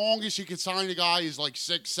 Like the longest you could sign a guy is like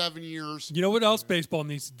 6-7 years. You know what else baseball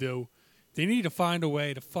needs to do? They need to find a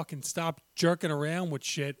way to fucking stop jerking around with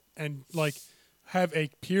shit and like have a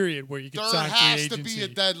period where you can sign free agency. There has to be a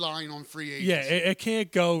deadline on free agency. Yeah, it can't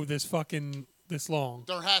go this this long.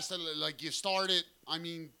 There has to, like, you start it. I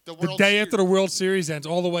mean, the The World day Series. after the World Series ends,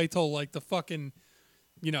 all the way till like the fucking,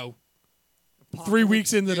 3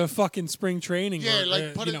 weeks into the fucking spring training. Yeah, or,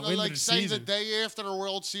 like put it into like the say season. the day after the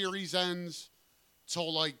World Series ends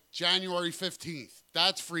till like January 15th.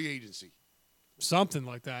 That's free agency. Something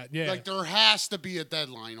like that. Yeah. Like there has to be a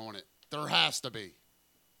deadline on it. There has to be.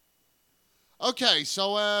 Okay,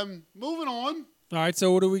 so moving on. All right.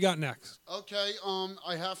 So what do we got next? Okay,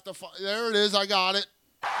 I have to. There it is. I got it.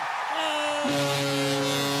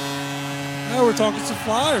 Oh, we're talking some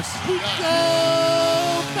Flyers.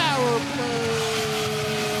 Power play.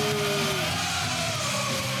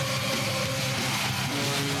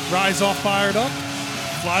 Rise off, fired up,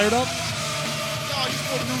 flyered up. Yeah, I just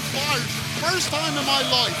put new Flyers. First time in my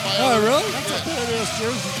life. Oh, really? That's a badass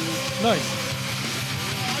jersey, dude. Nice.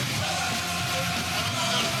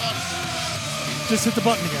 Just hit the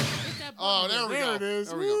button again. Oh, there we go. There it is.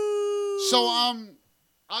 There we go. So,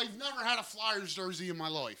 I've never had a Flyers jersey in my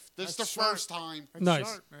life. This is the first time.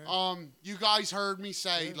 Nice. Sharp, You guys heard me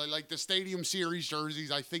say like the Stadium Series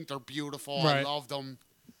jerseys. I think they're beautiful. Right. I love them.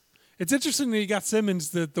 It's interesting that you got Simmons,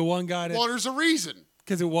 the one guy that Well, there's a reason.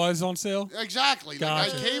 because it was on sale. Exactly.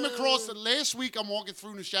 Gotcha. Like I came across it last week. I'm walking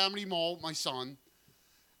through the Chamonix Mall with my son,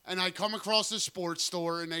 and I come across this sports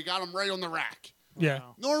store, and they got them right on the rack. Yeah.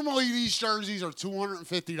 Normally, these jerseys are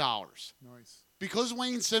 $250. Nice. Because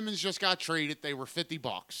Wayne Simmons just got traded, they were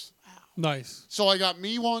 $50. Nice. So I got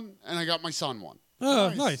me one, and I got my son one. Oh,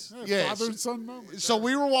 nice. Yeah, Father so- and son moment. So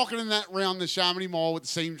we were walking in that around the Chamonix Mall with the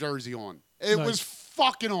same jersey on. It Nice. was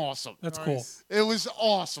fucking awesome. That's cool. It was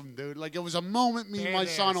awesome, dude. Like it was a moment me and my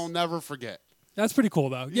son Badass. will never forget. That's pretty cool,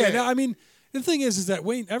 though. Yeah. Yeah. No, I mean, the thing is that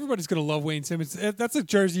Wayne. Everybody's gonna love Wayne Simmons. That's a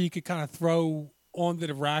jersey you could kind of throw onto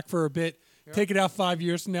the rack for a bit. Take it out 5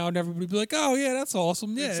 years from now, and everybody be like, "Oh yeah, that's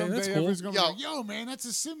awesome. Yeah, And someday that's cool." everyone's gonna Yo. be like, yo, man, that's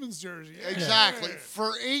a Simmons jersey. Yeah. Exactly.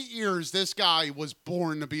 For 8 years, this guy was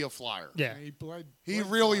born to be a Flyer. Yeah. He bled. He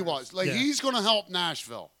bled really Flyers. was. Like Yeah. he's gonna help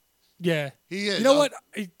Nashville. Yeah. He is. You know what?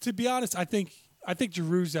 To be honest, I think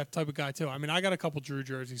Giroux's that type of guy too. I mean, I got a couple Giroux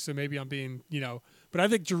jerseys, so maybe I'm being, but I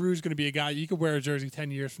think Giroux's going to be a guy you could wear a jersey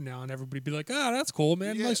 10 years from now, and everybody be like, "Oh, that's cool,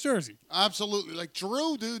 man. Yeah. Nice jersey." Absolutely. Like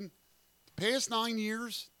Giroux, dude. Past 9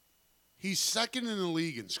 years, he's second in the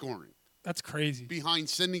league in scoring, That's crazy. behind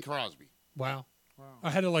Sidney Crosby. Wow.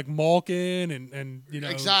 Ahead of like Malkin and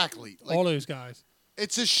Exactly. Like, all those guys.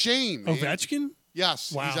 it's a shame, man. Ovechkin?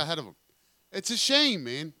 Yes, Wow. he's ahead of him. It's a shame,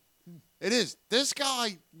 man. It is. This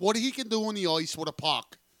guy, what he can do on the ice with a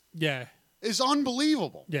puck Yeah. is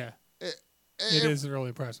unbelievable. Yeah. It It is really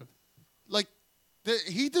impressive. Like,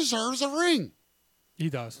 he deserves a ring. He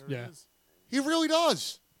does. Yeah. He really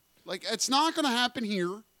does. Like, it's not going to happen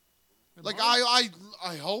here. Like,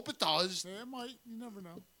 I hope it does. Yeah, it might. You never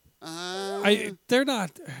know. They're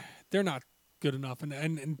not good enough,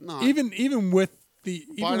 and No. even with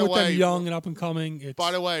By the way, them young and up and coming, it's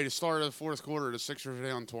By the way, the start of the fourth quarter, the Sixers are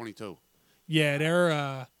down 22. yeah they're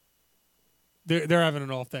having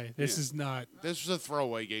an off day. This Yeah. is not This was a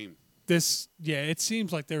throwaway game. this. Yeah, it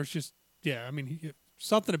seems like there's just I mean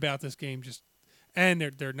something about this game just. And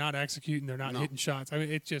they're not executing. They're not No. hitting shots. I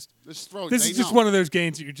mean, it's just This this is just one of those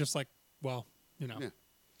games that you're just like, well, Yeah.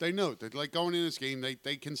 They know that, like, going in this game,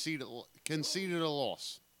 they conceded a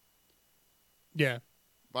loss. Yeah.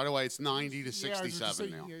 By the way, it's 90 to Yeah, I was just 67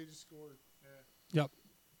 saying, now. yeah, he just scored. Yep.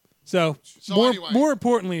 So, anyway. more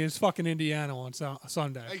importantly is fucking Indiana on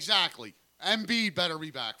Sunday. Exactly. Embiid better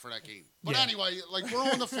be back for that game. But Yeah. anyway, like, we're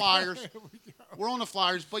on the Flyers. We're on the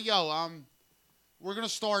Flyers. But, we're going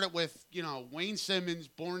to start it with, Wayne Simmons,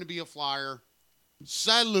 born to be a Flyer.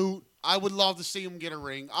 Salute. I would love to see him get a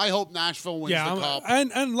ring. I hope Nashville wins the cup.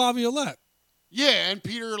 and Laviolette. Yeah, and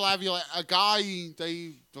Peter Laviolette, a guy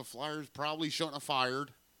the Flyers probably shouldn't have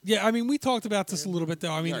fired. Yeah, I mean, we talked about this a little bit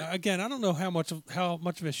though. I mean, Right. again, I don't know how much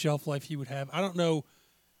of a shelf life he would have. I don't know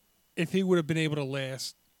if he would have been able to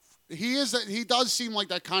last. He does seem like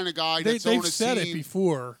that kind of guy that's They've on a said team. it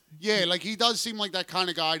before. Yeah, like he does seem like that kind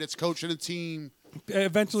of guy that's coaching a team.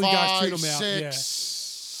 Eventually, guys treat 5, him out. 6,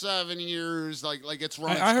 7 years. Like it's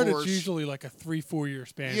run I heard its course. it's usually like a 3-4 year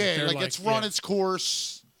span. Yeah, They're like it's run its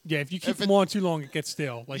course. Yeah, if you keep If them on too long, it gets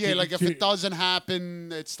stale. Like if it doesn't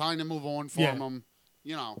happen, it's time to move on from Yeah. them.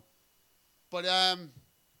 But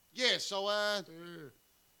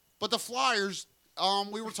but the Flyers,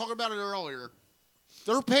 we were talking about it earlier.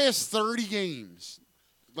 They're past 30 games.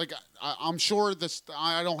 Like I'm sure this.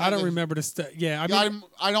 I don't remember the stat. Yeah, I mean,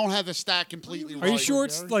 I don't have the stat completely. are you right. sure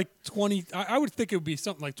it's like 20? I would think it would be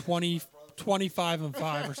something like 20, 25 and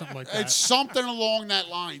 5 or something like that. It's something along that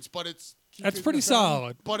lines, but it's That's pretty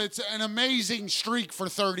solid. But it's an amazing streak for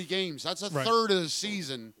 30 games. That's a Right. third of the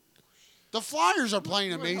season. The Flyers are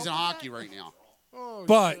playing amazing hockey right now. Oh,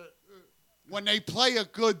 But when they play a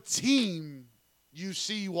good team, you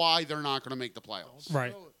see why they're not going to make the playoffs.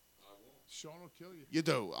 Right. Sean will kill you. You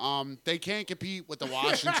do. They can't compete with the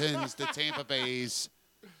Washingtons, the Tampa Bays.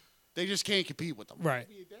 They just can't compete with them. Right.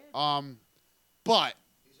 But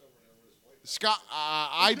Scott,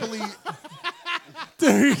 I believe.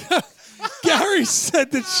 Dude, Gary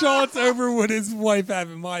said that Sean's over with his wife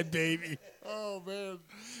having my baby. Oh, man.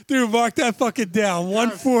 Dude, mark that fucking down.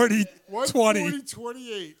 140, 20.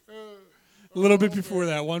 140-28. A little bit before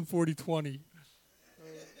that, 140-20.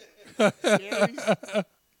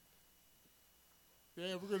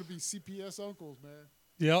 Yeah, we're going to be CPS uncles, man.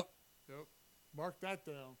 Yep. Mark that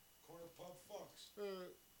down. Corner pub fucks.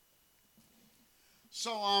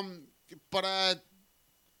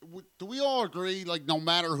 Do we all agree, like, no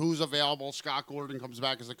matter who's available, Scott Gordon comes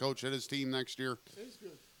back as a coach at his team next year? It's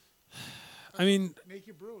good. I mean,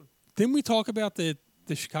 Naked Brewing. didn't we talk about the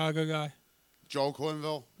Chicago guy? Joe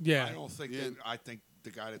Quenneville? Yeah. I don't think. I think the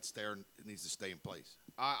guy that's there needs to stay in place.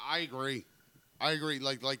 I agree.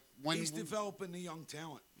 Like when He's developing the young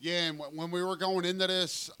talent. Yeah, and when we were going into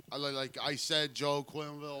this, like I said, Joe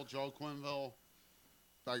Quenneville.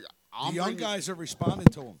 Like The young guys are responding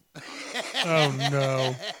to him. Oh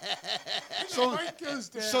no! So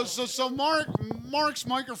Mark's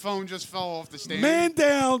microphone just fell off the stand. Man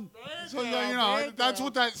down. So that's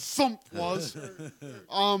what that thump was.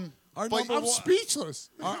 I'm speechless.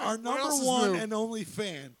 Our What number else is one new? and only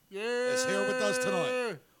fan Yeah. is here with us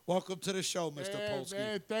tonight. Welcome to the show, Mr. Polsky.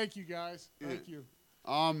 Man, thank you, guys. Thank you.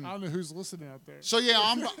 I don't know who's listening out there. So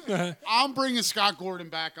yeah, I'm bringing Scott Gordon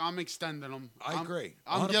back. I'm extending him. I agree.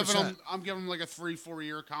 I'm 100%. giving him like a 3-4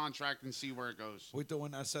 year contract and see where it goes. We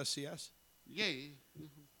doing SSCS? Yeah.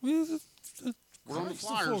 We're We're on the It's a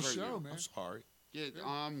Flyers full right show, now. man. I'm sorry. Yeah,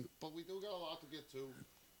 but we do got a lot to get to.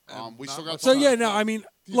 We not still got. So yeah, no, I mean,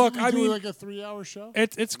 Do you look, think we I do mean, like a 3-hour show.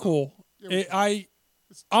 it's cool. Yeah, I'm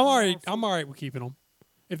all right. I'm all right with keeping them.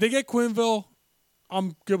 If they get Quenneville,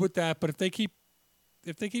 I'm good with that. But if they keep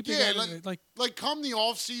the Yeah, guy, like come the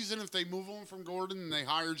off season, if they move on from Gordon and they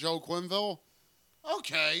hire Joe Quenneville,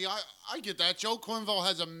 okay, I get that. Joe Quenneville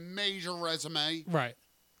has a major resume. right.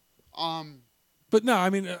 Um, But no, I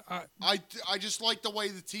mean, I just like the way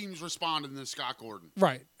the team's responding to Scott Gordon.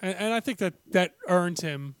 right, and I think that earns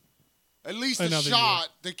him At least a another shot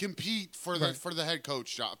to compete for Right. the head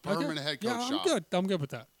coach job, Okay. permanent head coach Yeah, I'm job. good. I'm good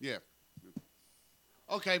with that. Yeah.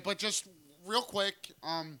 Okay, but just real quick,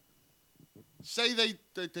 say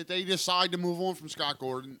they decide to move on from Scott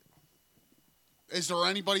Gordon. Is there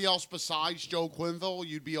anybody else besides Joe Quenneville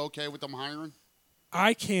you'd be okay with them hiring?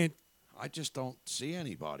 I can't. I just don't see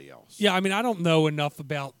anybody else. Yeah, I mean, I don't know enough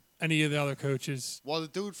about any of the other coaches. Well, the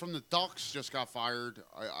dude from the Ducks just got fired.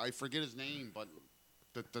 I forget his name, but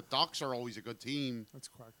the Ducks are always a good team. That's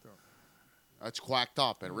quacked up. That's quacked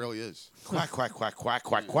up. It really is. Quack, quack, quack, quack,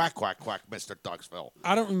 quack, quack, quack, quack, Mr. Ducksville.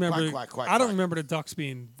 I don't remember. Quack, quack, quack, I don't quack. remember the Ducks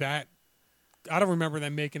being that. I don't remember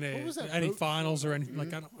them making What was that any boat? finals or anything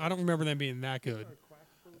like. I don't remember them being that good.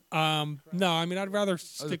 No, I mean, I'd rather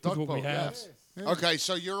stick with what we boat, have. yes. Okay,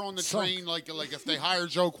 so you're on the train like if they hire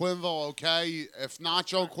Joe Quenneville, okay. If not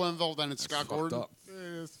Joe Quenneville, then it's Scott Gordon.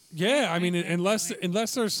 Yeah, I mean, unless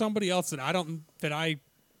there's somebody else that I don't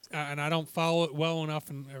follow it well enough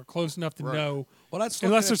or close enough to Right. know. Well, let's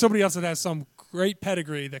unless there's somebody else that has some great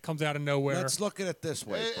pedigree that comes out of nowhere. Let's look at it this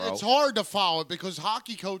way, bro. It's hard to follow it because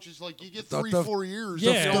hockey coaches, like, you get 3-4 years.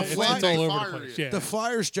 Yeah, if you don't it's win, all they over the fire place. you. Yeah. The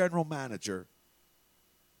Flyers general manager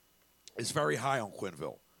is very high on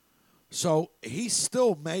Quenneville, so he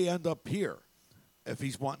still may end up here if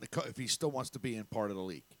he's wanting to. If he still wants to be in part of the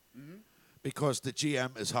league, because the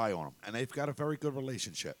GM is high on him, and they've got a very good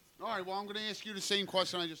relationship. All right, well, I'm going to ask you the same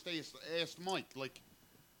question I just asked Mike. Like,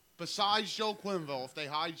 besides Joe Quenneville, if they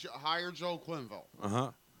hire Joe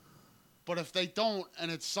Quenneville, but if they don't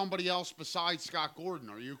and it's somebody else besides Scott Gordon,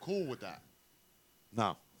 are you cool with that?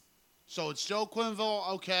 No. So it's Joe Quenneville,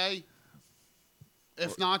 okay.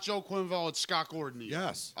 If not Joe Quenneville, it's Scott Gordon.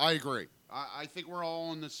 Yes. I agree. I think we're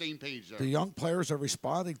all on the same page there. The young players are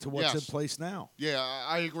responding to what's Yes. in place now. Yeah,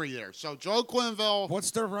 I agree there. So Joe Quenneville,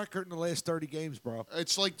 What's their record in the last 30 games, bro?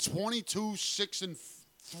 it's like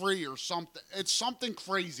 22-6-3 or something. It's something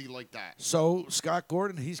crazy like that. So Scott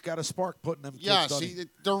Gordon, he's got a spark putting them. Yes, kids running.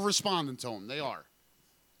 they're responding to him. They are.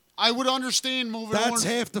 I would understand moving on. That's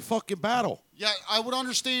half the fucking battle. Yeah, I would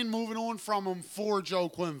understand moving on from him for Joe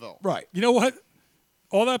Quenneville. Right. You know what?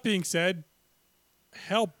 All that being said,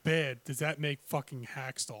 how bad does that make fucking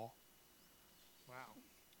Hackstall?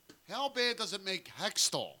 How bad does it make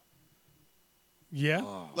Hextall? Yeah.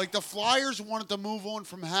 Like the Flyers wanted to move on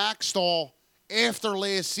from Hackstall after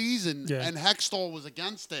last season, Yeah. and Hextall was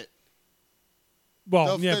against it.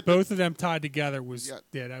 Well, The- both of them tied together was Yeah.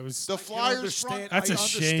 that was The Flyers front. That's a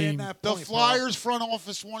shame. The Flyers front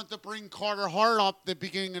office wanted to bring Carter Hart up at the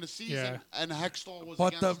beginning of the season, Yeah. and Hextall was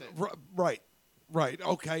But against it. right,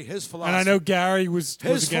 okay. His philosophy. And I know Gary was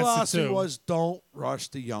his against philosophy it too. was don't rush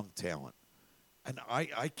the young talent, and I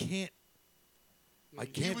can't.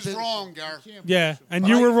 He was wrong, Gar. Yeah, and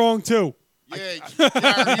you were wrong too. Yeah,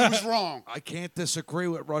 Gar, he was wrong. I can't disagree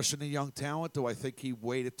with rushing the young talent. Do I think he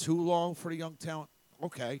waited too long for the young talent?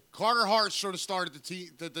 Okay. Carter Hart should have started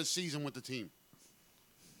the season with the team.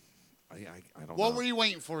 I don't know. What were you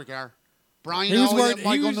waiting for, Gar? Brian He was, Elliott, worried,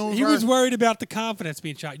 Michael he Newver? was worried about the confidence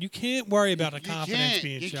being shot. You can't worry about the confidence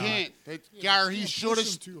being You shot. can't. Gar, he should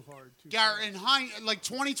have. Gar, in hindsight, like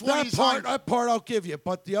 2020 That part I'll give you,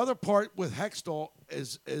 but the other part with Hextall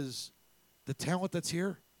is the talent that's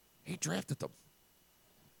here. He drafted them.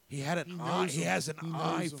 He had an eye. He has an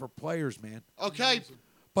eye for players, man. Okay,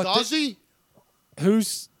 But does he?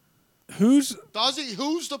 Who's Does he?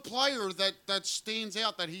 Who's the player that stands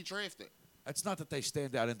out that he drafted? It's not that they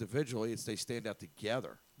stand out individually; it's they stand out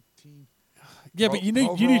together. Yeah, but you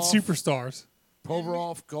need superstars.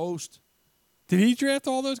 Provorov, Ghost. Did he draft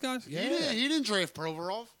all those guys? He didn't draft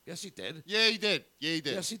Provorov. Yes, he did. Yeah, he did. Yeah, he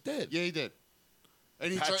did. Yes, he did. Yeah, he did.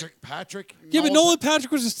 And he Patrick. Yeah, but Nolan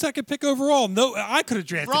Patrick was his second pick overall. No, I could have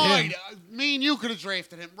drafted right. him. Me and you could have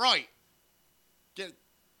drafted him. Right.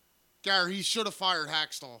 Gary, he should have fired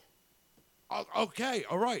Hackstall. Okay,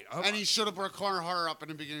 all right. And he should have brought Carter Hart up in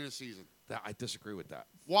the beginning of the season. I disagree with that.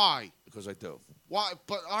 Why? Because I do. Why?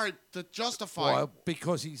 But all right, to justify. Well,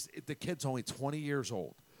 because the kid's only 20 years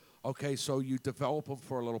old. Okay, so you develop him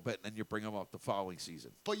for a little bit, and then you bring him up the following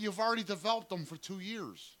season. But you've already developed him for 2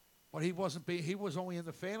 years. But he was only in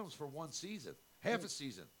the Phantoms for one season, half a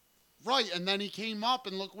season. Right, and then he came up,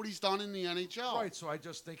 and look what he's done in the NHL. Right, so I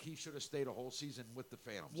just think he should have stayed a whole season with the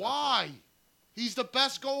Phantoms. Why? He's the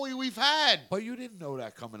best goalie we've had. But you didn't know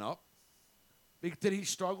that coming up. Did he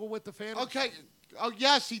struggle with the Phantoms? Okay. Oh,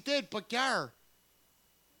 yes, he did. But, Gar,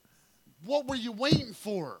 what were you waiting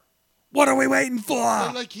for? What are we waiting for?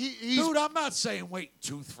 Like he's Dude, I'm not saying wait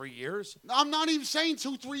 2-3 years. I'm not even saying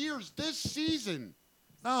 2-3 years. This season.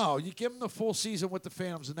 No, you give him the full season with the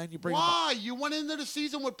Phantoms, and then you bring him Why? You went into the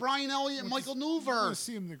season with Brian Elliott and Michael You Newver. want to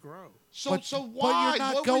see him to grow. So But why? you're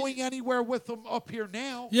not What going anywhere with them up here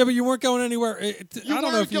now. Yeah, but you weren't going anywhere. You I don't know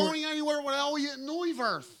weren't if you were. going anywhere with Elliott and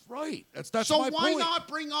Neuwirth. Right. That's so my why point. not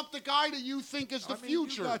bring up the guy that you think is the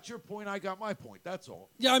future? You got your point. I got my point. That's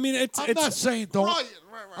all. Yeah, I mean, it's. I'm not saying don't. Right.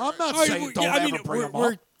 I'm not All right, saying don't ever bring them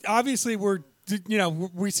we're up. obviously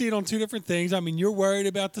we see it on two different things. I mean, you're worried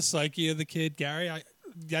about the psyche of the kid, Gary.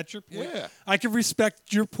 That's your point. Yeah. I can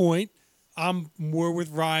respect your point. I'm more with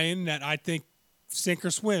Ryan that I think sink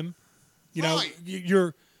or swim. You know, Right.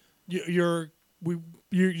 you're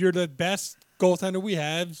the best goaltender we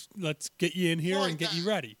have. Let's get you in here Right, and get you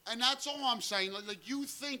ready. And that's all I'm saying. Like you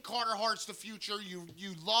think Carter Hart's the future. You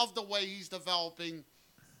love the way he's developing.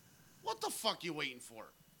 What the fuck you waiting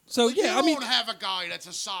for? So Like, yeah, you I mean, don't have a guy that's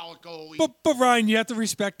a solid goalie. but Ryan, you have to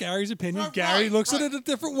respect Gary's opinion. Gary looks at it a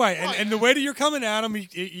different way, and the way that you're coming at him, he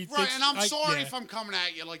right, thinks, and I'm sorry yeah. if I'm coming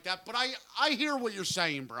at you like that, but I hear what you're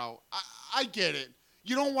saying, bro. I get it.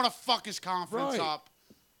 You don't want to fuck his confidence Right. up.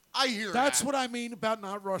 I hear That's that. what I mean about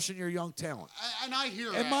not rushing your young talent. And I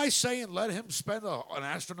hear that. Am I saying let him spend an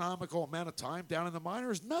astronomical amount of time down in the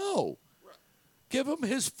minors? No. Give him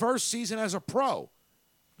his first season as a pro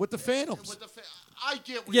with the Phantoms. I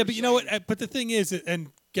get what Yeah, you're but you know saying. what? But the thing is,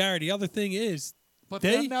 and Gary, the other thing is, But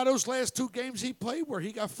then now those last 2 games he played where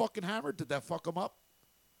he got fucking hammered, did that fuck him up?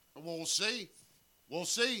 Well, we'll see. We'll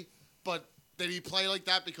see. But did he play like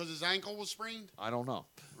that because his ankle was sprained? I don't know.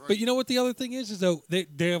 But you know what the other thing is though they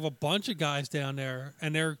have a bunch of guys down there,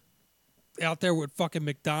 and they're out there with fucking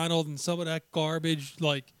McDonald and some of that garbage.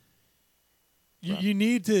 Like you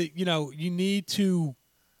need to, you need to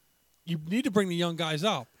bring the young guys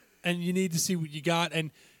up, and you need to see what you got and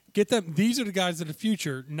get them. These are the guys of the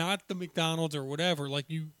future, not the McDonald's or whatever.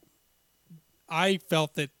 I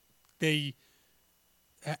felt that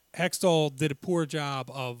Hextall did a poor job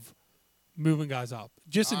of moving guys up,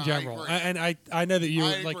 just in general. And I know that you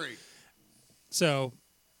I like. agree. So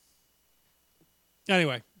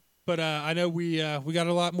anyway, but I know we got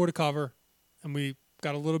a lot more to cover, and we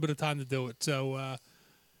got a little bit of time to do it. So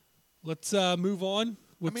let's move on.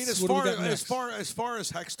 I mean, as far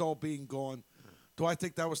as Hextall being gone, do I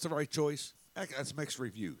think that was the right choice? Heck, that's mixed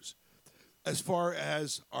reviews. As far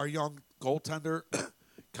as our young goaltender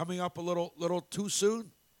coming up a little too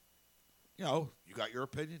soon, you got your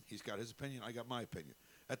opinion, he's got his opinion, I got my opinion.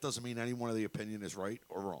 That doesn't mean any one of the opinion is right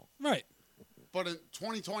or wrong. Right. but in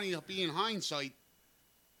 2020 being hindsight,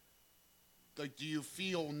 like, do you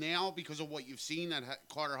feel now because of what you've seen that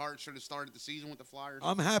Carter Hart should have started the season with the Flyers?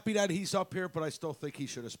 I'm happy that he's up here, but I still think he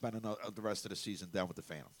should have spent the rest of the season down with the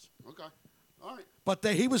Phantoms. Okay. All right. But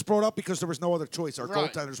he was brought up because there was no other choice. Our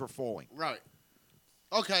Right. goaltenders were falling. Right.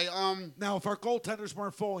 Okay. Now, if our goaltenders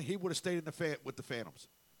weren't falling, he would have stayed with the Phantoms.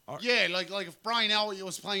 Yeah, like if Brian Elliott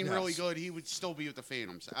was playing really Yes. good, he would still be with the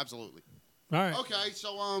Phantoms. Absolutely. All right. Okay,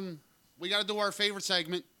 so we got to do our favorite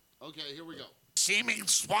segment. Okay, here we go. Seeming I'm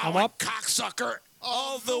swallowing up. cocksucker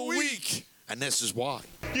of the week. And this is why.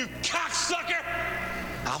 You cocksucker!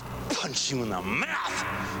 I'll punch you in the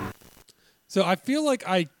mouth. So I feel like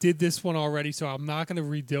I did this one already, so I'm not going to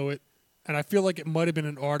redo it. And I feel like it might have been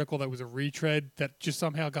an article that was a retread that just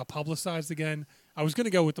somehow got publicized again. I was going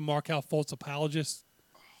to go with the Markel Fultz apologist,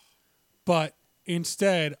 but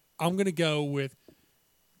instead I'm going to go with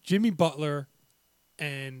Jimmy Butler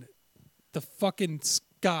and the fucking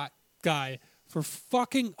Scott guy for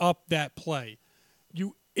fucking up that play.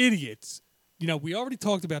 You idiots. You know, we already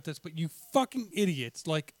talked about this, but you fucking idiots.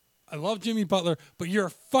 Like, I love Jimmy Butler, but you're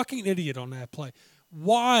a fucking idiot on that play.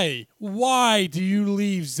 Why? Why do you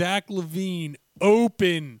leave Zach LaVine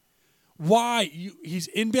open? Why? He's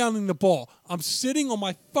inbounding the ball. I'm sitting on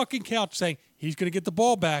my fucking couch saying he's going to get the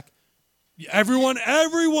ball back. Everyone in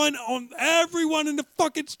the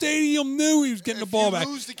fucking stadium knew he was getting the ball back.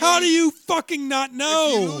 How do you fucking not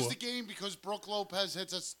know? If you lose the game because Brook Lopez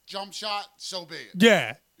hits a jump shot, so be it.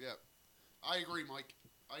 Yeah. Yeah. I agree, Mike.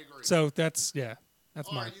 I agree. So that's All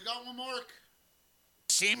mine. right, you got one, Mark?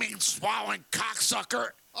 Seeming swallowing cocksucker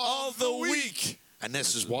of the week. And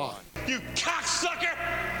this is why. You cocksucker!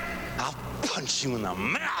 I'll punch you in the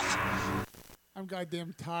mouth. I'm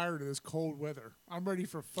goddamn tired of this cold weather. I'm ready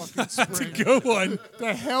for fucking spring. That's a good one.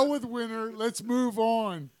 The hell with winter. Let's move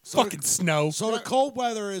on. Fucking snow. So the cold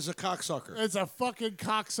weather is a cocksucker. It's a fucking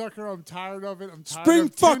cocksucker. I'm tired of it. I'm tired Spring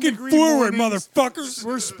of 10 fucking degree forward, mornings. motherfuckers.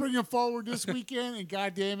 We're springing forward this weekend, and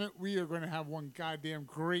goddamn it, we are going to have one goddamn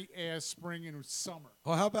great ass spring and summer.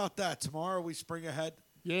 Well, how about that? Tomorrow we spring ahead.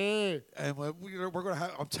 Yeah. And we're going to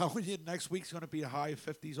have, I'm telling you, next week's going to be a high of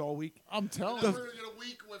 50s all week. I'm telling We're you. going to get a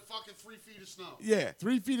week with fucking 3 feet of snow. Yeah.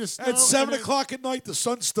 3 feet of snow. At 7 and o'clock at night, the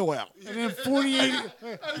sun's still out. And then 48.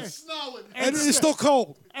 And it's snowing. And it's still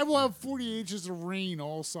cold. And we'll have 40 inches of rain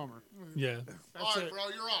all summer. Yeah. All right, bro,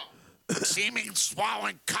 you're up. Seeming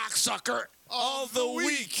swallowing cocksucker of the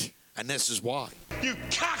week. And this is why. You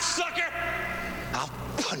cocksucker! I'll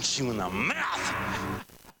punch you in the mouth.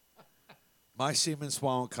 My semen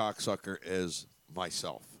swallowing cocksucker is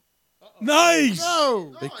myself. Nice.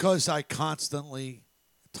 No. Because I constantly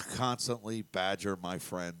badger my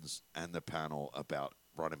friends and the panel about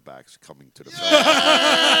running backs coming to the field.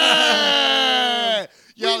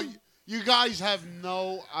 Yo, you guys have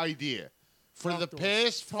no idea. For the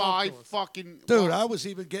past five fucking... Dude, I was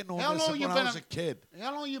even getting on How this long when you I been was a kid.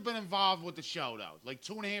 How long you been involved with the show, though? Like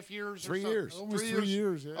 2.5 years? 3 years. Almost 3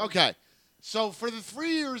 years, yeah. Okay. So for the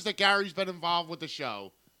 3 years that Gary's been involved with the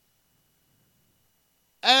show,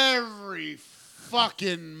 every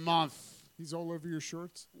fucking month. He's all over your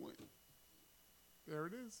shorts. There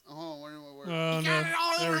it is. Oh, where? You got it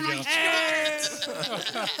all There over we my go. shorts.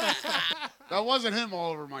 That wasn't him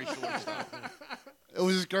all over my shorts, though. It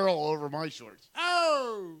was this girl all over my shorts.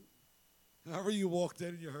 Oh. However you walked in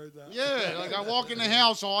and you heard that. Yeah, like I walk in the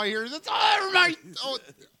house, all I hear is, it's all over my... Oh,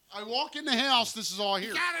 I walk in the house, this is all I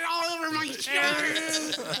hear. Got it all over my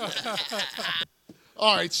shorts.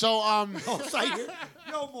 All right, so, I hear,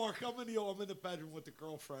 yo, Mark, I'm in the bedroom with the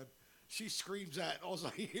girlfriend. She screams at, and all I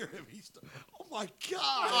hear him. Oh my God!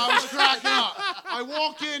 I was cracking up. I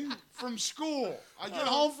walk in from school. I get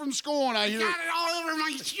home from school and I hear. Got it all over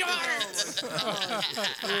my shorts.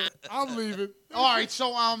 I'm leaving. All right,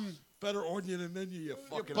 so better onion than you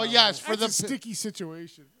fucking. But yes, for That's the a sticky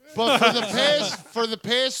situation. but for the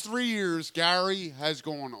past 3 years, Gary has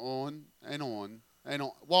gone on and on and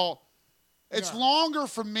on. Well, it's longer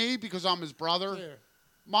for me because I'm his brother. Yeah.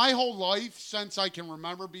 My whole life, since I can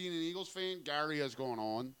remember being an Eagles fan, Gary has gone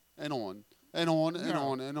on and on and on and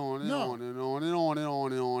on and on and on and on and on and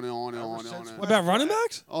on and on and on and on and on. What about running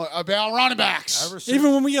backs? Oh, about running backs. Ever since,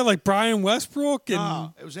 Even when we had like Brian Westbrook and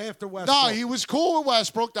no, it was after Westbrook. No, he was cool with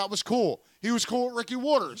Westbrook. That was cool. He was cool with Ricky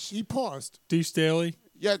Waters. He paused. Deuce Staley.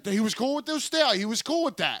 Yeah, he was cool with those style. He was cool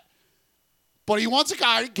with that. But he wants a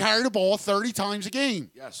guy to carry the ball 30 times a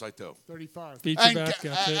game. Yes, I do. 35. Feature back.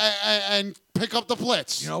 That's it. And pick up the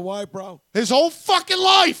blitz. You know why, bro? His whole fucking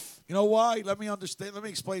life. You know why? Let me understand. Let me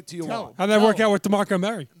explain to you Tell why. him. How'd that work out with DeMarco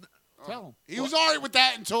Murray? Tell him. He was all right with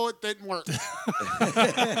that until it didn't work.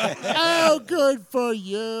 Oh, good for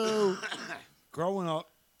you. Growing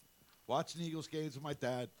up, Watching Eagles games with my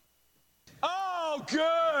dad. Oh,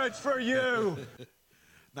 good for you.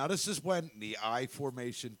 Now, this is when the I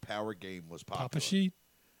formation power game was popular. Papa Sheet.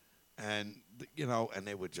 And, and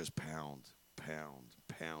they would just pound, pass.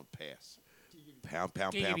 Pound, pass.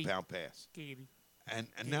 And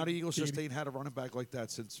now the Eagles just ain't had a running back like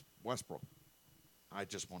that since Westbrook. I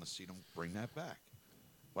just want to see them bring that back.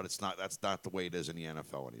 But that's not the way it is in the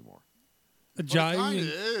NFL anymore. It kind of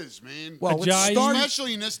is, man. Well,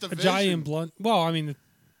 especially in this division. Ajayi and Blunt. Well, I mean,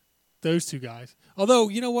 those two guys. Although,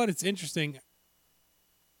 you know what? It's interesting.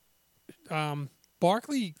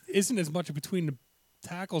 Barkley isn't as much between the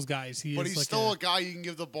tackles guys. But he's still a guy you can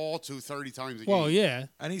give the ball to 30 times a game. Well, yeah.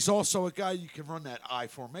 And he's also a guy you can run that I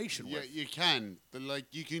formation with. Yeah, you can.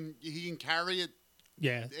 He can carry it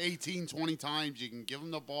 18, 20 times. You can give him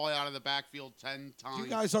the ball out of the backfield 10 times. Do you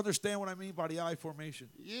guys understand what I mean by the I formation?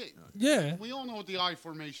 Yeah. Yeah. We all know what the I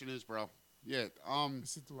formation is, bro. Yeah.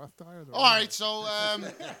 Is it the left eye or the all right, so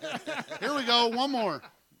here we go. One more.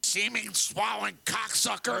 Seeming swallowing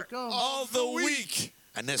cocksucker of the week.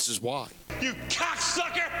 And this is why. You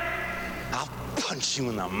cocksucker! I'll punch you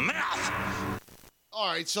in the mouth.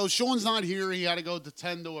 All right, so Sean's not here. He had to go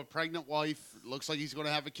tend to a pregnant wife. Looks like he's going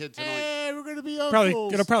to have a kid tonight. Hey, we're going to be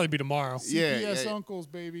uncles. It'll probably be tomorrow. CPS uncles,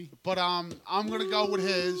 baby. But I'm going to go with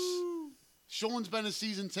his. Sean's been a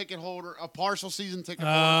season ticket holder, a partial season ticket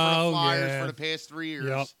holder for the Flyers for the past 3 years.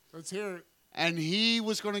 Yep. Let's hear it. And he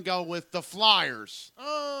was going to go with the Flyers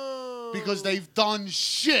because they've done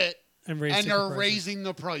shit and they're raising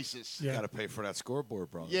the prices. You got to pay for that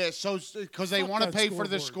scoreboard, brother. Yeah, so because they want to pay for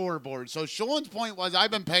the scoreboard. So Sean's point was,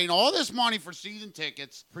 I've been paying all this money for season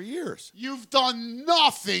tickets for years. You've done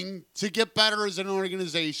nothing to get better as an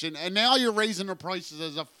organization, and now you're raising the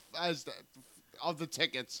prices of the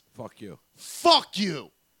tickets. Fuck you. Fuck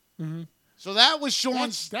you. Mm-hmm. So that was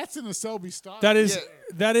Sean's. That's in the Selby style. That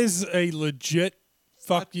is a legit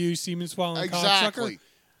fuck you, Seaman swallowing exactly. cocksucker.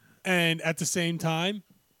 And at the same time,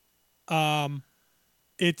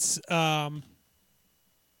 it's Oh,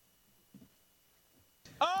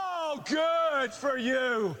 good for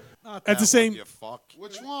you. at the same. You fuck.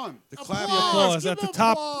 Which one? The clap applause at the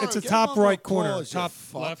top. It's a top right corner, top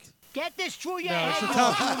left. Get this through your No, head, it's the you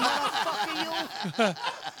top. motherfucker, you.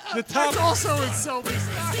 The top. That's also in Selby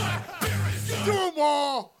style. Do them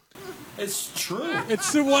all. It's true.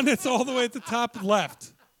 It's the one that's all the way at the top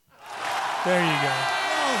left. There you go.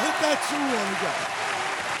 Oh, hit that two on the guy.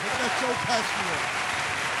 Hit that Joe Pesci.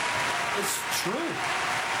 It's true.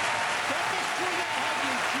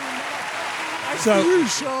 I see you,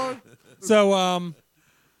 Sean. So,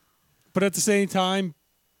 but at the same time,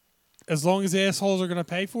 as long as assholes are going to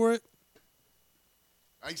pay for it,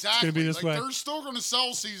 Exactly. It's gonna be this way. They're still going to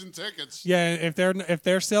sell season tickets. yeah. If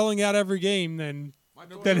they're selling out every game, then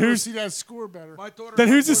Who's see that score better?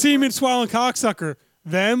 who's the seaman swallowing cocksucker?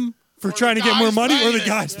 Them for trying to get more guys money, or the paying it.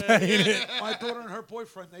 guys paying it? My daughter and her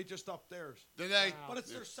boyfriend, they just upped theirs. Did they? But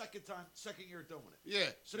it's their second year doing it. Yeah.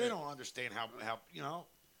 So they don't understand how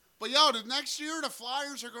But the next year the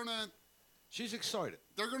Flyers are going to. She's excited.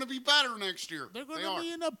 They're going to be better next year. They're going to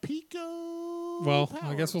be in a Pico. Well,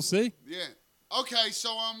 power. I guess we'll see. Yeah. Okay,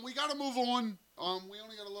 so we got to move on. We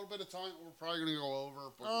only got a little bit of time. We're probably going to go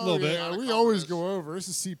over. But Oh, Little bit. yeah, we always go over. This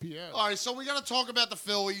is CPS. All right, so we got to talk about the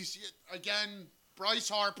Phillies again. Bryce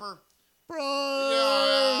Harper.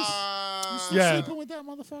 Bryce. You still Yeah. sleeping with that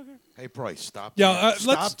motherfucker? Hey, Bryce, stop. Yeah,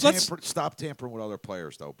 Stop tampering with other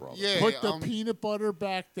players, though, brother. Yeah. Put the peanut butter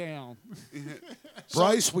back down.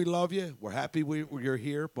 Bryce, we love you. We're happy you're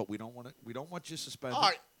here, but we don't want it. We don't want you suspended.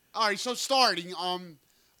 All right. So starting,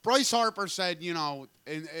 Bryce Harper said, and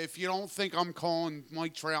if you don't think I'm calling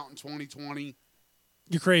Mike Trout in 2020,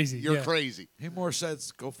 You're crazy. you're crazy. He more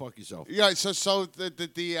says, go fuck yourself. Yeah. So the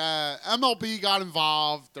MLB got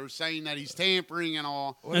involved. They're saying that he's tampering and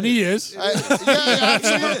all. And he is. He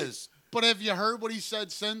is. But have you heard what he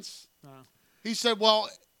said since? No. He said, "Well,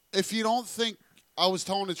 if you don't think I was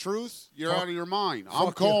telling the truth, you're out of your mind. I'm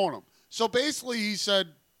fuck calling him." So basically, he said,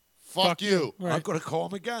 "Fuck you." Right. I'm going to call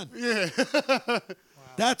him again. Yeah.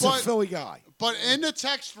 That's a Philly guy. But in the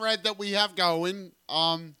text thread that we have going,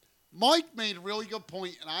 Mike made a really good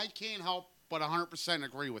point, and I can't help but 100%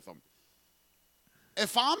 agree with him.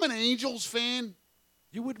 If I'm an Angels fan,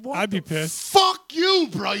 you would want. I'd be pissed. Fuck you,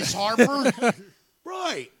 Bryce Harper.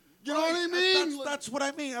 Right. You know what I mean? That's what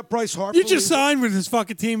I mean. Bryce Harper. You just signed with this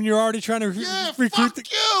fucking team, and you're already trying to recruit.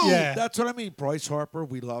 Fuck you. Yeah. That's what I mean. Bryce Harper,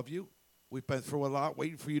 we love you. We've been through a lot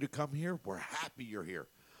waiting for you to come here. We're happy you're here.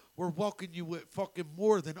 We're welcoming you with fucking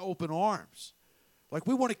more than open arms. Like,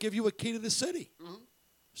 we want to give you a key to the city. Mm-hmm.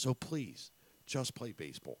 So please, just play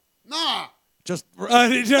baseball. Nah. Just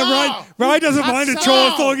Ryan doesn't mind a troll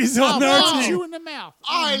as long as he's on our punch team. you in the mouth.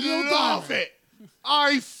 I Neil love Diamond. it.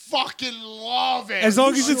 I fucking love it. As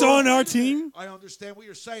long as it's on our team. I understand what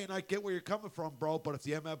you're saying. I get where you're coming from, bro. But if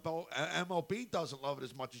the MLB doesn't love it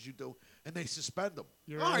as much as you do, and they suspend him,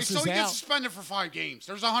 All right, so he gets suspended for 5 games.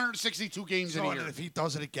 There's 162 games in a and year. if he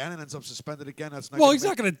does it again and ends up suspended again, that's not. Well, he's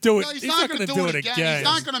not going to do it. No, he's not going to do it again. He's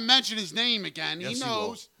not going to mention his name again. Yes, he he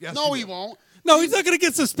knows. will. Yes, no, he he will. won't. No, he's not going to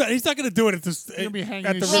get suspended. He's not going to do it at the risk of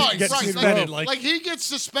getting suspended. Like he gets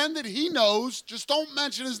suspended, he knows. Just don't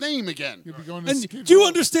mention his name again. And do you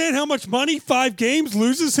understand how much money 5 games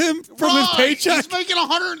loses him from his paycheck? He's making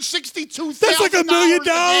 $162,000. That's like $1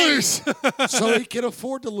 million. So he can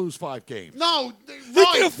afford to lose 5 games. No, He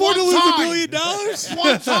can afford to lose $1 million.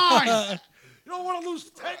 One time. You don't want to lose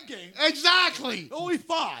 10 games. Exactly. Only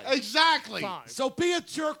 5. Exactly. So be a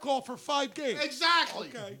jerk off for 5 games. Exactly.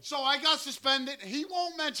 Okay. So I got suspended. He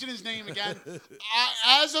won't mention his name again.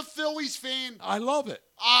 As a Phillies fan, I love it.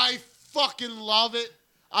 I fucking love it.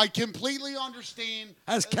 I completely understand.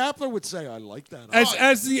 As Kapler would say, I like that.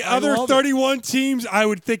 As the other 31 teams, I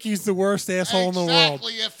would think he's the worst asshole in the world.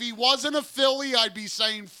 Exactly. If he wasn't a Philly, I'd be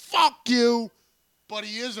saying, fuck you. But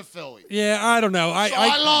he is a Philly. Yeah, I don't know.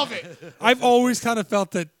 I love it. I've always kind of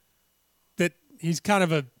felt that he's kind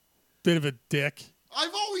of a bit of a dick.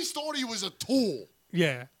 I've always thought he was a tool.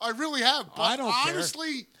 Yeah. I really have. But I don't care.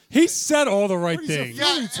 honestly, He said all the right things.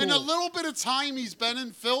 yeah, in a little bit of time he's been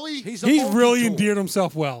in Philly, He's really endeared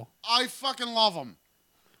himself well. I fucking love him.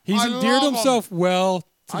 He's I endeared love himself well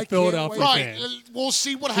to I Philadelphia can't wait. fans. Right. We'll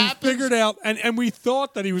see what He happens. figured out, and we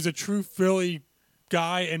thought that he was a true Philly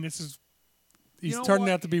guy, and he's turning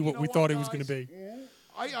out to be what we thought he was going to be.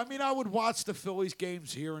 I mean, I would watch the Phillies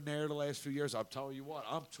games here and there the last few years. I'm telling you what,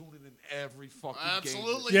 I'm tuning in every fucking game.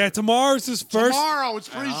 Absolutely. Yeah, tomorrow's his first. Tomorrow, it's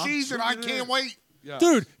preseason. I can't wait. Yeah.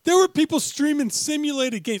 Dude, there were people streaming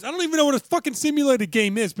simulated games. I don't even know what a fucking simulated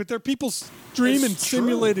game is, but there are people streaming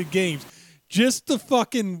simulated games just to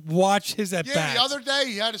fucking watch his at-bats. Yeah, the other day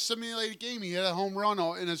he had a simulated game. He had a home run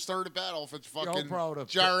in his third at bat off. It's fucking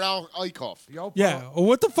Jared Eichhoff. Yeah. Well,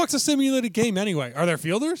 what the fuck's a simulated game anyway? Are there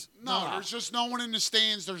fielders? No, there's just no one in the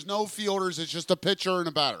stands. There's no fielders. It's just a pitcher and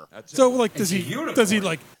a batter. So like, does he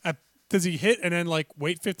hit and then like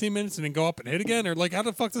wait 15 minutes and then go up and hit again, or like how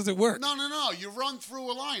the fuck does it work? No. You run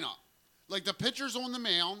through a lineup. Like the pitcher's on the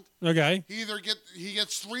mound. Okay. He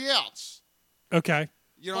gets 3 outs. Okay.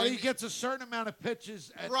 You know, but he gets a certain amount of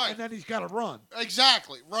pitches, and then he's got to run.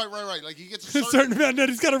 Exactly. Right. Like he gets A certain amount. Then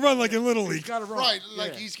he's got to run like in Little League. He's got to run. Right.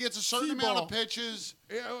 Like he gets a certain amount of pitches.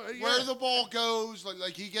 Where the ball goes.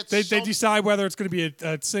 Like he gets. They decide whether it's going to be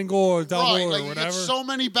a single or a double right, or like whatever. He gets so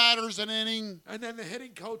many batters an inning. And then the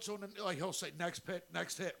hitting coach he'll say next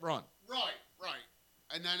hit, run. Right.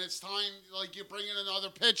 And then it's time. Like you bring in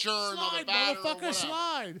another pitcher, another Slide, batter, or motherfucker, whatever.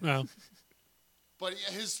 slide. Well, But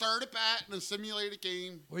his third at bat in a simulated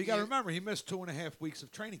game. Well, you got to remember he missed 2.5 weeks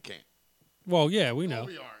of training camp. well, yeah, we know. He'll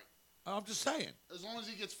be all right. I'm just saying. As long as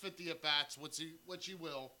he gets 50 at bats, which he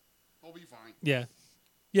will, he'll be fine. Yeah.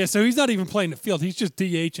 Yeah, so he's not even playing the field. He's just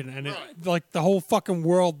DHing, and like the whole fucking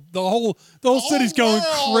world, the whole city's going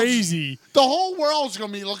crazy. The whole world's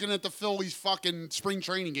gonna be looking at the Phillies' fucking spring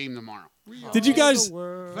training game tomorrow. Did you guys?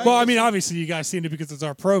 Well, I mean, obviously you guys seen it because it's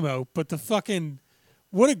our promo, but the fucking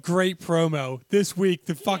what a great promo this week.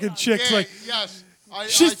 The fucking chick's like, yes. I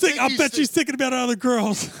bet she's thinking about other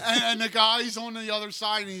girls. And the guy's on the other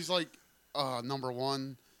side, and he's like, number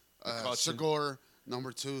 1, Segura.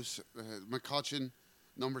 Number 2, McCutcheon.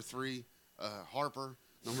 Number 3, Harper.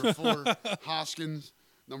 Number 4, Hoskins.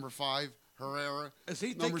 Number 5, Herrera.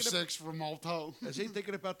 Number 6, Romalto. Is he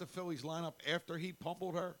thinking about the Phillies lineup after he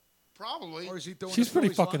pummeled her? Probably. Or is he doing She's the pretty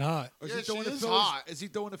Phillies fucking lineup? hot. Or Yeah, he doing she the is Phillies, hot. Is he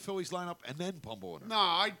doing the Phillies lineup and then pummeling her? No,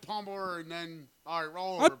 I'd pummel her and then, all right,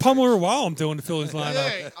 roll over. I'd pummel her while I'm doing the Phillies lineup.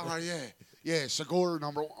 Yeah, all right, yeah, Segura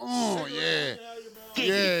number 1. Oh, yeah.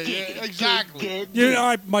 Yeah, exactly. You know,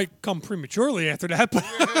 I might come prematurely after that,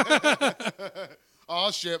 but Oh,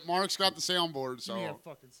 shit, Mark's got the soundboard, so. Give me a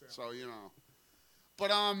fucking sound. So, you know. But,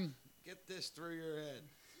 Get this through your head.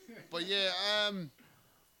 But, yeah,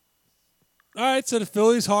 all right. So the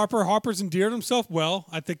Phillies, Harper's endeared himself well.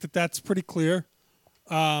 I think that's pretty clear.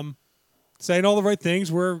 Saying all the right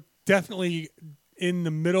things. We're definitely in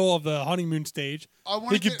the middle of the honeymoon stage.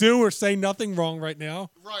 He could do or say nothing wrong right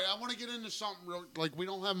now. Right, I want to get into something real, like we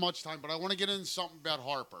don't have much time, but I want to get into something about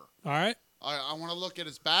Harper. All right. I want to look at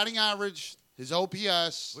his batting average, his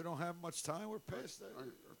OPS. We don't have much time. We're past that.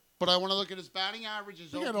 But I want to look at his batting average,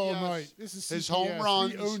 his We OPS, got all night. This is his CPS. home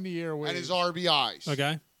runs, We own the airwaves. and his RBIs.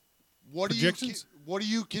 Okay. What Projections? what do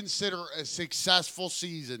you consider a successful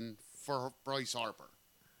season for Bryce Harper?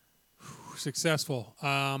 successful.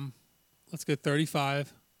 Let's go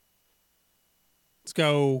 35. Let's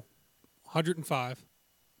go 105.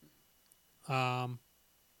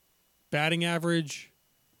 Batting average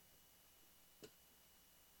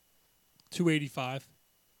 285.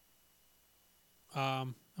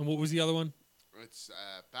 And what was the other one? It's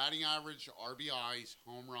batting average, RBIs,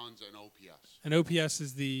 home runs, and OPS. And OPS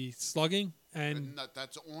is the slugging, and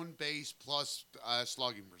that's on base plus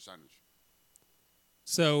slugging percentage.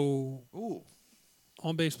 So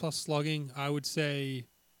on base plus slugging, I would say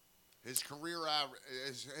his career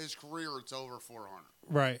average, his career, it's over 400.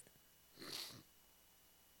 Right.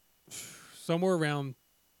 Somewhere around,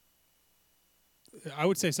 I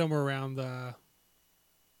would say somewhere around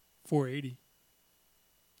 480.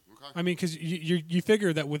 Okay. I mean, because you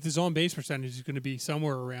figure that with his on base percentage, he's going to be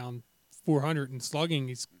somewhere around 400, and slugging,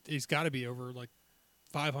 he's got to be over like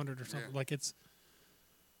 500 or something. Yeah. Like it's,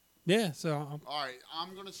 yeah. So all right,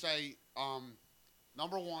 I'm gonna say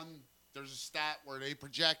number one. There's a stat where they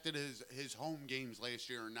projected his home games last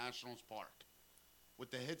year in Nationals Park.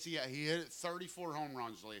 With the hits he hit 34 home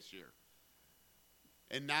runs last year.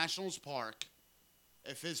 In Nationals Park,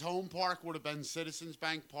 if his home park would have been Citizens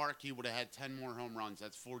Bank Park, he would have had 10 more home runs.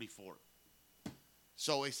 That's 44.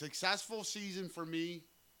 So a successful season for me,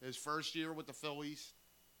 his first year with the Phillies,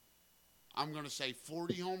 I'm going to say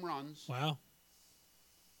 40 home runs. Wow.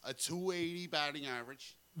 A 280 batting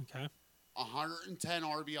average. Okay. 110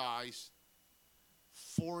 RBIs.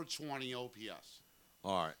 420 OPS.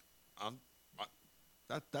 All right.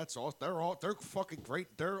 That's all. They're fucking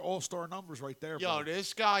great. They're all-star numbers right there. Yo, bro.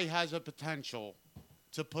 this guy has a potential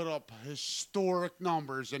to put up historic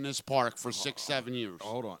numbers in this park for 6-7 years.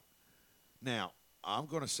 Hold on. Now, I'm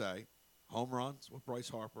going to say home runs with Bryce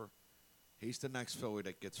Harper. He's the next Philly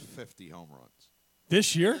that gets 50 home runs.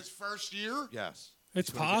 This year? His first year? Yes. It's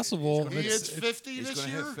possible. He hits 50 He's this going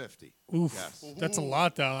to year? hit 50. Oof. Yes. That's a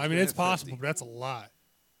lot, though. I mean, gonna it's hit possible, 50. but that's a lot.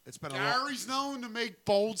 It's been a long, Gary's known to make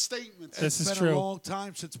bold statements. This is it's been true. a long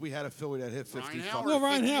time since we had a Philly that hit 50. Ryan fucking- Howard. Well,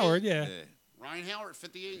 Ryan 58. Howard, yeah. Ryan Howard,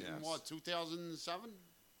 58 in Yes. what, 2007?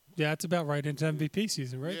 Yeah, that's about right into MVP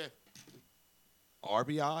season, right? Yeah.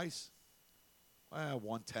 RBIs?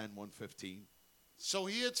 110, 115. So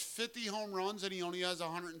he hits 50 home runs and he only has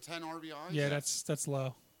 110 RBIs? Yeah, that's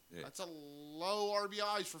low. Yeah. That's a low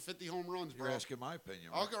RBIs for 50 home runs, bro. You're asking my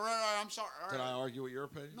opinion. Right? Okay, right, I'm sorry. All Did right. I argue with your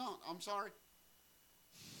opinion? No, I'm sorry.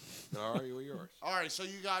 Did I argue with yours? All right, so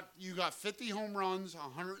you got 50 home runs,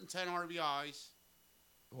 110 RBIs.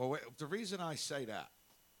 Well, wait, the reason I say that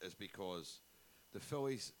is because the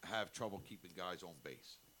Phillies have trouble keeping guys on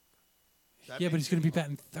base. Yeah, but he's going to be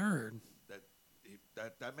batting third.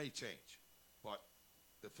 That may change, but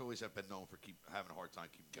the Phillies have been known for having a hard time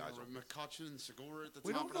keeping guys on base. McCutcheon and Segura at the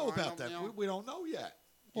We top don't know of the about lineup that. now? We don't know yet.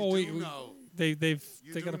 Well, You do know. they You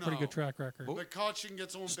got a do pretty good know. track record. McCutcheon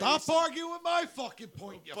gets on Stop base. arguing with my fucking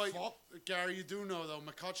point, you But, fuck. Gary, you do know, though,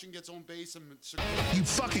 McCutcheon gets on base and Segura. You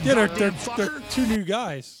fucking Yeah, goddamn they're fucker. two new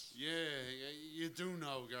guys. Yeah, you do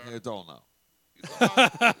know, Gary. You don't know.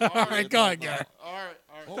 All right, go ahead, Gary. All right.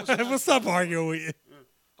 What was the We'll next stop one? arguing with you.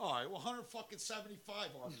 All right, well, 175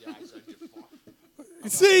 RBIs, then, you fuck.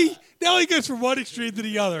 See, now he goes from one extreme to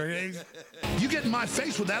the other. You get in my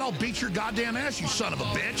face with that, I'll beat your goddamn ass, you son of a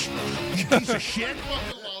bitch. You piece of shit.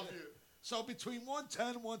 So between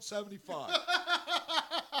 110 and 175.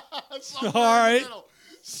 Somewhere All right. in the middle.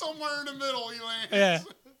 Somewhere in the middle he lands. Yeah.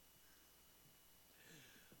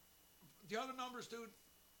 The other numbers, dude,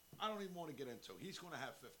 I don't even want to get into. He's going to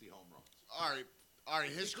have 50 home runs. All right.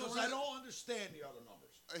 His Because career, I don't understand the other numbers.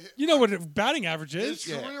 You know what a batting average is?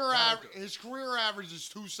 his career average is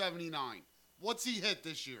 279. What's he hit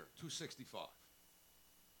this year? 265.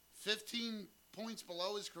 15 points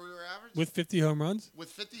below his career average? With 50 home runs? With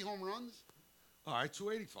 50 home runs? All right,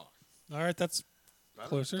 285. All right, that's Better?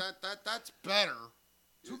 closer. That's better.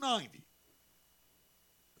 290.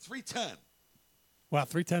 310. Wow,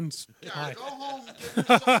 310's Gary, high. go home and give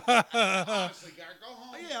yourself... honestly, Gary, go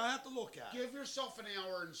home. Yeah, I have to look at it. Give yourself an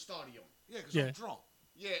hour and study them. Yeah, because Yeah. I'm drunk.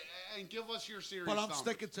 Yeah, and give us your series But I'm numbers.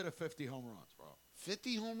 sticking to the 50 home runs, bro.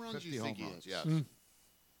 50 home runs, 50 you home think he runs, is? yes.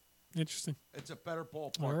 Interesting. It's a better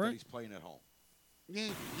All ballpark right. that he's playing at home. Yeah,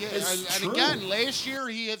 It's and true. again, last year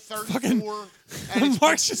he hit 34. And it's,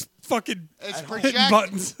 Mark's just fucking it's hitting projected,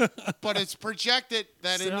 buttons. but it's projected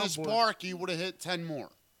that in this Soundboard. park he would have hit 10 more.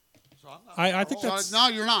 So I'm not I think So, that's no,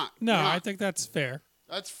 you're not. no. You're not. I think that's fair.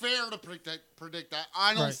 That's fair to predict that.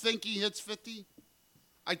 I don't Right. think he hits 50.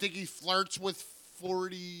 I think he flirts with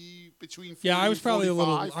 40, between 40 Yeah, I was and probably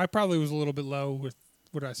 45. I probably was a little bit low with.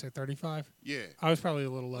 What did I say? 35. Yeah. I was probably a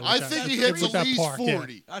little low. I with think that. he With hits at that least park, yeah.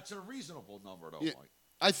 40. That's a reasonable number, though, Yeah. Mike.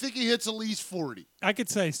 I think he hits at least 40. I could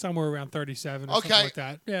say somewhere around 37 or something like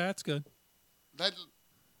that. Yeah, that's good.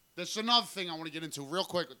 That's another thing I want to get into real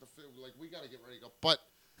quick. We got to get ready to go. But,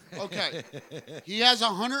 okay. He has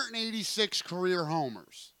 186 career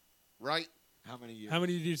homers, right? How many years? How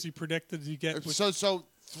many does he predict that he get? So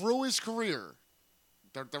through his career,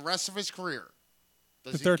 the rest of his career,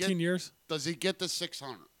 The 13 years? Does he get the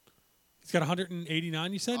 600? He's got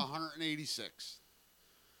 189, you said? 186.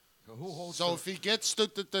 Who holds so if he gets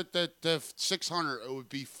the 600, it would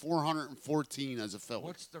be 414 as a Philly.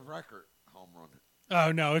 What's the record home run?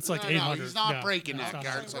 Oh, no, it's like 800. No, he's not breaking that, not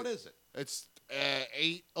Garrett. What is it? It's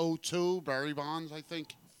 802, Barry Bonds, I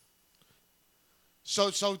think. So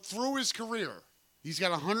through his career, he's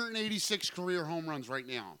got 186 career home runs right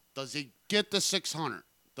now. Does he get the 600?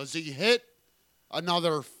 Does he hit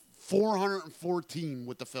another 414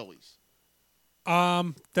 with the Phillies?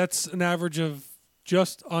 That's an average of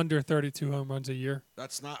just under 32 home runs a year.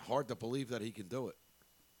 That's not hard to believe that he can do it.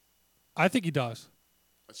 I think he does.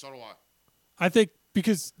 So do I. I think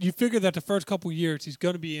because you figure that the first couple years he's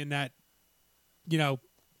going to be in that,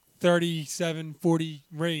 37, 40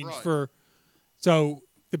 range Right. So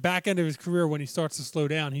the back end of his career when he starts to slow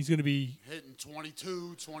down, he's going to be Hitting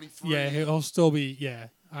 22, 23. Yeah, he'll still be. Yeah,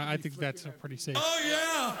 I think that's pretty safe.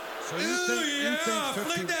 yeah. So you think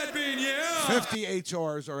Flick that bean, 50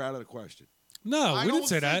 HRs are out of the question? No, I we don't didn't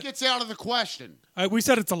say think that. it's out of the question. We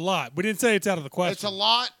said it's a lot. We didn't say it's out of the question. It's a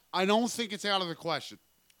lot. I don't think it's out of the question.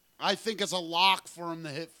 I think it's a lock for him to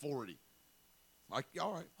hit 40.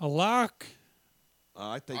 All right. A lock.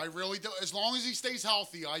 I think I really do. As long as he stays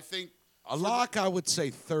healthy, I think. a lock. I would say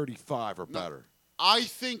 35 or better. I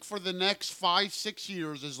think for the next 5-6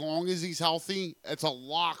 years, as long as he's healthy, it's a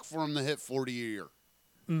lock for him to hit 40 a year.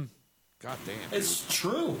 God damn. It's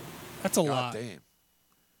true. That's a God lot. damn.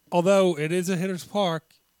 Although it is a hitter's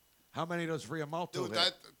park. How many does Riamalto Dude,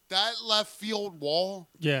 hit? that left field wall.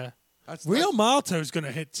 Yeah. That's Malto's going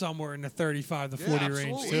to hit somewhere in the 35 to 40 range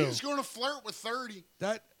absolutely. too. He's going to flirt with 30. He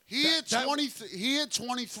that- hit 20. He hit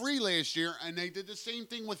 23 last year, and they did the same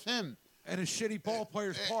thing with him. And a shitty ball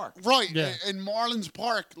player's park. Right. Yeah. In Marlins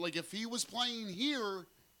Park, like if he was playing here,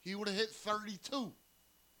 he would have hit 32.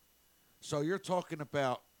 So you're talking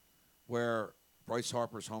about where Bryce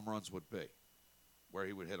Harper's home runs would be, where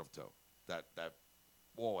he would hit them to. That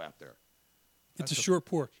wall out there. It's a short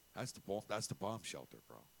porch. That's the bomb shelter,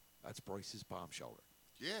 bro. That's Bryce's bomb shelter.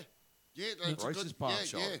 Yeah. Yeah. That's Bryce's a good, bomb yeah,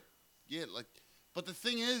 shelter. Yeah. But the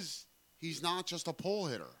thing is, he's not just a pull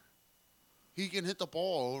hitter. He can hit the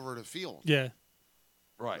ball over the field. Yeah.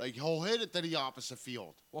 Right. Like he'll hit it to the opposite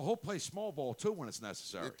field. Well, he'll play small ball too when it's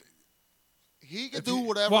necessary. He can do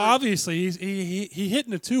whatever. Well, obviously he hit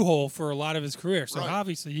in the 2-hole for a lot of his career, so Right.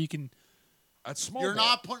 obviously he can. That's small. You're ball.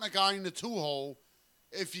 not putting a guy in the 2-hole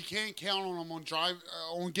if you can't count on him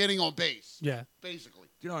on getting on base. Yeah. Basically.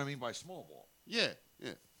 Do you know what I mean by small ball? Yeah.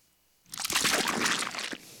 Yeah.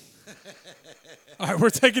 All right, we're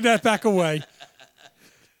taking that back away.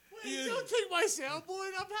 Wait, don't take my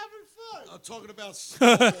soundboard. I'm having fun. I'm talking about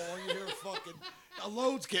small ball. You hear fucking a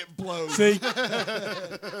load's getting blown. See?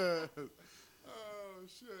 Oh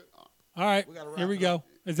shit. All right, here we go.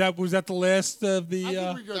 Was that the last of the?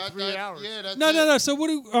 I think we go 3 hours. Yeah, that's No. So what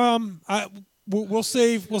do we'll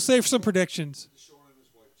save some predictions.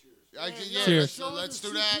 Cheers. Let's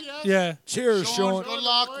do that. Yeah. Cheers, Sean. Good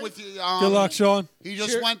luck with you. Good luck, Sean. He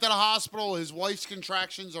just went to the hospital. His wife's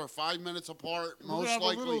contractions are 5 minutes apart. We're gonna Most have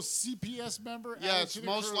likely. a little CPS member. added Yes, to the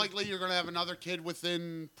most crew. likely you're going to have another kid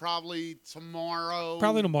within probably tomorrow.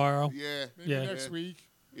 Probably tomorrow. Yeah. Maybe Yeah. next week.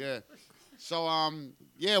 Yeah. So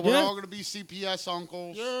yeah, we're Yeah. all going to be CPS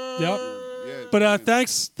uncles. Yep. Yeah. But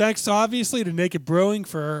thanks obviously to Naked Brewing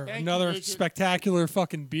for Thank you, another Naked. spectacular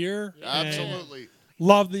fucking beer. And Absolutely.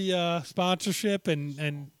 love the sponsorship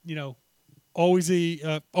and always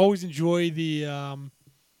enjoy the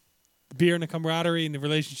beer and the camaraderie and the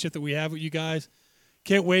relationship that we have with you guys.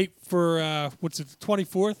 Can't wait for what's it, the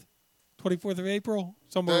 24th of April,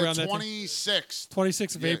 somewhere around The that. 26th.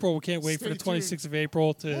 26th of Yeah. April. We can't wait for the Stay 26th of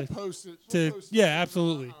April to We'll post it. yeah,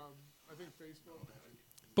 absolutely. I think Facebook.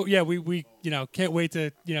 But yeah, we can't wait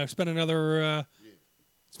to spend another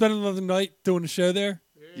night doing the show there.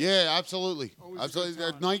 Yeah, absolutely. Absolutely.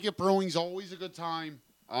 Naked Brewing's always a good time.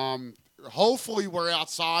 Hopefully we're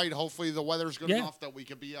outside. Hopefully the weather's good Yeah. enough that we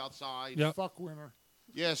can be outside. Yep. Fuck winter.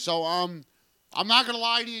 Yeah, so I'm not gonna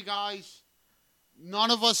lie to you guys.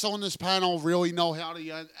 None of us on this panel really know how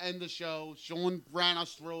to end the show. Sean ran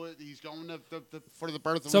us through it. He's going for the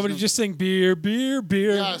birth of Somebody his just sing beer, beer,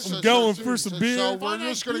 beer. Yeah, I'm going for some beer. So we're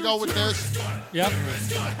just gonna go with this. Yep.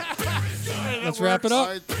 Let's wrap it up.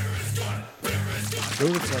 All right.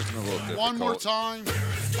 One more time.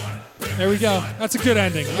 There we go. That's a good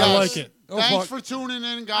ending. I Yes. like it. Thanks for tuning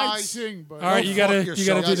in, I'd guys. sing, but All right, you gotta do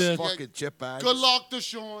the. fucking chip bag. Good luck,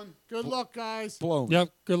 Deshaun. Good luck, guys. Blown. Yep.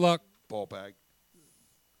 Good luck. Ball bag.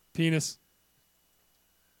 Penis.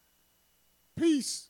 Peace.